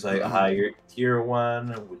gonna use a higher tier one,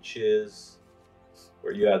 which is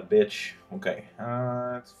where you at, bitch. Okay.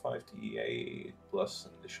 It's 5d8 plus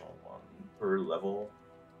an additional 1 per level.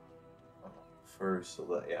 First,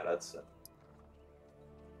 so that's it.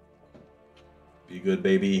 Be good,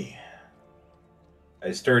 baby.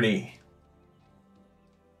 It's 30.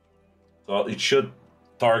 So it should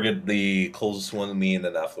target the closest one to me and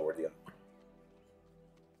then afterward, yeah.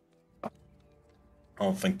 I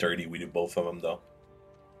don't think 30, we do both of them though.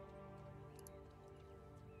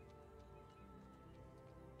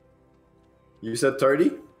 You said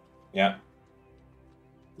 30? Yeah.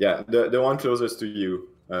 Yeah, the one closest to you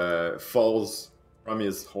falls from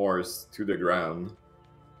his horse to the ground.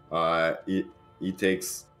 He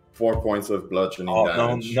takes 4 points of bludgeoning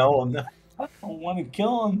damage. No. I don't want to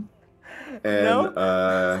kill him. and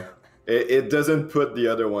No? it doesn't put the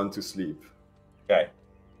other one to sleep. Okay.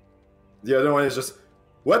 The other one is just,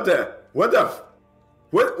 what's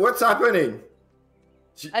happening?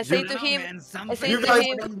 I say You- to him, Man, I something say You to guys-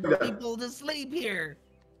 him, putting people to sleep here.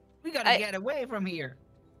 We gotta I- get away from here.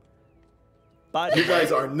 But You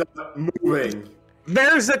guys are not moving.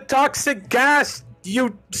 There's a toxic gas,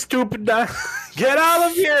 you stupid. Get out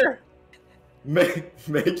of here! Make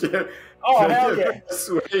it. Oh, make hell a yeah.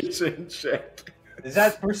 persuasion check. Is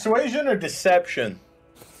that persuasion or deception?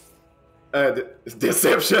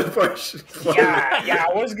 Deception for Yeah,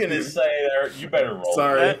 I was gonna say there. You better roll.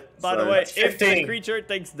 Sorry. by the sorry. way, if the 15. creature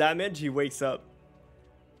takes damage, he wakes up.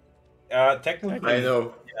 Technically. I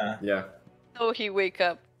know. Yeah. Yeah. so he wake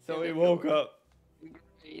up. So he woke up.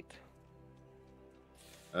 Great.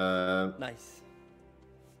 Nice.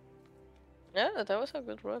 Yeah, that was a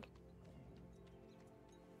good roll.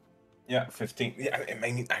 Yeah, 15. Yeah,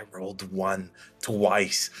 I mean, I rolled 1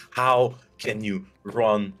 twice. How can you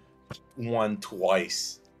run 1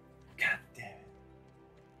 twice? God damn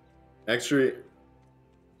it. Actually,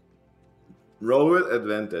 roll with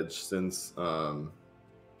advantage since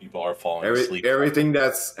People are falling asleep. everything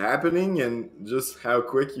that's happening and just how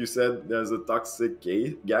quick you said there's a toxic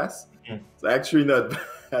gas. Mhm. It's actually not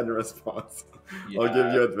bad response. I'll give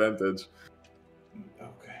Yeah. you advantage.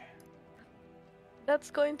 Okay. That's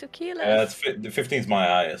going to kill us. That's the 15 is my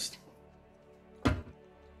highest.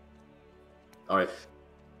 All right.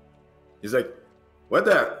 He's like, "What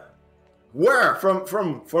the? Where? From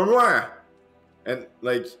where?" And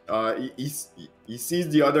like, he sees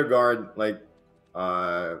the other guard like,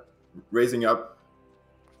 raising up.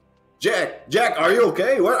 Jack, are you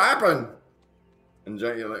okay? What happened? And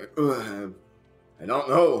Jack is like, "Ugh, I don't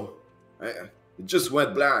know. It just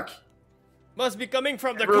went black." Must be coming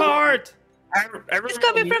from the Everyone- cart. He's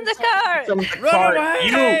coming from the car! Run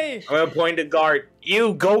away! You, I'm appointed guard.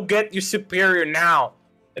 You go get your superior now,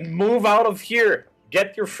 and move out of here.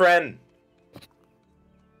 Get your friend.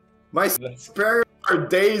 My superior are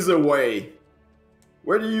days away.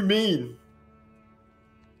 What do you mean?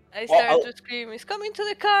 I Well, started to scream, he's coming to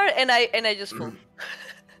the car, and I just fall.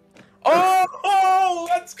 Oh,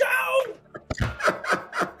 let's go!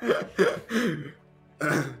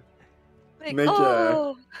 Like, Make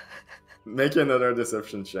oh, Make another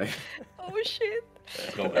deception check. oh shit.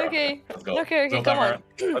 Let's go, Vera. Okay, Let's go. okay, Go, come on.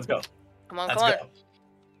 Thamara. Let's go. Come on, Let's come on. go.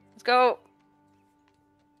 Let's go.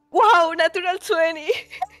 Wow, natural 20.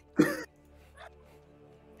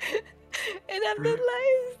 And I'm not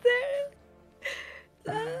lying there.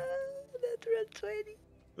 Natural 20.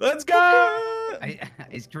 Let's go! I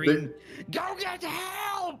scream, go get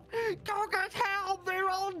help! Go get help! They're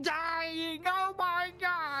all dying! Oh my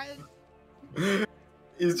god!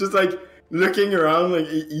 He's just like looking around, like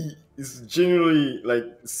he's genuinely like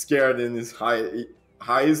scared in his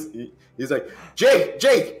highs. He's like,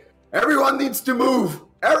 Jake, everyone needs to move.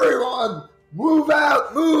 Everyone, move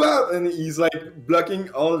out, and he's like blocking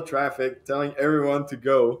all the traffic, telling everyone to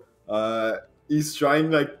go. He's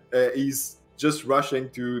trying he's just rushing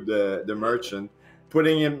to the merchant,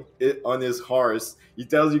 putting him on his horse. He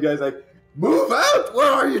tells you guys like, move out.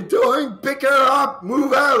 What are you doing? Pick her up.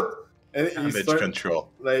 Move out. And he's Damage control.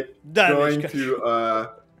 like Damage going to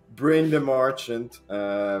bring the merchant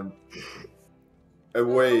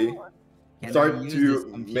away. Can Start I use to this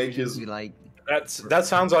make confusion his- to, like, That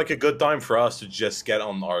sounds like a good time for us to just get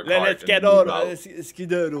on our cart. Let's and get move on. out.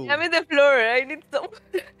 Skidoodle. I'm in the floor. I need some.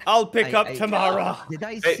 I'll pick up I- Thamara. Did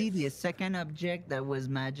I Hey. see the second object that was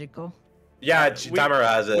magical? Yeah, We- Thamara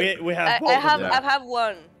has it. We have both I of have them. Yeah. I have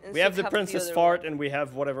one. and We have Zook the princess other fart, and we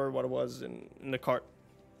have what it was in the cart.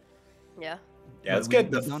 one. Yeah. Yeah, let's But get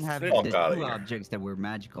we the don't have fuck the out of two here. objects that were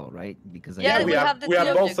magical, right? Because I Yeah, know- we have the we have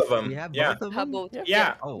two both objects. of them. We have Yeah, both of Have them. both.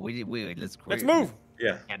 yeah, Oh, wait, let's Let's quick. move.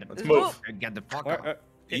 yeah. Get the- Let's Let's move. Get the fuck Where- out.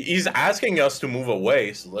 He's asking us to move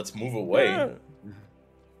away, so let's move away. Yeah.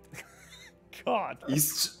 God.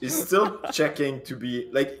 He's still checking to be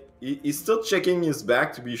like he's still checking his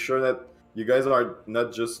back to be sure that you guys are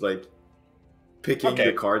not just like picking Okay.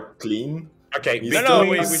 the card clean. Okay, He's No, still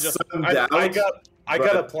we just- some I doubt, got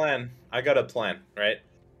but- a plan. I got a plan, right?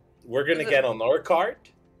 We're gonna get on our cart.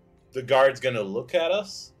 The guard's gonna look at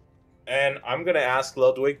us, and I'm gonna ask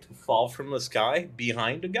Ludwig to fall from the sky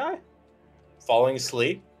behind the guy, falling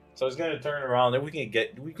asleep. So he's gonna turn around, and we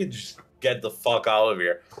can just get the fuck out of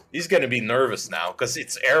here. He's gonna be nervous now because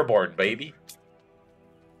it's airborne, baby.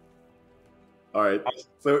 All right.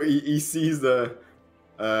 So he sees the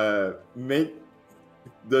make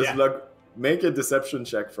Yeah. make a deception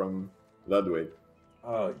check from Ludwig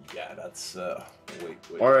Oh yeah, that's wait.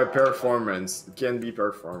 or a performance. It can be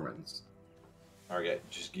performance. Okay,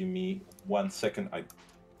 just give me 1 second. I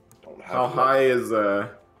don't have. How high is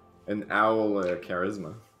an owl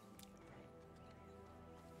charisma?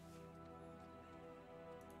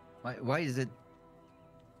 Why is it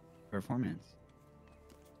performance?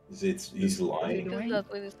 He's lying. Because that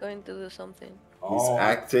one is going to do something.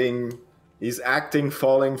 He's acting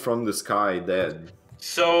falling from the sky dead.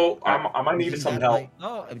 So I might need Isn't some that help. like-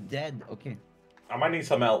 oh, I'm dead. Okay. I might need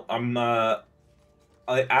some help. I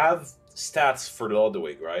have stats for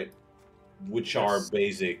Ludwig, right? Which are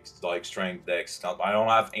basic, like strength, dex. I don't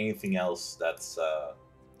have anything else that's.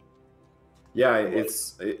 Yeah,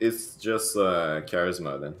 it's just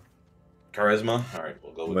charisma then. Charisma. All right,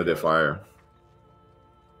 we'll go with Modifier.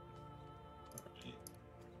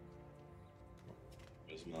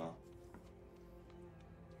 charisma.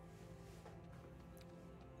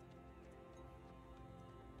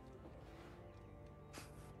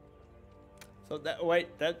 So that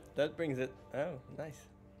that brings it. Oh, nice.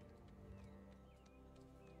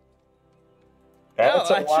 That's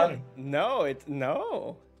a actually, one. no, it's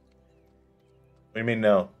no. What do you mean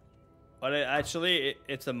no? But it's a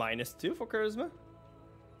 -2 for charisma.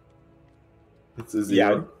 It's a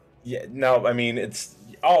 0. Yeah. No, I mean it's.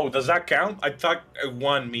 Oh, does that count? I thought a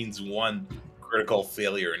 1 means 1 critical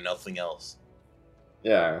failure and nothing else.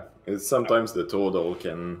 Yeah, it's sometimes the total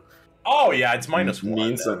can Oh yeah, it's -1. mean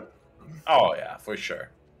then. some. Oh yeah, for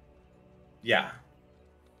sure. Yeah.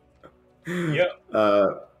 Yeah.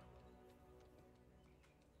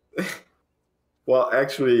 Well,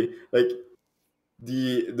 actually, like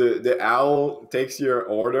the owl takes your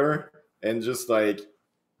order and just like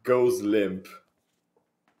goes limp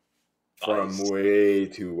from Nice. way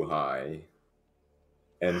too high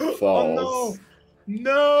and Oh falls no!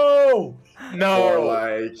 No! for No!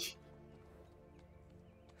 like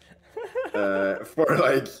for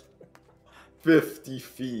like 50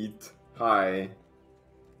 feet high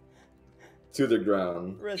to the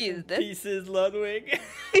ground. Rest He's in dead. pieces, Ludwig.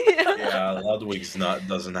 Yeah, Ludwig's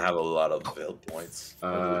doesn't have a lot of build points.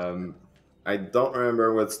 I don't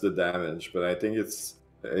remember what's the damage, but I think it's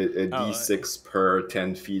a d6 per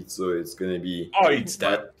 10 feet, so it's gonna be Oh, it's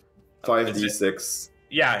dead. 5d6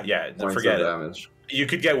 Yeah, points forget of it. damage. You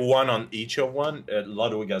could get 1 on each of one.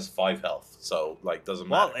 Ludwig has 5 health, so like doesn't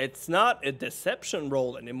Well, matter. it's not a deception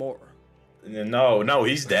roll anymore. No,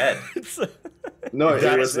 he's dead. No,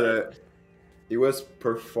 That's it was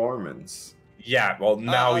performance. Yeah, well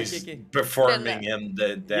now he's okay. performing him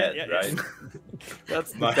dead, yeah. right?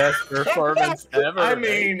 That's the best performance ever. I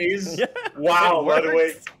mean, he's Yeah, wow, it works.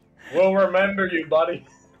 Ludwig. We'll remember you, buddy.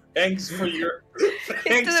 Thanks for your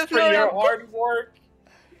the floor. hard work.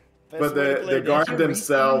 Best But way to the play guard this.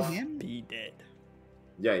 themselves, Him? Be dead.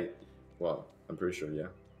 yeah. Well, I'm pretty sure, yeah.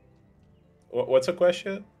 What's the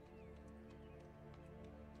question?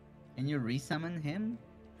 Can you resummon him?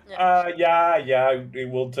 Yeah, it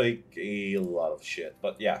will take a lot of shit,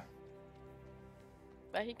 but yeah,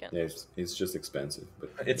 But he can. Yeah, it's just expensive.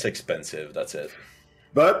 it's expensive. That's it.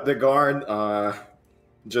 But the guard,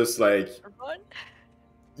 just like, Run.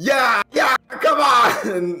 yeah, come on,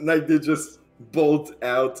 and like they just bolt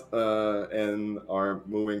out and are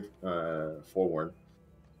moving forward,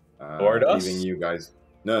 Toward us? leaving you guys.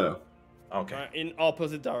 No, Okay. In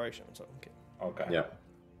opposite direction. So okay. Okay. yeah,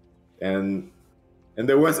 and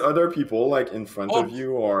there was other people like in front of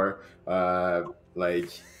you or like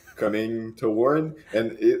coming toward,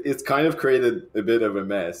 and it's kind of created a bit of a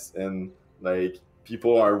mess, and like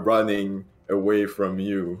people are running away from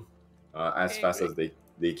you as Okay, fast great. as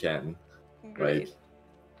they can. Great. Like,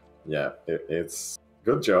 yeah, it's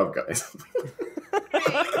good job, guys.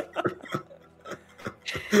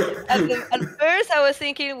 At first, I was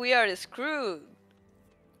thinking we are screwed.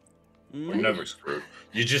 We're never screwed.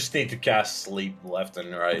 You just need to cast sleep left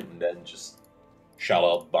and right, and then just shout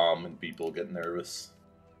out bomb, and people get nervous.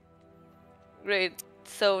 Great.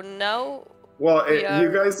 So now Well, We you are-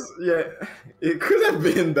 guys, yeah, it could have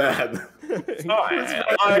been bad.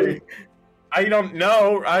 I don't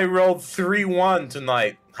know. I rolled 3-1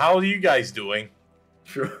 tonight. How are you guys doing?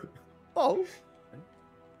 Sure. Oh.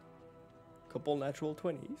 Couple natural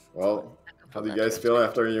 20s. Well, how do you guys feel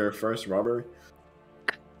after your first robbery?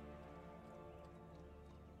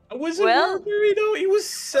 I was Well, robbery though. He was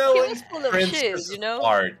selling was full of Princess shit, you know?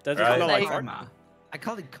 art, That's right? not like- Karma. I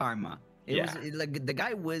called it karma. It was like the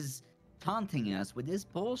guy was taunting us with this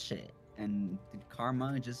bullshit, and the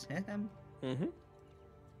karma just hit him. Mm-hmm.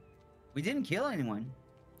 We didn't kill anyone,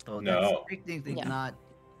 so No. that's technically Yeah. not.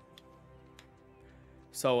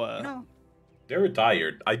 So You know, They were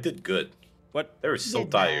tired. I did good. what? They were we so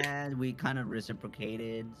did tired. that, we kind of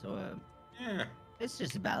reciprocated, so Yeah. it's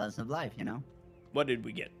just a balance of life, you know. What did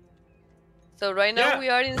we get? So right now Yeah. we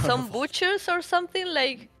are in some butchers or something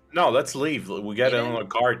like. No, let's leave. We get Yeah. on a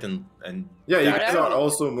cart and Yeah, you Yeah, guys whatever. are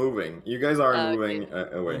also moving. You guys are Okay. moving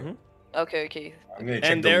away. Mhm. Okay, okay. I'm gonna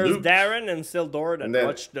check And the there's loot. Darren and Sildor that And then-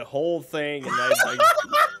 watched the whole thing, and I like,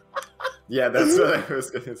 Yeah, that's what I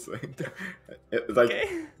was gonna say. It's like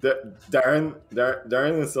okay. Darren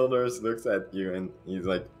and Silders looks at you and he's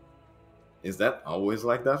like, "Is that always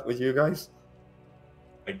like that with you guys?"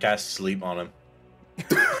 I cast sleep on him.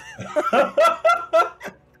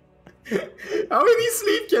 How many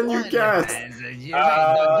sleep can you cast? You're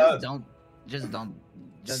right. No, just don't.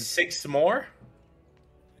 6 more?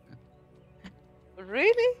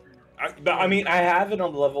 Really? But I mean, I have it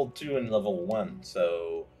on level 2 and level 1,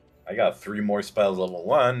 so I got 3 more spells level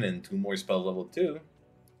 1 and 2 more spells level 2.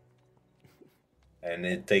 And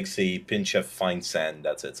it takes a pinch of fine sand.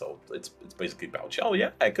 That's it. So it's basically pouch. Oh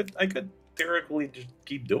yeah, I could theoretically just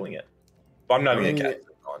keep doing it, but I'm not How gonna many- cast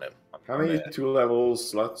it on him. How many 2-level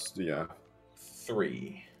slots do you have?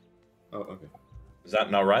 3. Oh, okay. Is that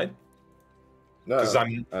not right? No, 'Cause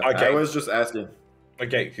I'm- I okay. was just asking.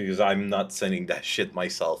 Okay, because I'm not sending that shit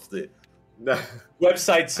myself. The No.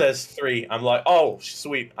 website says 3. I'm like, oh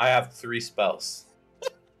sweet, I have 3 spells.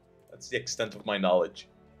 That's the extent of my knowledge.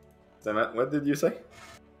 Semath, what did you say?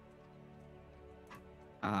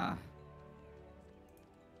 I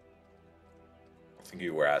think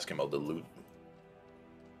you were asking about the loot.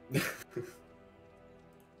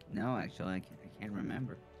 No, actually, I can't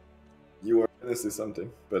remember. You were gonna say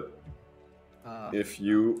something, but if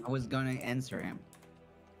you I was gonna answer him.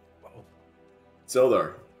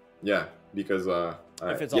 Sildar, yeah, because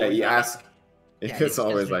If it's yeah, always he like asked. Yeah, It's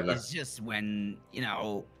always just, like that. It's just when,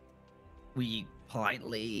 we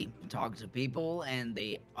politely talk to people and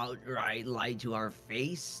they outright lie to our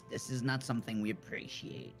face. This is not something we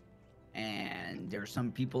appreciate. And there are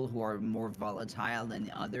some people who are more volatile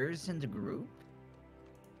than others in the group.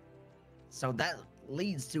 So that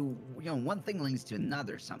leads to, one thing leads to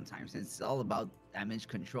another sometimes. It's all about damage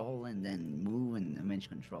control and then move and damage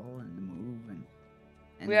control and move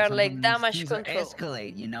and We are like sometimes damage things control.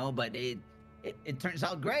 escalate, but it turns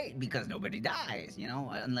out great because nobody dies,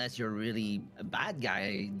 unless you're really a bad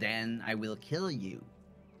guy, then I will kill you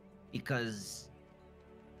because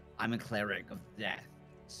I'm a cleric of death,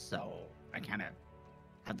 so I kind of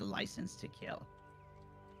have the license to kill.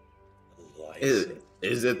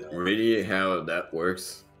 Is it really how that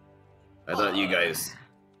works? I thought you guys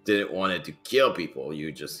didn't want it to kill people.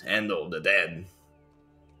 You just handle the dead.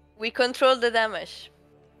 We control the damage.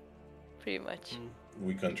 Pretty much.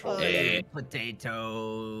 We control Potato.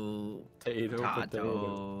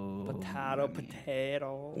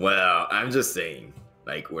 Potato. Well, I'm just saying,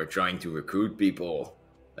 like, we're trying to recruit people,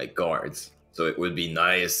 like guards. So it would be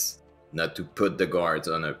nice not to put the guards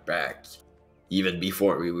on our back, even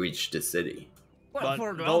before we reach the city. Well, But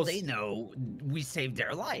for all those- they know, we saved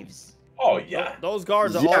their lives. Oh yeah. Those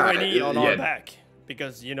guards are Yeah, already on our yeah. back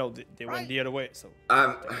because they Right. went the other way. So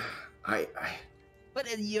I But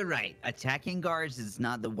you're right. Attacking guards is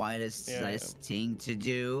not the wisest Yeah. thing to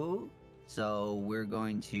do. So we're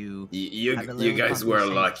going to. you Have a you little guys were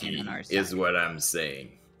conversation lucky, on our is side. what I'm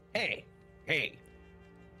saying. Hey.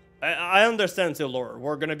 I understand, Sildor.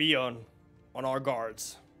 We're gonna be on our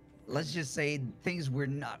guards. Let's just say things were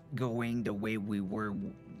not going the way we were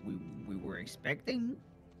expecting.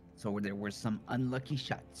 So there were some unlucky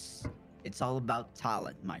shots. It's all about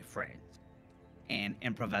talent, my friend, and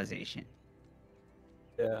improvisation.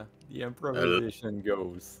 Yeah, the improvisation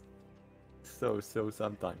goes so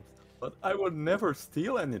sometimes. But I would never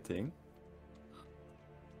steal anything.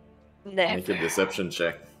 Never. Make a deception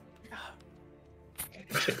check.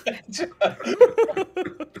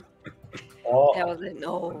 Oh, Hell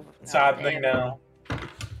no. it's happening now.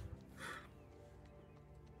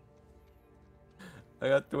 I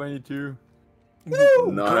got 22.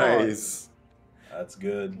 Nice. That's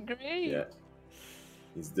good. Great. Yeah.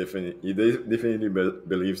 Definitely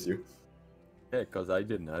believes you. Yeah, because I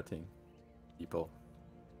did nothing. People.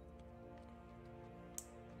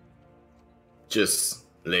 Just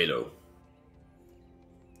lay low.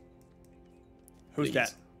 Who's Please.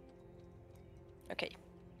 that? Okay.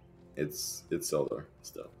 It's Sildar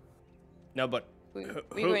still. No, but We're who's-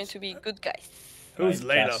 going to be good guys. Who's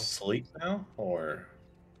Can I cast Lalo? Sleep now, or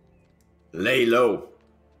Lay low.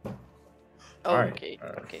 Oh, Alright, okay.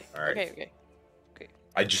 alright, Okay. alright. Okay.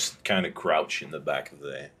 I just kind of crouch in the back of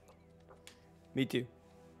the. Me too.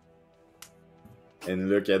 And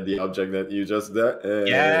look at the object that you just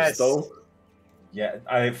Yes! stole. Yeah,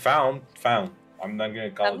 I found. I'm not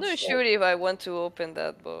gonna call it. I'm not stole. sure if I want to open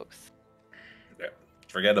that box.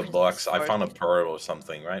 Forget a box. I Sorry. found a pearl or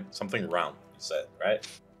something, right? Something round. You said, right?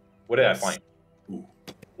 What did I find? Ooh,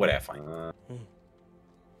 what did I find?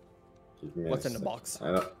 Give me a What's in the sec. box?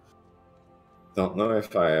 I don't know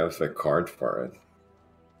if I have a card for it.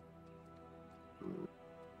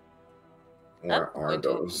 Where are Going to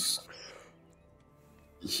open those?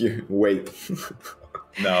 You wait.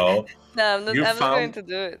 No, No, I'm not. You I'm not going found- to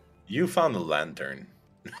do it. you found a lantern.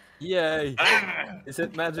 Yay! Ah! Is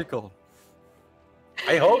it magical?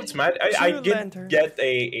 I hope it's mad. I Two get lanterns.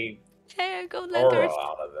 a Hey, go aura lanterns.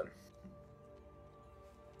 out of it.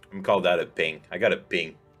 I'm called that a ping. I got a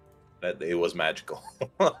ping. That it was magical.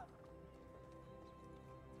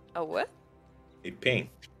 A what? A ping.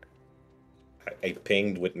 I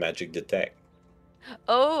pinged with magic detect.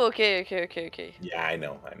 Oh, okay. Yeah, I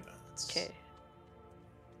know. It's- Okay.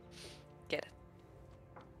 Get it.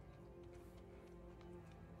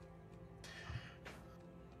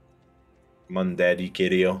 Come on, Daddy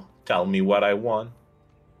Kedio. Tell me what I want.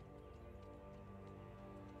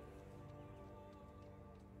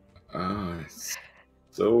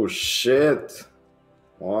 So shit.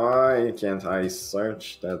 Why can't I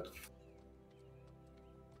search that?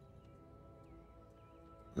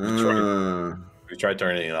 We try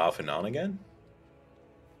turning it off and on again?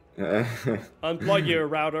 Unplug your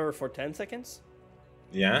router for 10 seconds.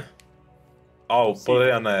 Yeah. Oh, See put if-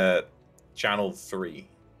 it on a channel 3.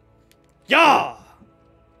 Yeah!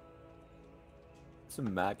 It's a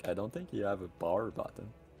Mac. I don't think you have a power button.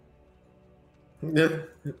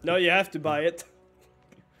 No, you have to buy it.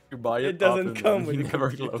 You buy It it, doesn't up and come then with you the never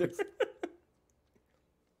computer. close.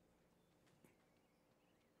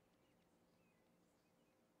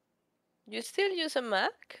 You still use a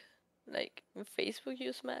Mac? Like Facebook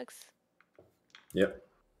use Macs? Yep.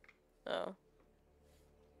 Oh.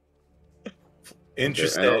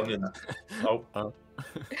 Interested Okay, in... Oh,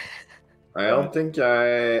 I don't think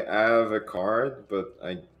I have a card, but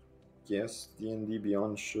I guess D&D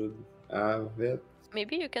Beyond should have it.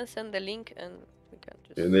 Maybe you can send the link and we can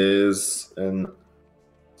just. It is an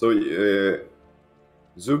so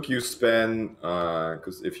Zook, you spend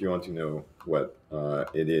because if you want to know what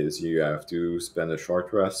it is, you have to spend a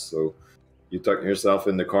short rest. So you tuck yourself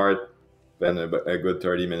in the cart, spend a good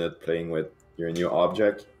 30 minutes playing with your new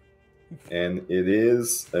object, and it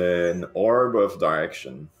is an orb of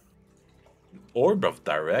direction. Orb of What is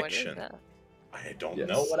Direction. that? I don't Yes.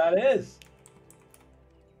 know what that is.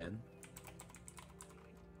 And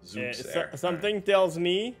Zook's there. Something tells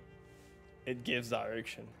me it gives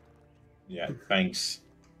direction. Yeah, thanks.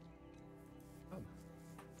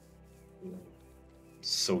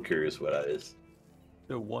 So curious what that is.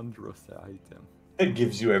 the wondrous item. It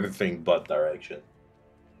gives you everything but direction.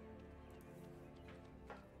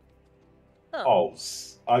 Oh.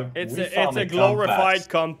 Oh, It's we a found glorified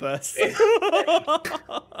compass.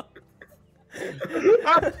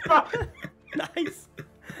 Nice.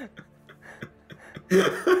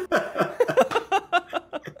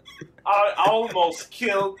 I almost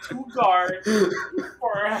killed 2 guards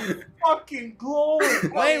for a fucking glory.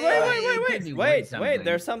 Wait,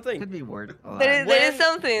 there's something. Could be word. There is When-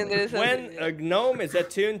 something. There is something. When a gnome is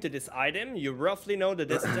attuned to this item, you roughly know the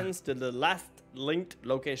distance to the last linked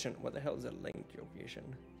location. What the hell is a linked location?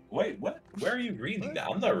 Wait, what? Where are you reading that?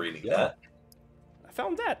 I'm not reading that. I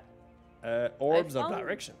found that. Orbs of found-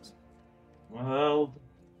 directions. Well,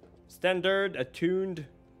 Standard attuned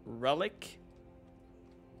relic.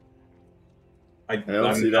 I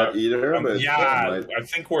don't see that either, but yeah, I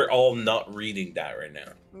think we're all not reading that right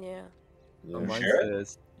now. Yeah. yeah. Mine Sure.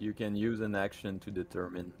 says you can use an action to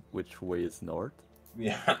determine which way is north.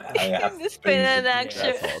 Yeah, I have This been an things to do.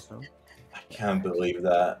 action. That's awesome. I can't believe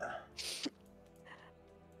that.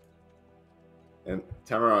 And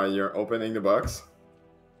Thamara, you're opening the box.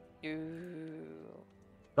 You.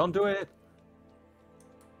 Don't do it.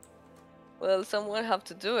 Well, someone have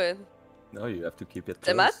to do it. No, you have to keep it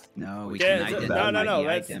Semath? close. No, we Yeah, can so- identify no, the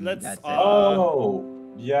let's- item. let's, That's it.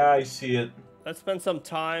 Oh, yeah, I see it. Let's spend some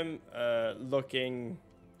time looking.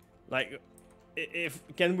 Like, if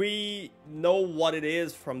can we know what it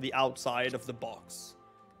is from the outside of the box?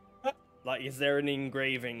 Like, is there any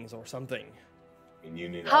engravings or something? You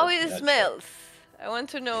need How our- it that's- smells. I want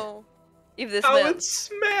to know if the How smell. it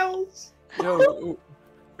smells. No,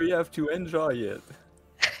 we have to enjoy it.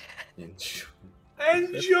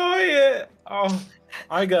 Enjoy it. Oh,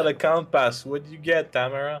 I got a compass. What'd you get,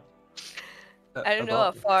 Thamara? I don't know,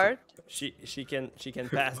 a fart. She can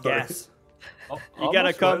pass gas. How You gotta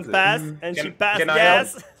much come was it? pass, and she Can- passed can I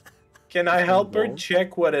gas. Can I help her No.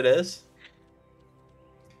 check what it is?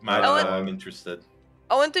 I'm interested.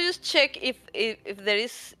 I want to just check if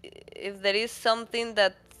there is something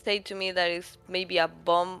that say to me that is maybe a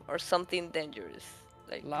bomb or something dangerous.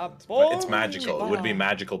 Like La But it's magical. It would be bomba.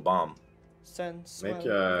 magical bomb.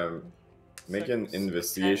 Sensual. Make an Sexy.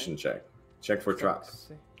 investigation check. Check for traps.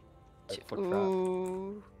 Sexy. Check for trap.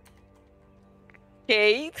 Ooh.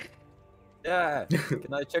 Cade, Yeah.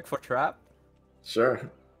 Can I check for trap? Sure.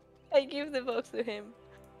 I give the box to him.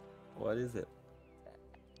 What is it?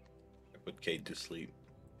 I put Cade to sleep.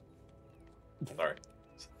 Sorry.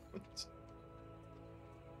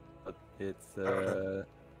 But it's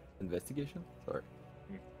investigation. Sorry.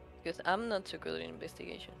 Because I'm not so good at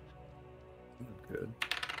investigation. Good.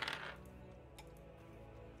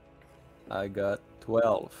 I got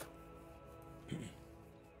 12.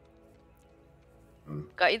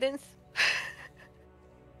 Guidance?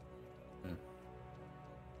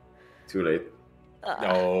 Too late.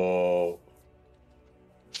 No.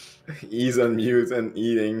 He's on mute and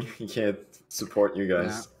eating. He can't support you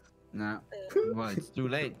guys. No. Well, it's too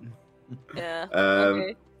late. Yeah. Um,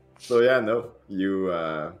 Okay. So yeah, no, you.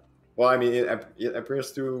 Well, I mean, it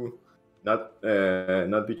appears to not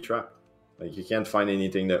be trapped. Like you can't find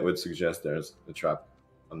anything that would suggest there's a trap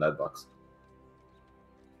on that box.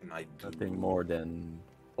 I do. Nothing more than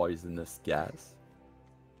poisonous gas.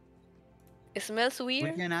 It smells We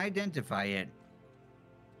weird. can identify it.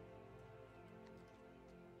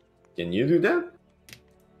 Can you do that?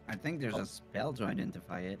 I think there's a spell to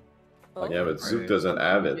identify it. Oh, Yeah, but Zook doesn't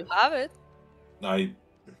have you it. have it. I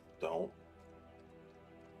don't.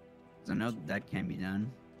 So no, that can be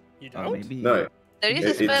done. You Or don't? maybe No, There is It- a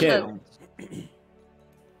it spell can't. that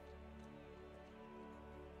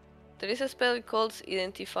there is a spell called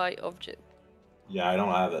Identify Object Yeah, I don't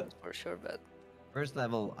have it. for sure, but first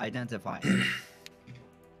level identify.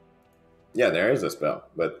 yeah, there is a spell,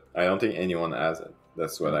 but I don't think anyone has it.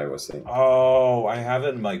 That's what I was saying. Oh, I have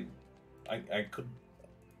it in my. I could.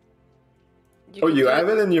 Oh, can you do have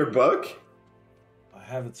it in your book? I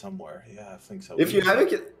have it somewhere. Yeah, I think so. If you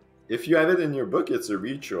have it in your book, it's a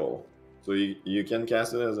ritual. So you can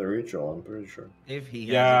cast it as a ritual. I'm pretty sure. If he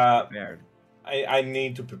has Yeah. it prepared. I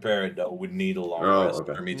need to prepare it though. Would need a long Oh, rest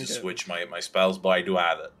okay. for me to Okay. switch my spells, but I do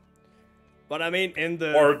have it. But I mean, in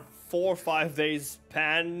the Or- 4 or 5 days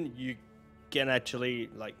span, you can actually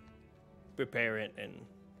like prepare it and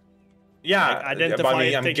Yeah, like, identify I mean,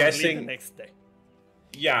 it I'm technically the guessing. next day.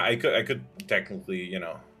 Yeah, I could technically,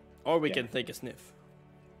 Or we Yeah. can take a sniff.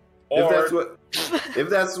 If Or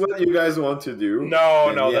that's what you guys want to do. no,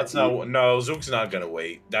 then no, yeah, that's not. No, Zook's not gonna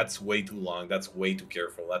wait. That's way too long. That's way too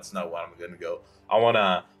careful. That's not what I'm gonna go. I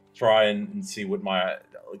wanna try and see what my.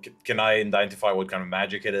 Can I identify what kind of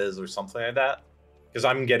magic it is or something like that? Because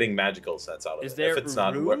I'm getting magical sets out of Is it. there If it's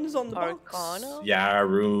not runes on the box? Arcana? yeah,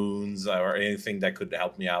 runes or anything that could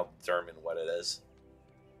help me out determine what it is.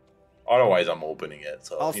 Otherwise, I'm opening it.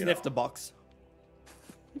 So I'll you sniff know. the box.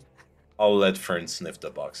 I'll let Fern sniff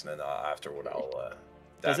the box, and then afterward I'll.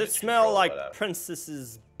 Does it damage smell control like whatever.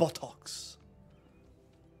 princess's buttocks?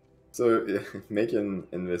 So make an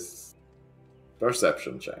this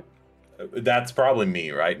perception check. That's probably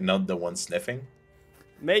me, right? Not the one sniffing.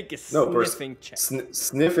 Make a No, sniffing check.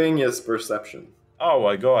 Sniffing is perception. Oh,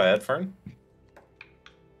 well, go ahead, Fern.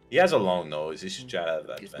 He has a long nose. He should have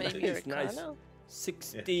It's advantage. maybe It's nice. Arcana.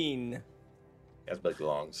 16. He has big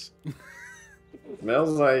lungs.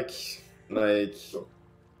 Smells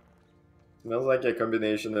like a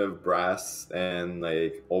combination of brass and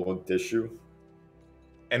like old tissue.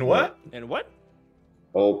 And what? And what?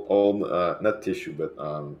 Old not tissue, but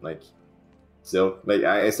like silk. Like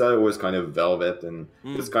I thought it was kind of velvet, and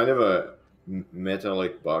it's kind of a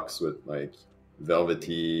metallic box with like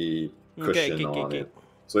velvety cushion on it.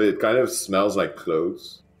 So it kind of smells like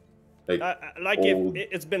clothes. Like Like old, if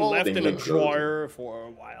it's been old left in a thinking clothes. drawer for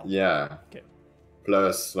a while. yeah. Okay.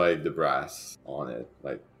 Plus like the brass on it,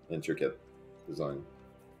 like intricate design.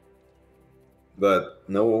 But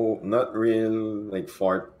no, not real like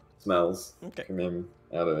fart smells Okay. coming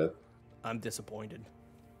out of it. I'm disappointed.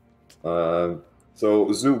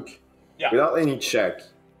 So Zook, Yeah. without any check,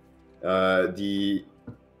 the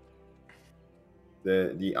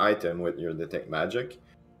item with your detect magic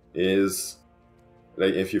is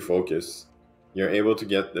like if you focus, you're able to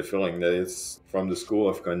get the feeling that it's from the school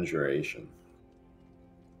of conjuration.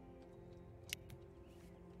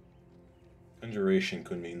 Conjuration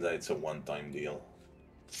could mean that it's a one-time deal.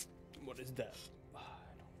 What is that?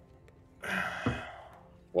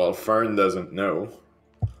 Well, Fern doesn't know.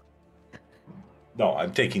 No,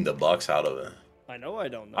 I'm taking the box out of it. I know I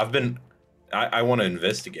don't know. I want to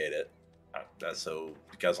investigate it. That's so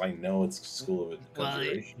because I know it's school of Well,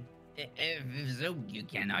 conjuration. If Zook, you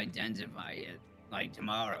can identify it like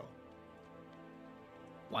tomorrow.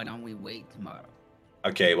 Why don't we wait tomorrow?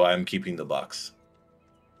 Okay, well I'm keeping the box.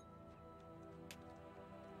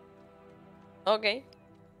 Okay.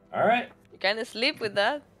 All right. You can sleep with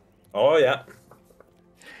that. Oh yeah.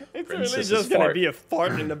 It's Princess's really just gonna fart. be a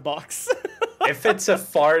fart in a box. If it's a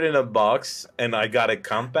fart in a box and I got a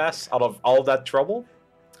compass out of all that trouble,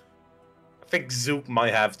 I think Zook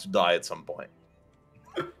might have to die at some point.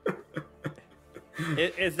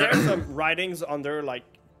 Is there some writings under like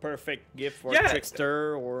perfect gift or Yeah.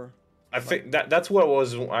 trickster or? I think that's what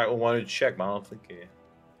I wanted to check, but I don't think it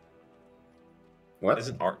What?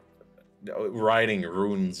 isn't art writing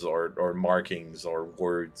runes or markings or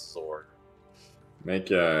words or.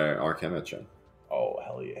 Make a Arcana check. Oh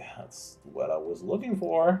hell yeah, that's what I was looking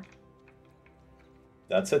for.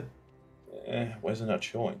 That's it. Why is it not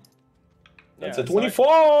showing? That's Yeah, a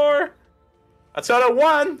 24. That's not a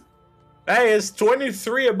 1. Hey, it's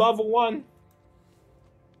 23 above a 1.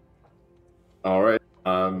 All right.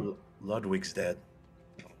 Ludwig's dead.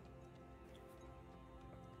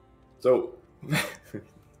 So,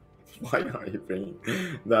 why are you bringing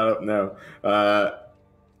that up now?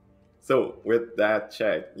 So with that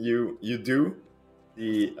check, you do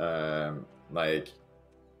the like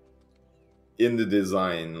in the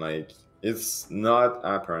design, like it's not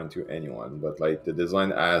apparent to anyone, but like the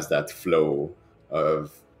design has that flow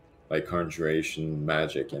of like conjuration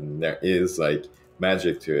magic, and there is like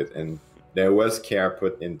magic to it, and there was care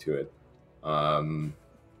put into it.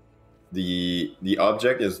 The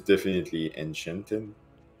object is definitely enchanted,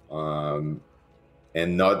 and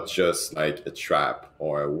not just like a trap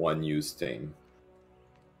or a one-use thing.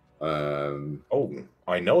 Oh,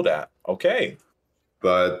 I know that. Okay.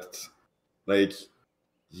 But like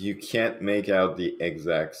you can't make out the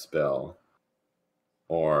exact spell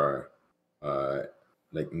or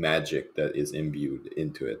like magic that is imbued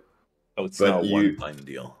into it. Oh, it's But not a you- one-time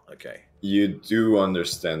deal. Okay. You do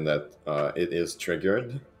understand that it is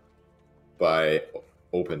triggered by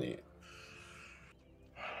opening it.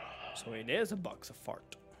 So it is a box of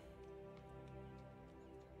fart.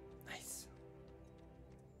 Nice.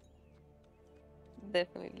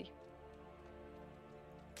 Definitely.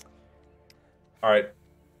 All right.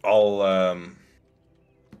 I'll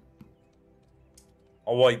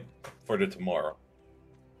wait for the tomorrow.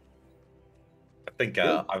 I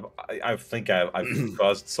think I've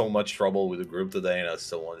caused so much trouble with the group today, and I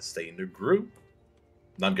still want to stay in the group.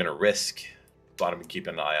 Not gonna risk, but I'm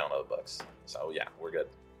keeping an eye on the books. So yeah, we're good.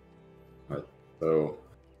 So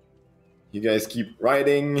you guys keep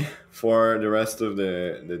riding for the rest of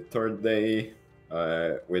the third day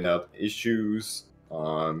without issues.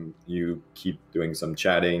 You keep doing some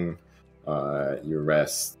chatting. You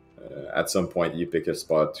rest. At some point, you pick a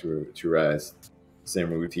spot to rest.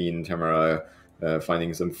 Same routine, Thamara,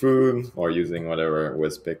 finding some food or using whatever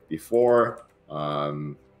was picked before.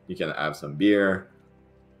 You can have some beer.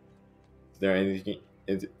 Is there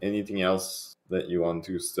anything else that you want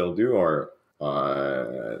to still do, or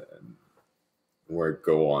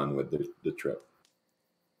go on with the trip?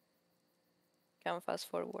 Can fast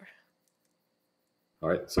forward. All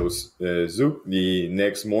right, so Zook, the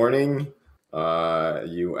next morning,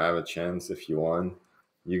 you have a chance if you want.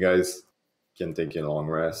 You guys can take a long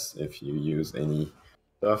rest if you use any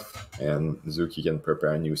stuff, and Zook, you can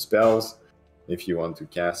prepare new spells. If you want to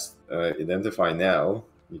cast Identify now,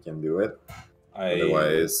 you can do it.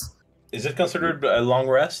 Otherwise, Is it considered a long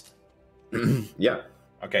rest? yeah.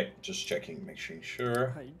 Okay, just checking, making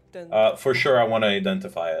sure. Ident- For sure, I want to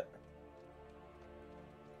identify it.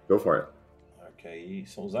 Go for it. Okay,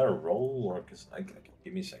 so is that a roll or cause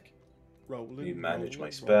give me a second. Rolling, You manage my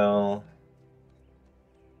rolling, spell.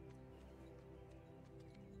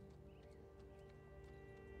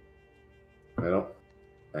 I don't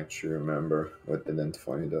actually remember what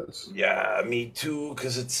Identify does. Yeah, me too,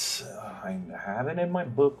 because it's I have it in my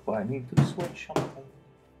book, but I need to switch something.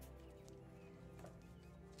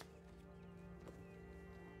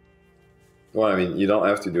 Well, I mean, you don't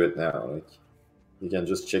have to do it now. Like, you can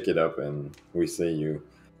just check it up, and we say you.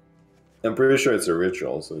 I'm pretty sure it's a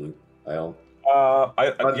ritual, so I don't.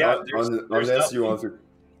 Unless you want to.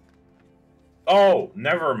 Oh,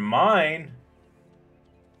 never mind.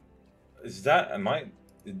 Is that am I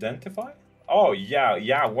identify? Oh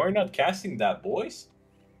yeah, we're not casting that, boys.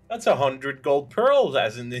 That's 100 gold pearls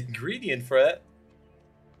as an ingredient for it.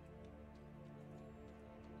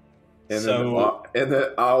 And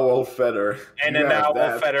an owl feather. And You an have owl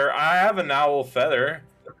that. feather. I have an owl feather.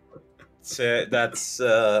 So that's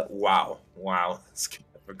wow. That's kind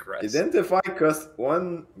of aggressive. Identify costs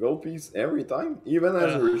 1 gold piece every time, even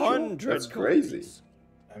as a ritual. 100 That's gold crazy. piece.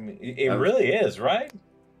 I mean, it really is, right?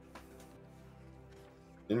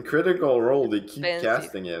 In Critical Role, they keep Expensive.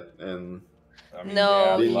 casting it, and I mean,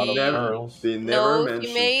 No, they they have a lot of he- pearls. they never No,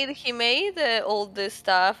 mention. he made all this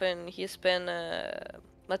stuff, and he spent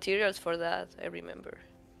materials for that. I remember.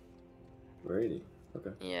 Really?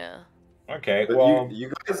 Okay. Yeah. Okay, But well,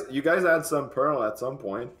 you guys had some pearl at some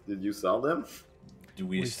point. Did you sell them? do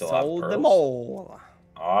we, We still have sold pearls? them all.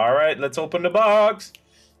 All right, let's open the box.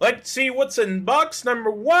 Let's see what's in box number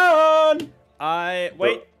 1.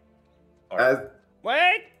 Wait. As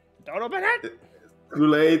Wait! Don't open it! too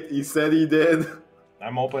late. He said he did.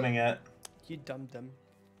 I'm opening it. You dumped them.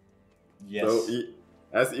 Yes. So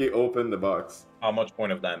as he opened the box, How much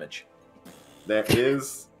point of damage? there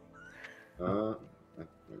is. Oh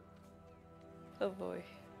boy.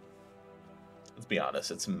 Let's be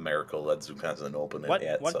honest, it's a miracle that Zook hasn't opened it What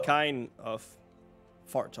yet. what so. kind of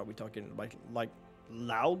farts are we talking? Like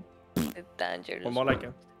loud? It's dangerous. Or more like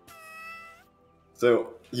a...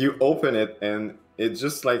 So you open it and it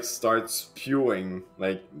just like starts spewing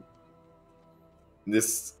like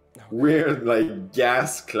this weird like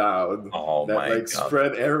gas cloud Oh that my like god.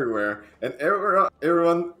 spread everywhere, and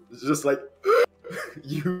everyone is just like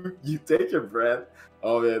you take a breath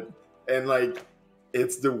of it, and like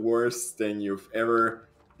it's the worst thing you've ever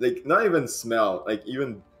like not even smelled, like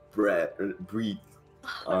even breathe.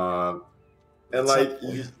 And It's like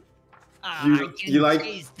not- Ah, You- I can you like-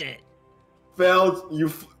 taste it. felt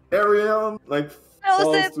everyone like Close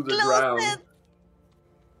falls it, to the close ground. it.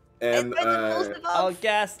 And I tried to close the I'll box.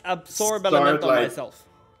 cast absorb Start, element on like- myself.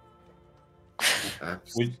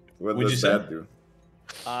 Would- what would you does say? that do?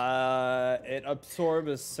 It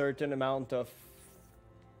absorbs a certain amount of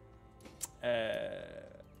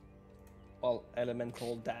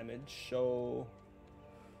elemental damage. So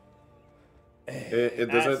It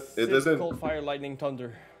doesn't cold, fire, lightning,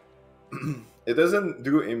 thunder. it doesn't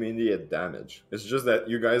do immediate damage. It's just that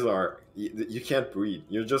you guys you can't breathe.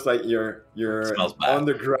 You're just like you're Smells bad. on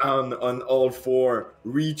the ground on all four,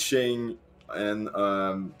 reaching and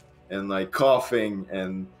like coughing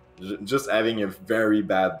and just having a very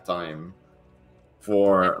bad time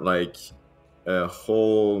for like a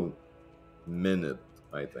whole minute,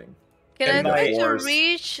 I think. Can And I try the to horse-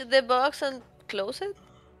 reach the box and close it?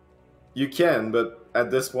 You can, but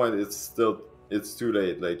at this point it's too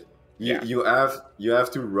late. Like Yeah. you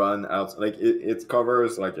have to run out. Like it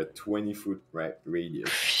covers like a 20-foot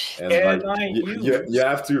radius, and Can like I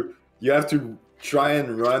you have to try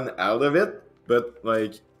and run out of it. But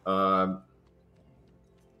like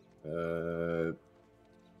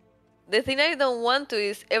The thing I don't want to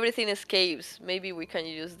is everything escapes. Maybe we can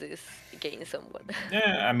use this against someone.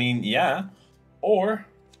 Yeah, I mean, yeah. Or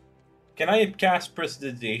can I cast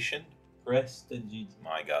prestidigitation?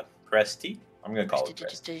 My god, Presti? I'm gonna call it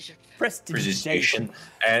Presti. Prestidigitation.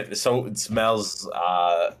 And so it smells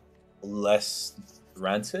less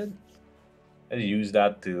rancid. I use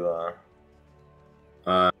that to.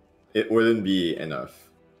 it wouldn't be enough.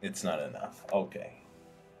 It's not enough. Okay.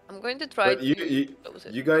 I'm going to try But to close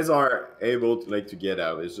it. you guys are able to like to get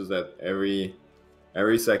out. It's just that every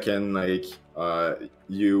second like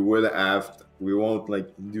you would have we won't like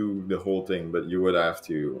do the whole thing, but you would have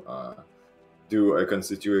to do a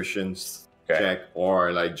constitution check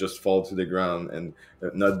or like just fall to the ground and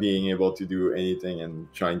not being able to do anything and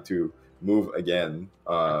trying to move again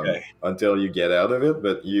until you get out of it.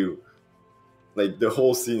 But you like the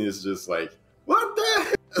whole scene is just like what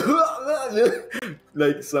the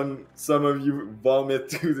like some of you vomit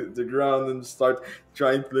to the ground and start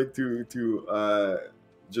trying to like to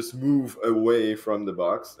just move away from the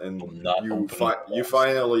box, and you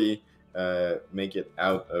finally make it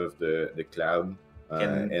out of the cloud,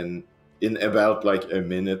 and in about like a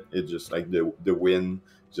minute it just like the wind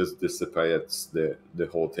just dissipates the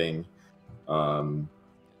whole thing,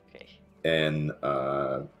 and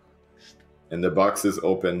the box is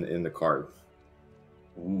open in the cart.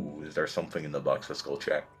 Ooh, is there something in the box? Let's go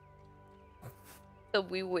check. So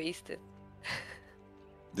we wasted.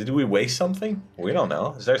 Did we waste something? We don't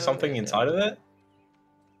know. Is there something inside of it?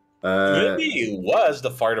 Maybe it was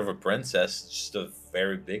the fart of a princess, just a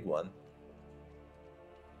very big one.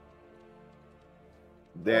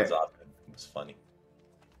 There, It was funny.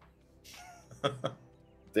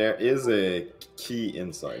 there is a key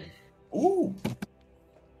inside. Ooh.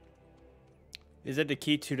 Is it the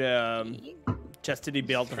key to the chastity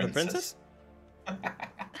belt of the princess?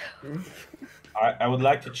 I would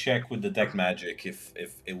like to check with detect magic if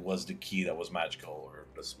it was the key that was magical or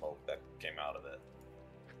the smoke that came out of it.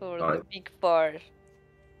 For the big part.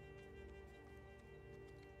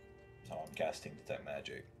 So I'm casting detect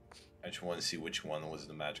magic. I just want to see which one was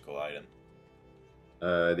the magical item.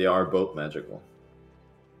 They are both magical.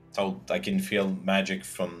 So I can feel magic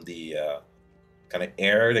from the kind of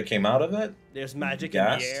air that came out of it. There's magic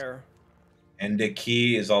Gas. in the air. And the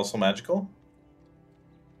key is also magical?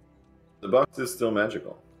 The box is still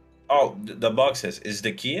magical. Oh, the box is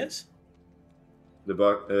the key is?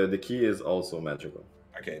 The key is also magical.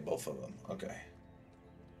 Okay, both of them. Okay.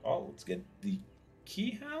 Oh, let's get the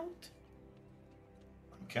key out.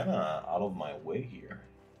 I'm kind of out of my way here.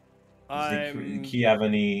 Does the key have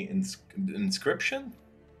any inscription?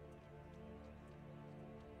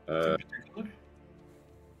 In particular?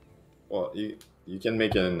 Well, you can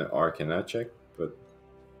make an Arcana check, but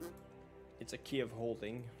It's a key of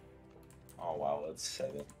holding. Oh wow, that's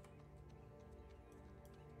 7.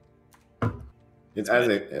 it has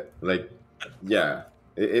a yeah,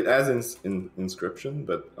 it has inscription,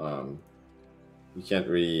 but you can't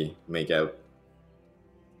really make out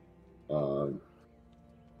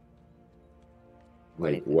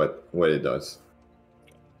like what it does.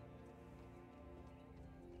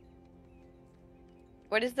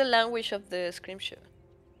 What is the language of the scripture?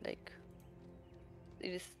 Like, it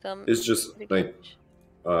is some. It's just specific like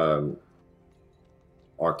language?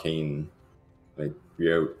 arcane, like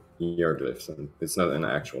hieroglyphs, and it's not an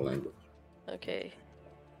actual language. Okay.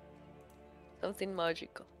 Something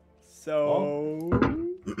magical. So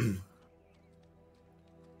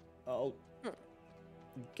I'll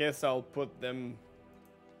guess I'll put them.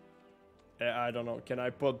 I don't know. Can I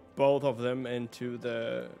put both of them into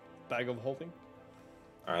the bag of holding?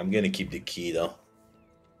 I'm gonna keep the key though,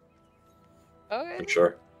 Okay. for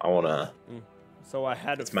sure. I wanna. So I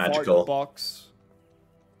had a It's fart magical. box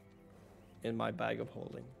in my bag of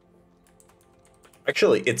holding.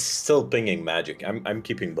 Actually, it's still pinging magic. I'm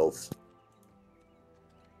keeping both.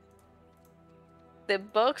 The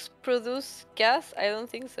box produce gas? I don't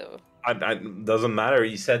think so. Doesn't matter.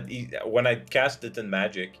 He said when I cast it in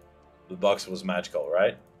magic, the box was magical,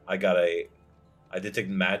 right? I detect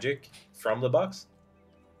magic from the box.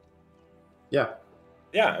 Yeah.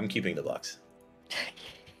 Yeah, I'm keeping the box.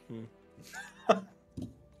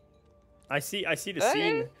 I see the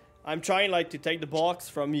scene. I'm trying like to take the box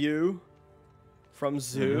from you, from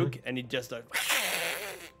Zook, and it just like.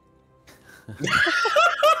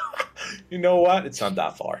 You know what? It's not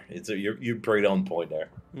that far. You're pretty on point there.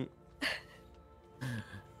 I'm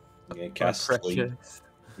gonna cast sleep.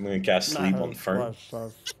 I'm gonna cast sleep on Ferme.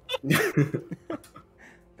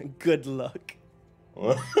 Good luck.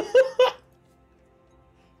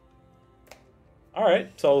 All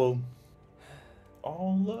right, so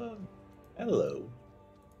hello.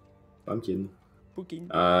 Pumpkin. Pumpkin.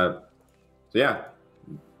 So yeah,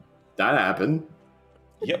 that happened.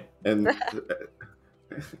 Yep. And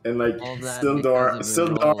like All that Sildar because of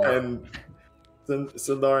the roll. and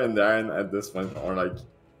Sildar and Darren at this point are like,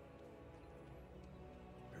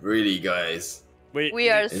 really, guys? We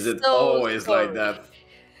are Is it so always sorry. like that?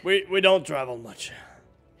 We don't travel much.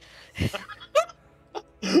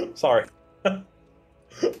 Sorry.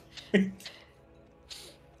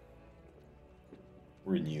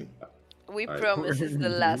 Renew. We Alright. promise it's the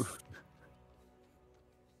last.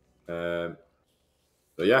 So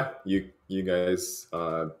yeah, you guys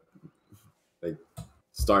like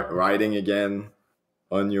start riding again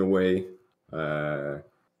on your way.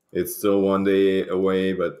 It's still one day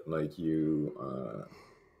away, but like you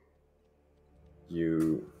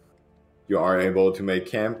are able to make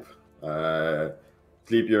camp,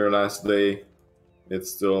 sleep your last day. It's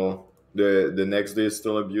still the next day is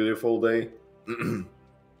still a beautiful day.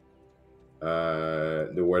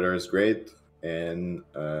 The weather is great, and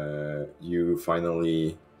you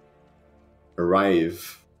finally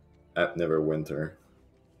arrive at Neverwinter.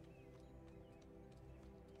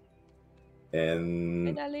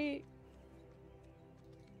 And Finally.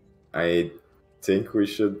 I think we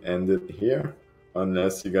should end it here,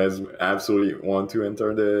 unless you guys absolutely want to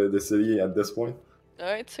enter the city at this point. No,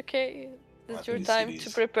 it's okay. I It's your think time cities- to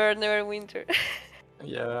prepare Neverwinter.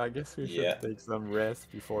 Yeah, I guess we should Yeah. take some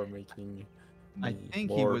rest before making. I the think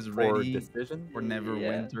he more was forward ready decision. for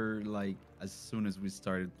Neverwinter. Like as soon as we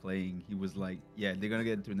started playing, he was like, "Yeah, they're gonna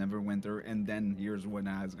get to Neverwinter, and then here's what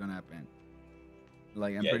is gonna happen."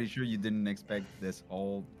 Like I'm Yeah. pretty sure you didn't expect this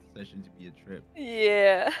whole session to be a trip.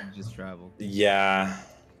 Yeah. You just travel. Yeah,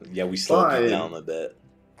 we slowed Fine. it down a bit.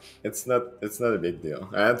 It's not a big deal.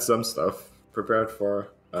 I had some stuff prepared for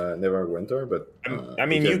Neverwinter, but I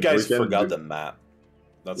mean, we you can- guys we can forgot do- the map.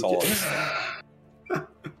 That's we all. can- I'm saying.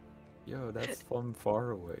 Yo, that's from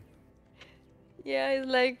far away. Yeah, it's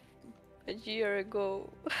like a year ago.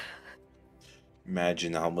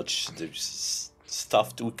 Imagine how much there's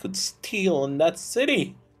stuff that we could steal in that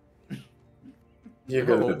city. You're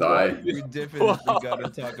gonna Oh, die. boy. We definitely gotta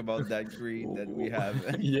talk about that greed that we have.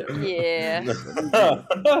 Yeah. Yeah.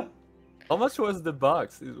 How much was the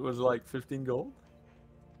box? It was like 15 gold.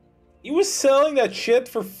 He was selling that shit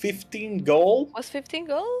for 15 gold. Was 15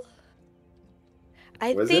 gold?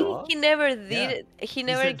 I Was think it? he never Yeah. did it. He He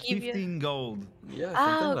never said gave you. 15 gold, Yeah,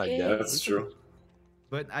 Ah, something like okay. that. That's true.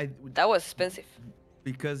 but That was expensive.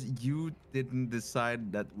 because you didn't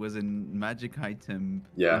decide that was a magic item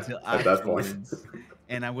Yeah, until at that point. afterwards.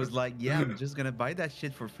 And I was like, yeah, I'm just gonna buy that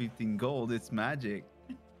shit for 15 gold. It's magic.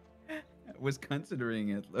 I was considering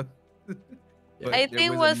it, look. But I there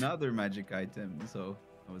think was was another magic item, so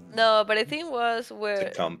I was no, but I think was where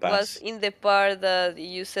was compass. in the part that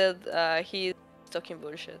you said he's talking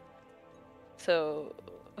bullshit. So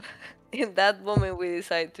in that moment we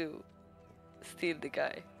decide to steal the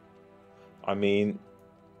guy. I mean,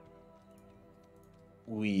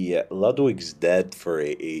 Ludwig's dead for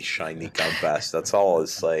a shiny compass. That's all I'll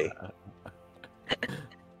say.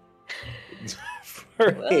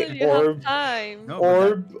 For Well, a you have time. No, but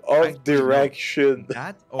orb of actually, no. direction.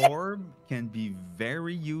 that orb can be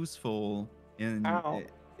very useful in Ow.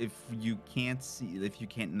 if you can't see, if you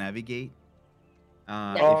can't navigate.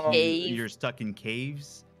 Yeah, If cave. you're stuck in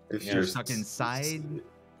caves, If Yeah. you're stuck inside.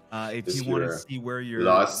 If If you want to you're see where you're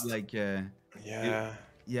lost. like Yeah.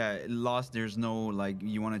 yeah, lost. There's no like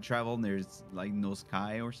you want to travel. There's like no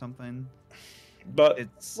sky or something. But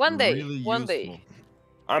It's One day, really one day. useful.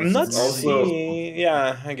 I'm It's not also- seeing.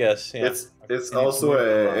 Yeah, I guess. Yeah. It's And it's also worth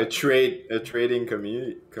a a lot. trading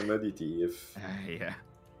commodity. If Yeah,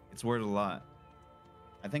 it's worth a lot.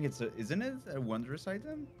 I think isn't it a wondrous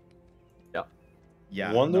item? Yeah.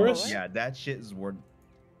 Yeah. Wondrous? No, yeah, that shit is worth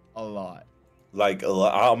a lot. Like,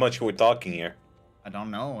 how much are we talking here? I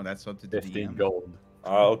don't know. That's up to the 15 DM. gold.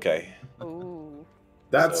 Oh, okay. Ooh.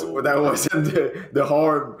 that wasn't the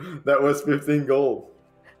harm. That was 15 gold.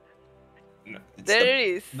 It's There the it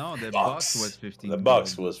is. No, the box. box was 15. The gold.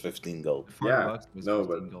 box was 15 gold. The 4 Yeah, bucks was no,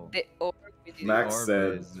 15 but- gold. The orb we did. Max orb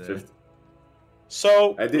said is, 50.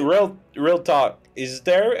 So, I did- real talk. Is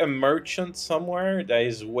there a merchant somewhere that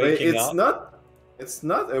is Wait, waking it's up? not. It's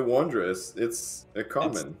not a wondrous. It's a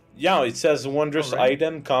common. Yeah, it says wondrous Oh, right.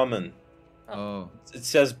 item common. Oh, It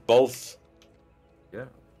says both. Yeah.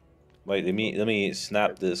 Wait, let me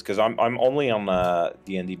snap this because I'm only on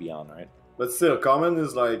D&D Beyond, right? But still, common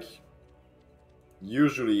is like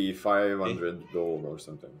usually 500 gold or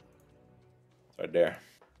something. It's right there.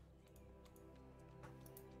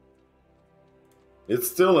 It's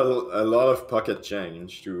still a lot of pocket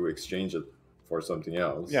change to exchange it for something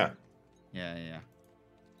else. Yeah. yeah.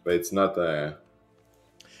 But it's not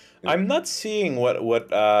I'm not seeing what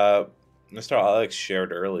mrALX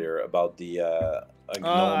shared earlier about the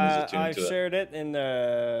gnome is attuned I've to it. shared it in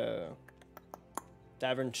the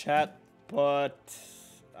tavern chat, but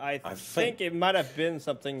I think- think it might have been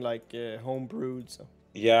something like homebrewed. So.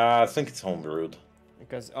 Yeah, I think it's homebrewed.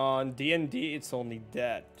 Because on D&D, it's only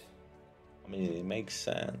that. I mean, it makes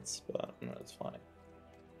sense, but no, it's fine.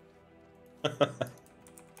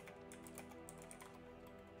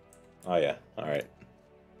 Oh yeah, all right.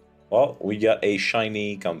 Well, we got a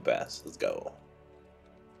shiny compass. Let's go.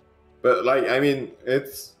 But like, I mean,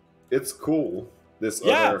 it's cool. This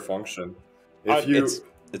Yeah. other function. If you,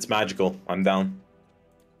 It's magical. I'm down.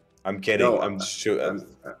 I'm kidding. No, I'm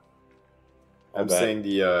I'm Okay. saying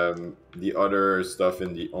the other stuff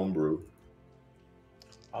in the homebrew.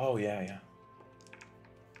 Oh yeah.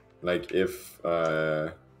 Like if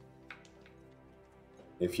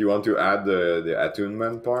you want to add the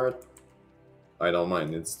attunement part, I don't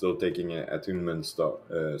mind. It's still taking an attunement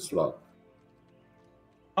slot.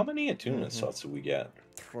 How many attunement slots do we get?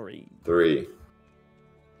 3. 3.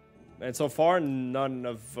 And so far, none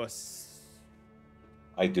of us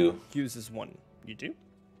I do. uses one. You do?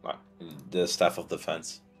 The staff of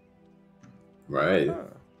defense. Right. Huh.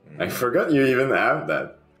 I forgot you even have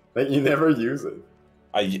that. Like you never use it.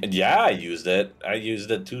 I used it. I used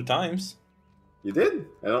it 2 times. You did?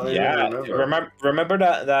 I don't Yeah, even remember. remember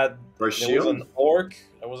that For there was shield? an orc.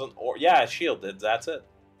 There was an orc. Yeah, shield. That's it.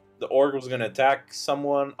 The orc was gonna attack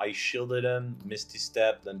someone. I shielded him, Misty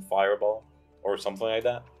Step, then Fireball, or something like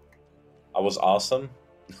that. I was awesome.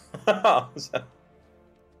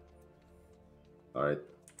 Alright.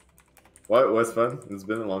 What was fun? It's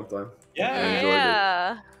been a long time. I enjoyed it.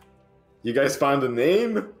 Yeah. You guys found a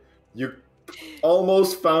name? You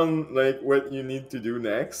almost found like what you need to do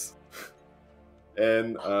next.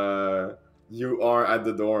 And you are at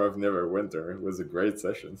the door of Neverwinter. It was a great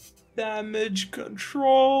session. Damage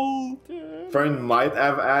control. Fern might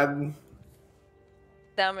have had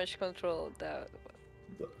Damage control. That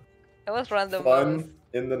was random. fun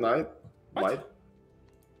in the night. Might.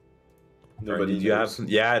 Nobody Did you have knows. some?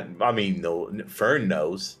 Yeah, I mean, no. Fern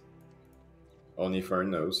knows. Only Fern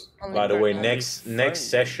knows. Only By the way, Fern next Fern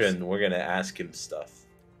session we're gonna ask him stuff.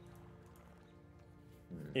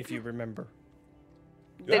 If you remember.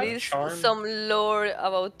 There have is charm? some lore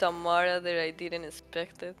about Thamara that I didn't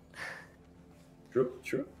expect it. True,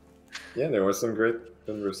 true. Yeah, there was some great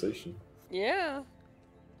conversation. Yeah.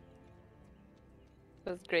 It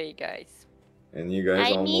was great, guys. And you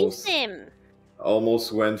guys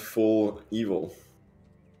almost went full evil.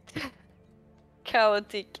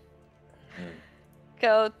 Chaotic. Hmm.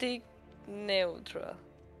 Chaotic neutral.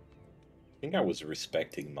 I think I was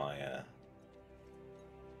respecting my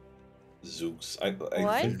Zooks.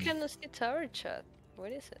 Why think... can I see tower chat?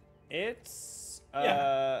 What is it? It's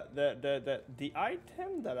Yeah. the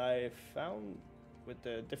item that I found with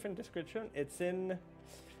the different description. It's in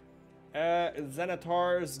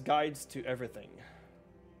Xanatar's Guides to Everything.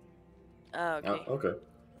 Ah, okay. Okay.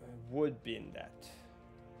 Would be in that.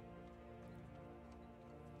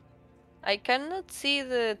 I cannot see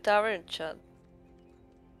the tower chat.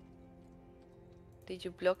 Did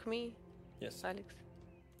you block me, Yes, Alex?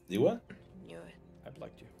 You what? Knew it. I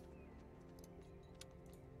blocked you.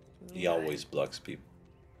 He always blocks people.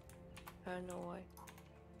 I don't know why.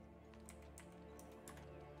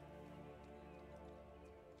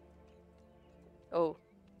 Oh.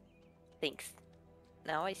 Thanks.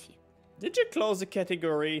 Now I see. Did you close the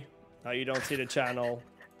category? Now you don't see the channel.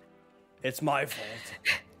 It's my fault.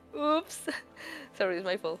 Oops. Sorry, it's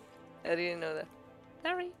my fault. I didn't know that.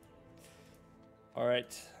 Sorry. All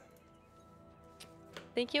right.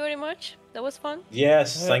 Thank you very much. That was fun.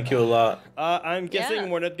 Yes, thank you a lot. I'm guessing Yeah.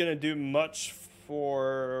 we're not gonna do much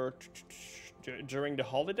for during the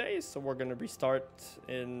holidays, so we're gonna restart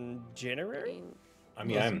in January. I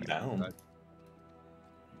mean, I'm down.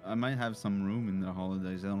 I might have some room in the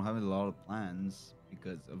holidays. I don't have a lot of plans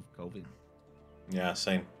because of COVID, Yeah,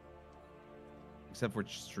 same. except for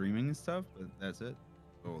streaming and stuff. But that's it.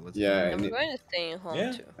 So let's. Yeah, I'm and going to stay home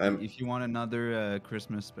Yeah. too. If you want another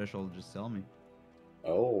Christmas special, just tell me.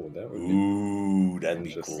 oh, that would be Ooh, that'd be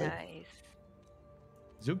Interesting. cool. Nice.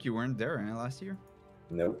 Zook, you weren't there last year.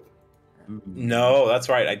 nope. Ooh. No, that's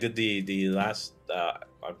right. I did the last.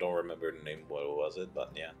 I don't remember the name. What was it?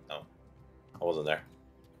 But yeah, no, I wasn't there.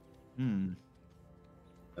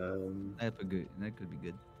 That could be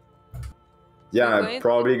good. Yeah, We're I'm going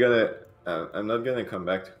probably gonna. I'm not gonna come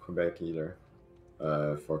back to Quebec either.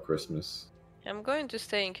 For Christmas. I'm going to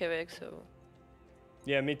stay in Quebec, so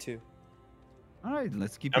Yeah, me too. All right,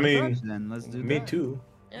 let's keep. I in mean, touch then. Let's do Me that. too.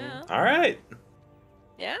 yeah. All right,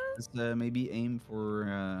 Yeah. Let's maybe aim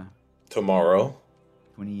for tomorrow.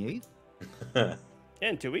 28th. Yeah,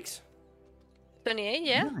 in 2 weeks. 28,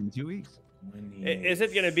 yeah. In 2 weeks. Is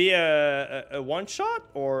it gonna be a one shot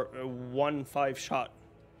or a 1-5 shot?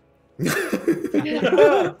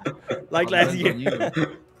 Like last Depends on year.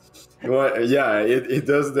 you. Well, yeah, it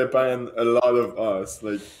does depend a lot of us.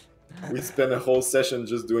 Like, we spend a whole session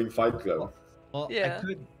just doing Fight Club. Well, Yeah. I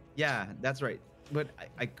could. Yeah, that's right. But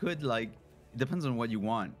I could like. It depends on what you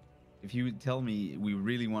want. If you tell me we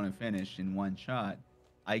really want to finish in one shot,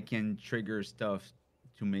 I can trigger stuff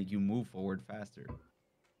to make you move forward faster.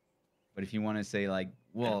 But if you want to say like,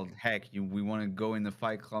 well, heck, we want to go in the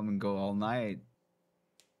Fight Club and go all night,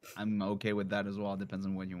 I'm okay with that as well. Depends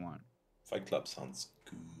on what you want. Fight Club sounds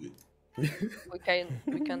good. We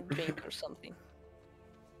can drink or something.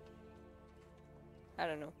 I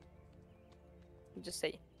don't know. Just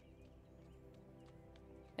say.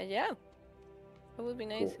 And yeah. That would be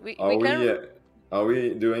nice. Cool. We Are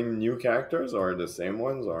we doing new characters or the same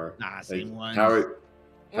ones or Nah, same ones. we're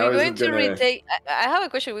is going it to gonna- retake. I have a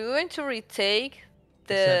question. We're going to retake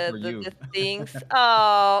Except for the you. things.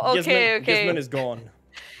 Oh, okay, okay. Gizman is gone.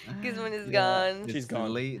 Gizman is Yeah, gone. She's it's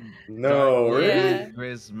gone. Late No, dark really? Yeah.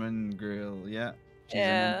 Grisman girl. Yeah. She's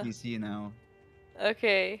Yeah. an NPC now.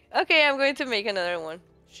 Okay. Okay, I'm going to make another one.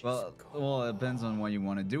 Well, it depends on what you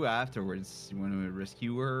want to do afterwards. You want to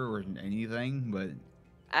rescue her or anything, but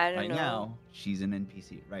I don't right know. now she's an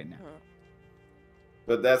NPC. Right now.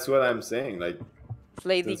 But that's what I'm saying. Like, It's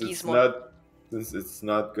Lady since Gizmo. it's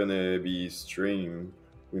not gonna be streamed,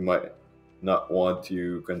 we might not want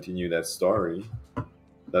to continue that story.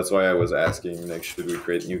 That's why I was asking, like, should we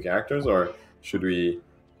create new characters or should we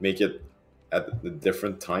make it at a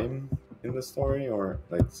different time in the story or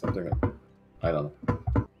like something like, I don't know.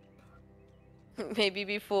 Maybe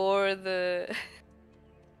before the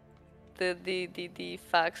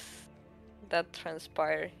facts that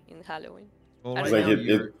transpire in Halloween. Well, I right don't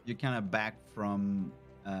now know. you're kind of back from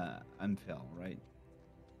Amphel, right?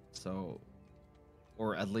 So,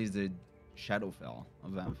 or at least the Shadowfell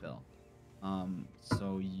of Amphel.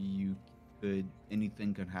 So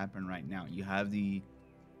anything could happen right now. You have the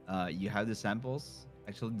samples.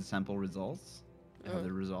 Actually, the sample results. You have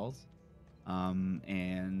the results.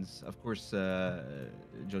 And of course,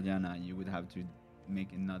 Juliana, you would have to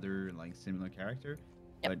make another like similar character,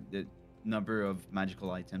 Yep. but the number of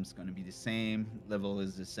magical items is gonna be the same, level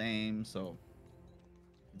is the same, so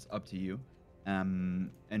it's up to you.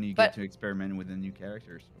 And you But- get to experiment with a new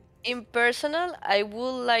character. So. In personal, I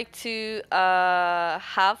would like to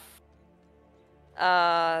have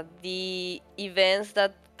the events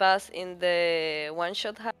that pass in the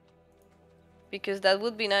one-shot because that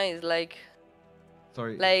would be nice. Like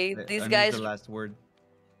Sorry, Like, these I missed guys- the last word.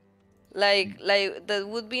 like that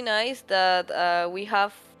would be nice that we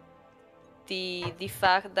have the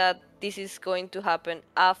fact that this is going to happen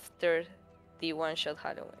after the one-shot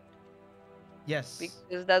Halloween, Yes.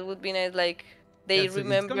 because that would be nice. Like they Yes,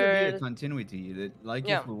 remember. It's gonna be a continuity, like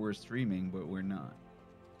Yeah. if we were streaming, but we're not.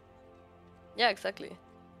 Yeah, exactly.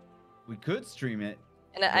 We could stream it.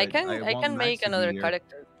 And I But can I I want can Max make to be another here.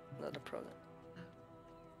 character, not a problem.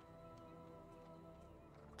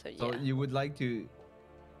 So yeah. So you would like to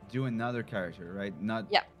do another character, right? Not.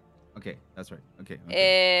 Yeah. Okay, that's right. Okay.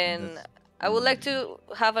 And That's- I would like to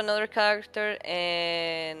have another character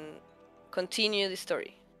and continue the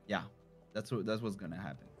story. Yeah, that's what's gonna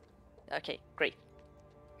happen. Okay, great.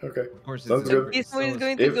 Okay. Of course, Sounds good. This one is still-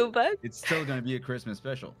 going to if- go back. It's still gonna be a Christmas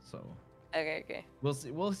special, so Okay. we'll see.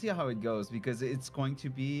 We'll see how it goes because it's going to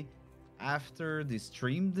be after the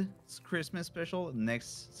streamed Christmas special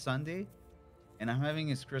next Sunday, and I'm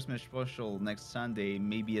having a Christmas special next Sunday,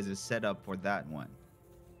 maybe as a setup for that one.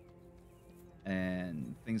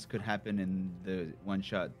 And things could happen in the one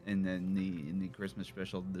shot and then in the Christmas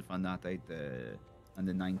special, the Fun Night on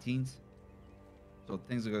the 19th. So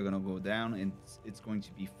things are gonna go down, and it's going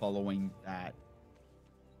to be following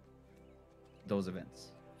those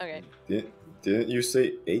events. Okay. Didn't you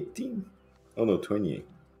say 18? Oh no, 20.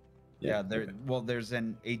 Yeah, okay. there's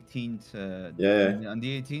an 18th. Yeah. On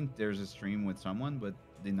the 18th, there's a stream with someone, but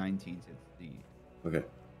the 19th, it's the Okay.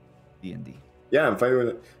 D&D. Yeah, I'm fine with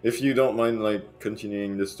it. If you don't mind, like,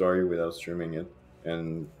 continuing the story without streaming it,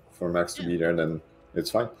 and for Max to be there, then it's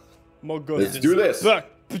fine. My God, Let's do this. Back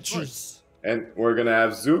pictures. And we're gonna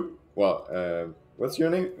have Zook. Well, what's your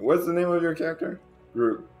name? What's the name of your character?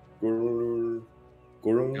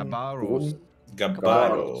 Gabaros.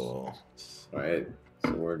 Gabaro. Alright,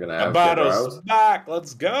 so we're gonna have Gabaro's Gabaros. back.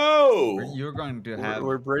 Let's go. You're going to have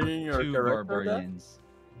We're bringing our two character back? barbarians.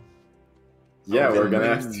 Yeah, Okay, we're gonna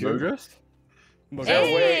have bringing two. Murderous? My Hey! God.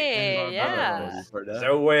 Hey, yeah. Ready for that? Is there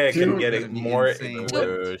a way I can Two- get it Gonna be more? insane.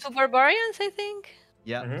 Two barbarians, I think.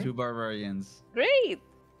 Yeah, Mhm. two barbarians. Great. It's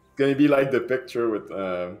gonna be like the picture with This is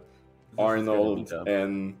gonna Arnold be dumb.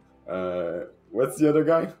 and what's the other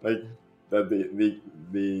guy? Like that they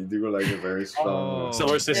do like a very strong.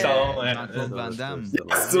 Sylvester Yeah. Stallone and- Jean-Claude Van Damme.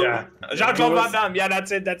 Yeah, so- Yeah, Jean-Claude It was- Van Damme. Yeah,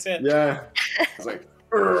 that's it. That's it. Yeah, it's like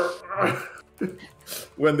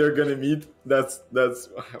when they're gonna meet. That's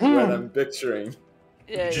what I'm picturing.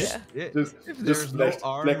 Yeah, Just- yeah. Just If just there's no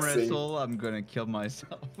arm flexing. wrestle, I'm gonna kill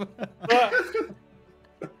myself.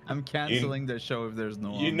 I'm canceling the show if there's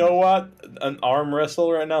no. You arm know wrestle. what? An arm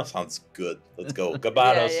wrestle right now sounds good. Let's go.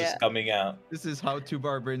 Gabados Yeah. is coming out. This is how two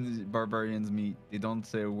barbarians meet. They don't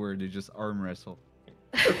say a word. They just arm wrestle.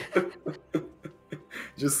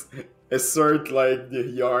 Just assert like the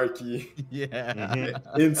hierarchy Yeah.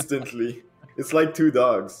 Mhm. instantly. It's like two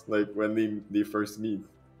dogs, like when they first meet.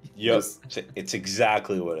 Yep, Yes. it's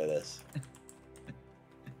exactly what it is.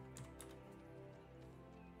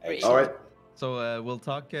 Great. All right. So we'll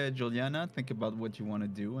talk, Juliana. Think about what you want to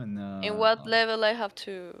do, and In what level I have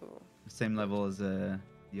to? same level as the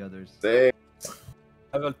others. Say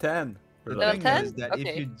Level 10. The Level thing 10? is that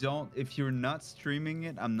Okay. if you're not streaming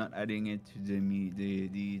it, I'm not adding it to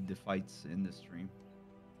the fights in the stream.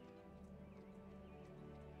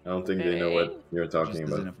 I don't think they know what Okay. you're Just talking as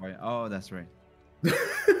about. in a fight. Oh, that's right. Because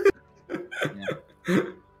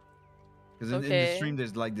in the Okay. stream,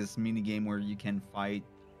 there's like this mini game where you can fight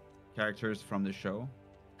characters from the show,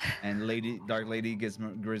 and Dark Lady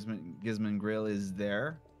Gizman Grill is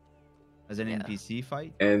there as an Yeah. NPC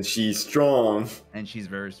fight, And she's strong. and she's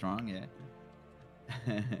very strong. Yeah.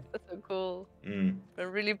 That's so cool. Mm.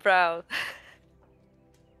 I'm really proud.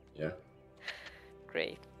 Yeah.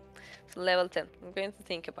 Great. So level 10. I'm going to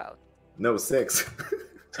think about. No, 6.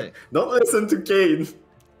 Six. Don't listen to Cade.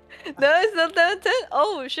 No, it's not level 10.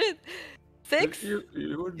 Oh shit. 6? You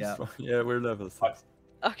would be Yeah. fine. Yeah, we're level 6.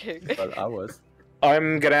 Okay. Okay. But I was.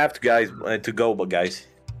 I'm gonna have to go, but guys,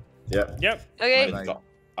 Yeah. Yep. Okay. Bye.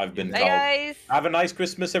 I've been Bye told. guys. Have a nice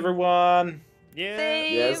Christmas, everyone. Yeah.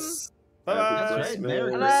 Same. Yes. Bye Happy bye. That's right.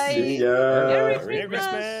 Merry Christmas. Christmas. See ya. Merry Merry Christmas.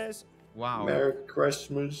 Christmas. Wow. Merry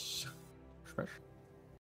Christmas. Fresh.